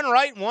got one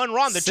right and one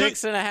wrong.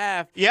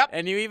 6.5. Yep.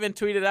 And you even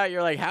tweeted out,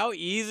 you're like, how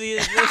easy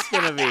is this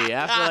going to be?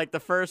 After the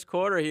first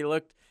quarter, he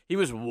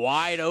was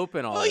wide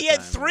open all the time. Well, he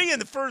had 3 in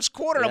the first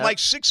quarter. Yep. I'm like,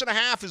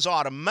 6.5 is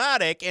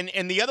automatic.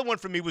 And the other one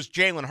for me was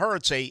Jalen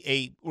Hurts,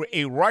 a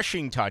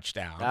rushing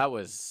touchdown. That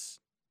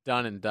was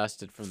done and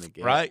dusted from the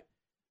get. Right.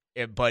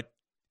 But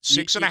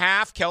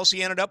 6.5,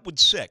 Kelsey ended up with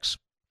 6.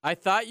 I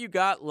thought you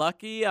got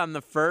lucky on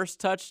the first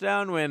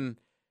touchdown when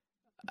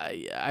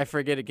I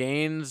forget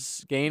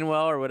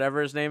Gainwell or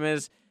whatever his name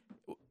is,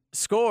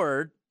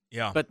 scored.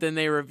 Yeah. But then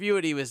they review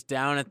it. He was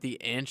down at the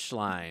inch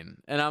line.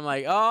 And I'm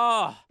like,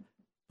 oh,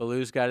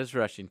 Ballou's got his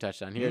rushing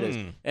touchdown. Here it is.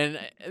 And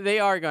they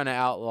are going to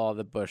outlaw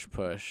the Bush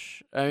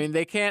push. I mean,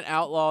 they can't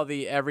outlaw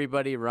the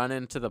everybody run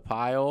into the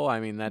pile.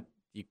 I mean, that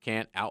you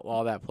can't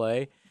outlaw that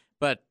play.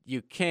 But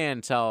you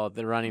can tell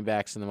the running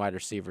backs and the wide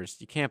receivers,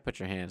 you can't put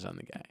your hands on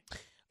the guy.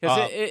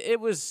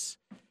 Because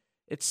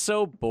it's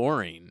so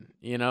boring,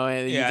 you know,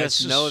 and you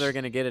just know they're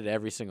going to get it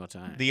every single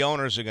time. The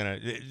owners are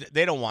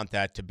they don't want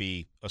that to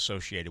be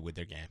associated with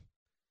their game.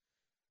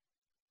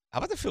 How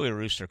about the Philly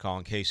Rooster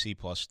calling KC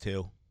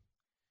 +2?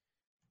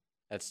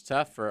 That's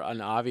tough for an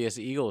obvious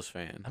Eagles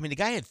fan. I mean, the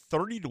guy had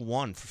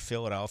 30-1 for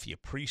Philadelphia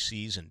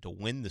preseason to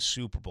win the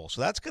Super Bowl,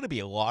 so that's going to be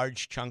a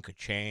large chunk of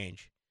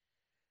change.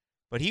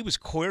 But he was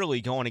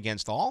clearly going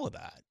against all of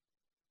that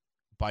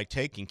by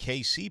taking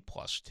KC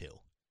 +2.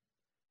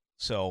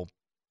 So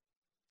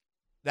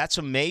that's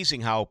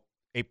amazing how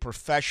a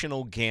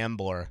professional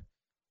gambler,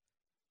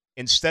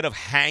 instead of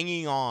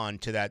hanging on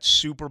to that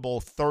Super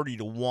Bowl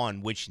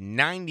 30-1, which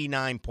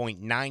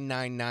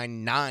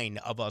 99.9999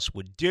 of us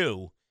would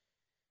do,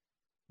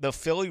 the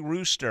Philly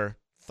Rooster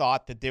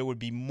thought that there would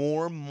be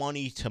more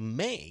money to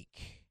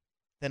make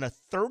than a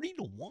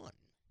 30-1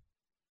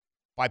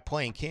 by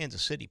playing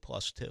Kansas City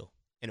 +2.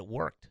 And it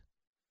worked.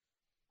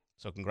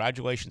 So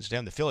congratulations to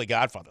him. The Philly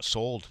Godfather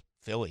sold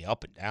Philly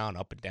up and down,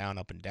 up and down,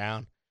 up and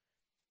down.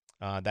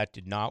 That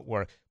did not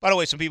work. By the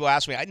way, some people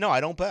ask me, no, I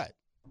don't bet.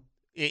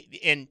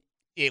 And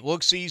it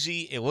looks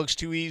easy. It looks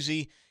too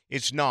easy.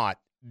 It's not.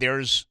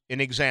 There's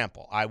an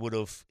example. I would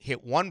have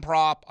hit one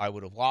prop. I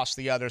would have lost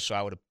the other, so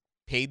I would have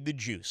paid the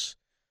juice.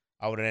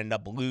 I would have ended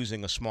up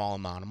losing a small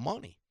amount of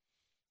money.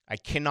 I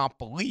cannot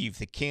believe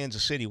that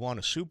Kansas City won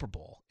a Super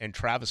Bowl and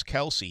Travis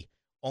Kelce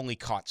only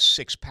caught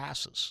 6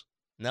 passes.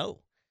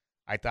 No.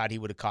 I thought he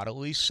would have caught at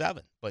least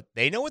 7. But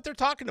they know what they're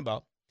talking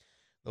about.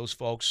 Those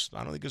folks,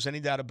 I don't think there's any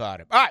doubt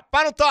about it. All right,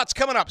 final thoughts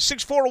coming up.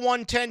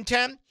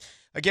 641-1010.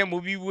 Again,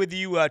 we'll be with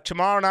you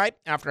tomorrow night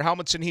after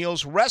Helmets and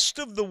Heels. Rest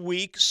of the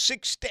week,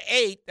 6 to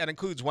 8. That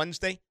includes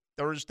Wednesday,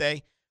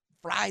 Thursday,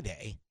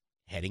 Friday,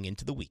 heading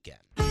into the weekend.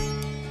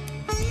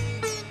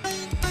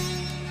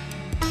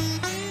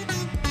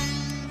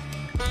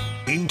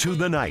 Into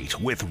the Night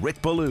with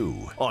Rick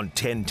Ballou on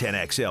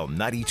 1010XL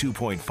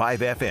 92.5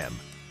 FM.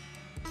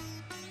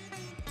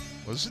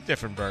 Well, this is a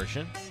different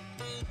version.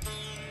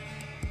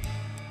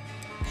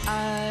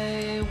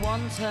 I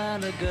once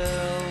had a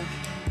girl,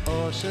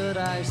 or should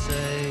I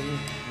say,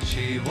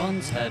 she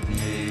once had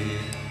me.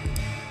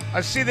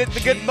 I see that the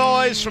good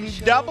boys from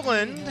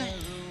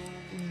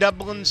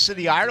Dublin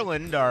City,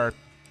 Ireland, are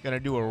going to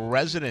do a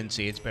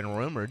residency. It's been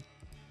rumored,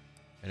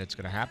 and it's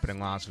going to happen in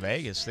Las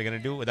Vegas. They're going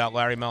to do it without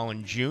Larry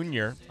Mullen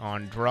Jr.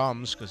 on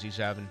drums because he's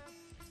having,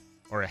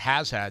 or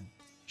has had,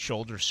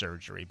 shoulder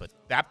surgery. But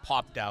that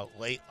popped out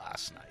late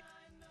last night.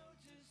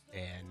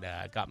 And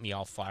got me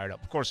all fired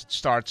up. Of course, it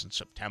starts in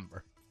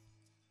September,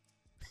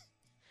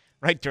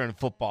 right during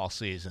football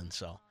season.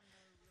 So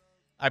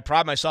I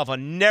pride myself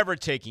on never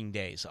taking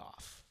days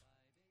off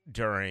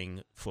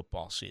during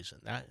football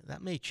season.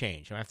 That may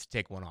change. I have to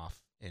take one off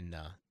and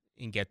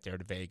get there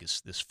to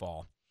Vegas this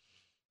fall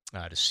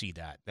to see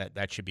that.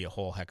 That should be a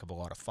whole heck of a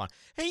lot of fun.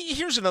 Hey,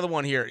 here's another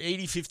one here.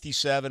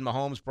 8057,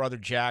 Mahomes' brother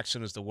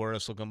Jackson is the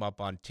worst. Look him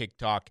up on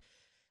TikTok.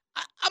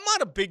 I'm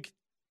not a big...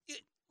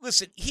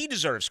 Listen, he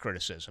deserves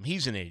criticism.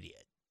 He's an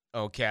idiot,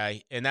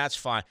 okay? And that's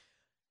fine.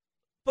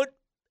 But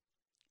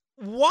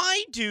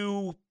why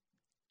do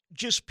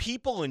just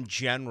people in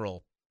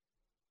general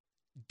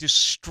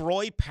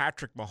destroy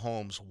Patrick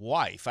Mahomes'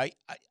 wife? I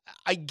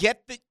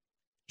get that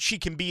she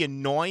can be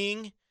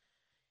annoying,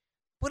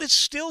 but it's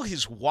still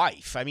his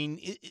wife. I mean,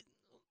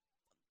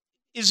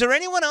 is there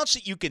anyone else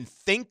that you can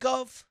think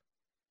of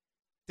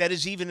that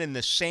is even in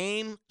the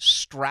same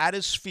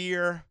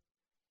stratosphere?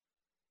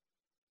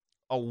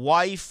 A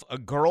wife, a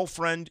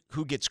girlfriend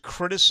who gets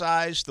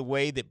criticized the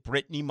way that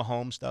Brittany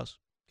Mahomes does?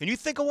 Can you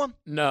think of one?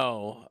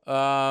 No.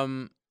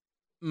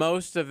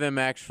 Most of them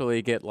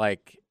actually get,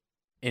 like,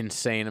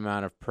 insane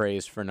amount of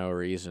praise for no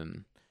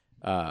reason.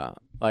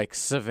 Like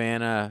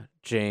Savannah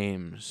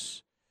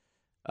James.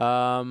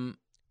 Who's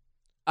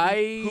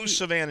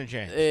Savannah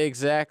James?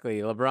 Exactly.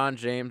 LeBron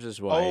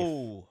James's wife.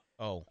 Oh.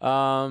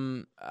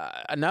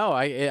 No,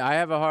 I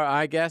have a hard.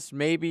 I guess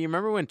maybe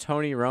remember when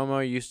Tony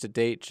Romo used to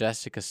date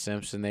Jessica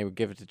Simpson? They would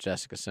give it to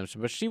Jessica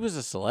Simpson, but she was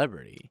a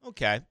celebrity.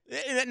 Okay.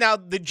 Now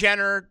the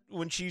Jenner,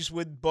 when she's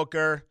with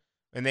Booker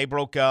and they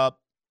broke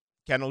up,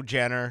 Kendall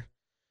Jenner.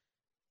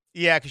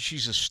 Yeah, because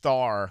she's a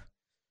star.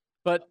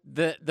 But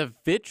the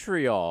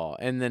vitriol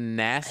and the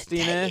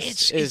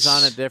nastiness is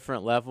on a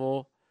different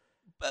level.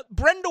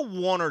 Brenda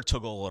Warner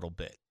took a little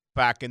bit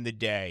back in the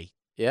day.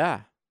 Yeah.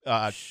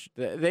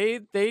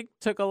 They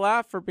took a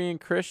lot for being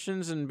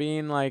Christians and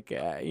being like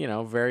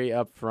very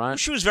upfront.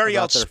 She was very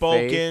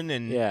outspoken,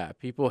 and yeah,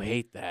 people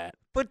hate that.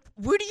 But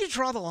where do you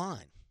draw the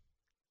line?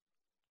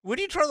 Where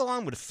do you draw the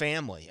line with a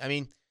family? I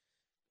mean,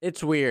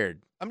 it's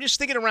weird. I'm just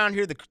thinking around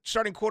here, the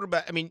starting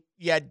quarterback. I mean,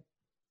 you had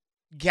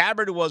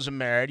Gabbard who wasn't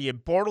married. You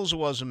had Bortles who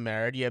wasn't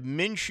married. You had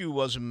Minshew who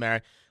wasn't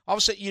married. All of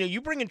a sudden,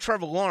 you bring in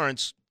Trevor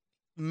Lawrence,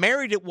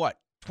 married at what,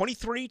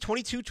 23,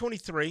 22,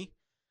 23?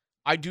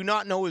 I do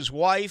not know his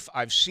wife.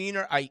 I've seen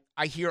her.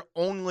 I hear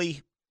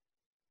only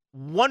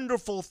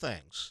wonderful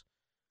things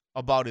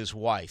about his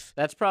wife.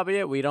 That's probably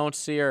it. We don't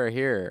see her or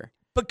hear her.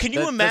 But can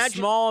you imagine? The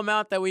small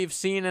amount that we've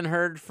seen and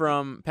heard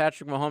from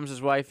Patrick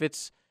Mahomes' wife,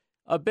 it's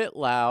a bit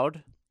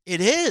loud.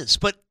 It is,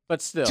 but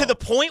still. To the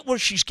point where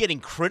she's getting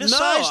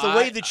criticized the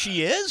way that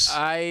she is?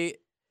 I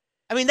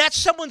mean, that's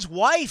someone's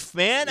wife,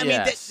 man. I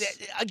mean,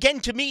 again,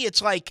 to me,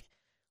 it's like,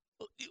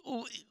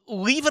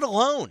 leave it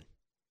alone.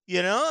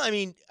 I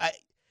mean,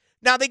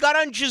 now they got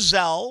on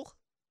Giselle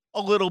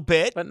a little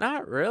bit. But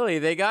not really.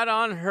 They got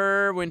on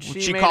her when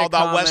she made called a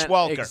comment. Out Wes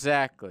Welker.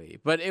 Exactly.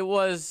 But it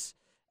was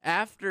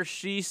after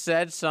she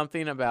said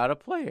something about a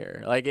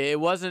player. Like, it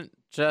wasn't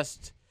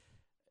just...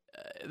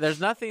 there's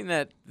nothing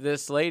that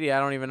this lady, I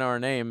don't even know her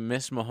name,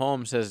 Miss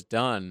Mahomes, has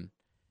done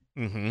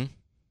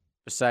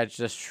besides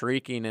just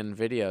shrieking in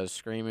videos,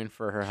 screaming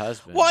for her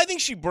husband. Well, I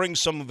think she brings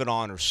some of it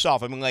on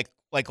herself. I mean,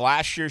 like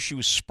last year, she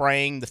was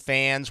spraying the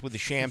fans with the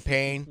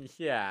champagne.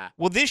 Yeah.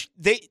 Well,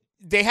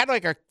 they had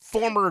like a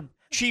former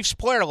Chiefs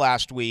player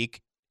last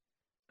week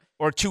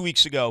or 2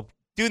 weeks ago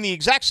doing the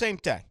exact same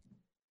thing.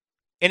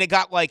 And it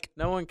got like...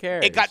 no one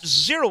cares. It got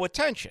zero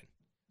attention.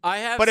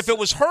 But if it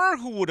was her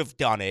who would have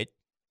done it,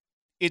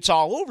 it's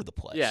all over the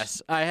place.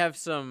 Yes, I have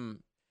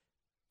some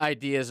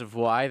ideas of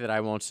why that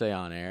I won't say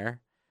on air.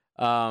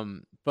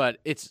 But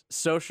it's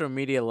social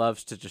media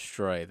loves to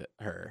destroy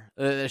her.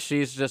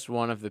 She's just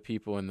one of the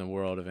people in the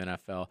world of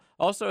NFL.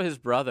 Also, his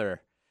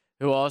brother,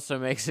 who also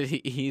makes it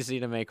easy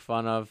to make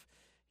fun of.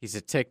 He's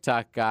a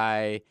TikTok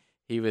guy.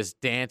 He was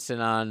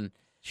dancing on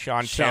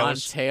Sean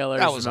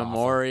Taylor's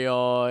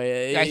memorial.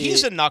 Yeah,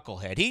 he's a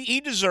knucklehead. He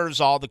deserves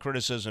all the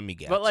criticism he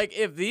gets. But, like,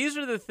 if these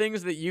are the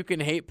things that you can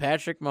hate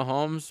Patrick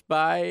Mahomes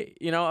by,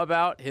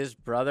 about his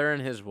brother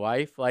and his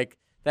wife, like,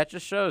 that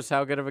just shows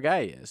how good of a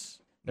guy he is.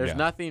 There's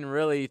nothing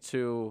really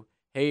to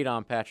hate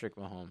on Patrick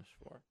Mahomes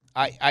for.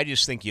 I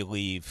just think you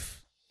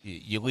leave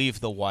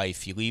the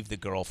wife, you leave the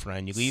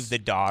girlfriend, you leave the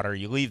daughter,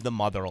 you leave the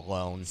mother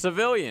alone.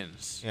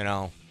 Civilians.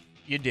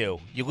 You do.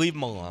 You leave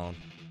them alone.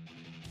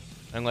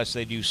 Unless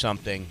they do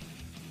something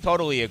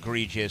totally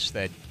egregious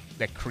that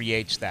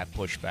creates that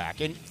pushback.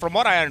 And from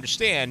what I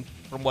understand,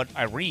 from what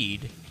I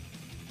read,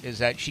 is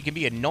that she can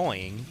be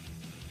annoying.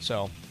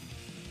 So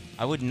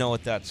I wouldn't know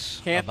what that's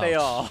Can't about. They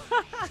all?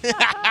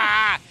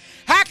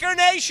 Hacker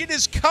Nation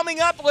is coming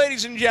up,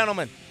 ladies and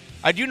gentlemen.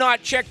 I do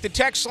not check the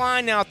text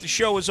line now if the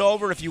show is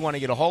over. If you want to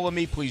get a hold of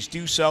me, please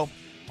do so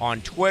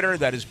on Twitter.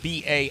 That is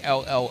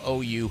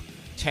BALLOU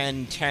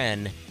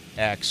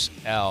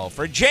 1010XL.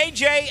 For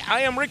JJ,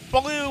 I am Rick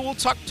Ballou. We'll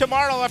talk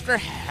tomorrow after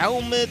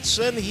Helmets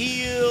and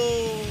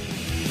Heels.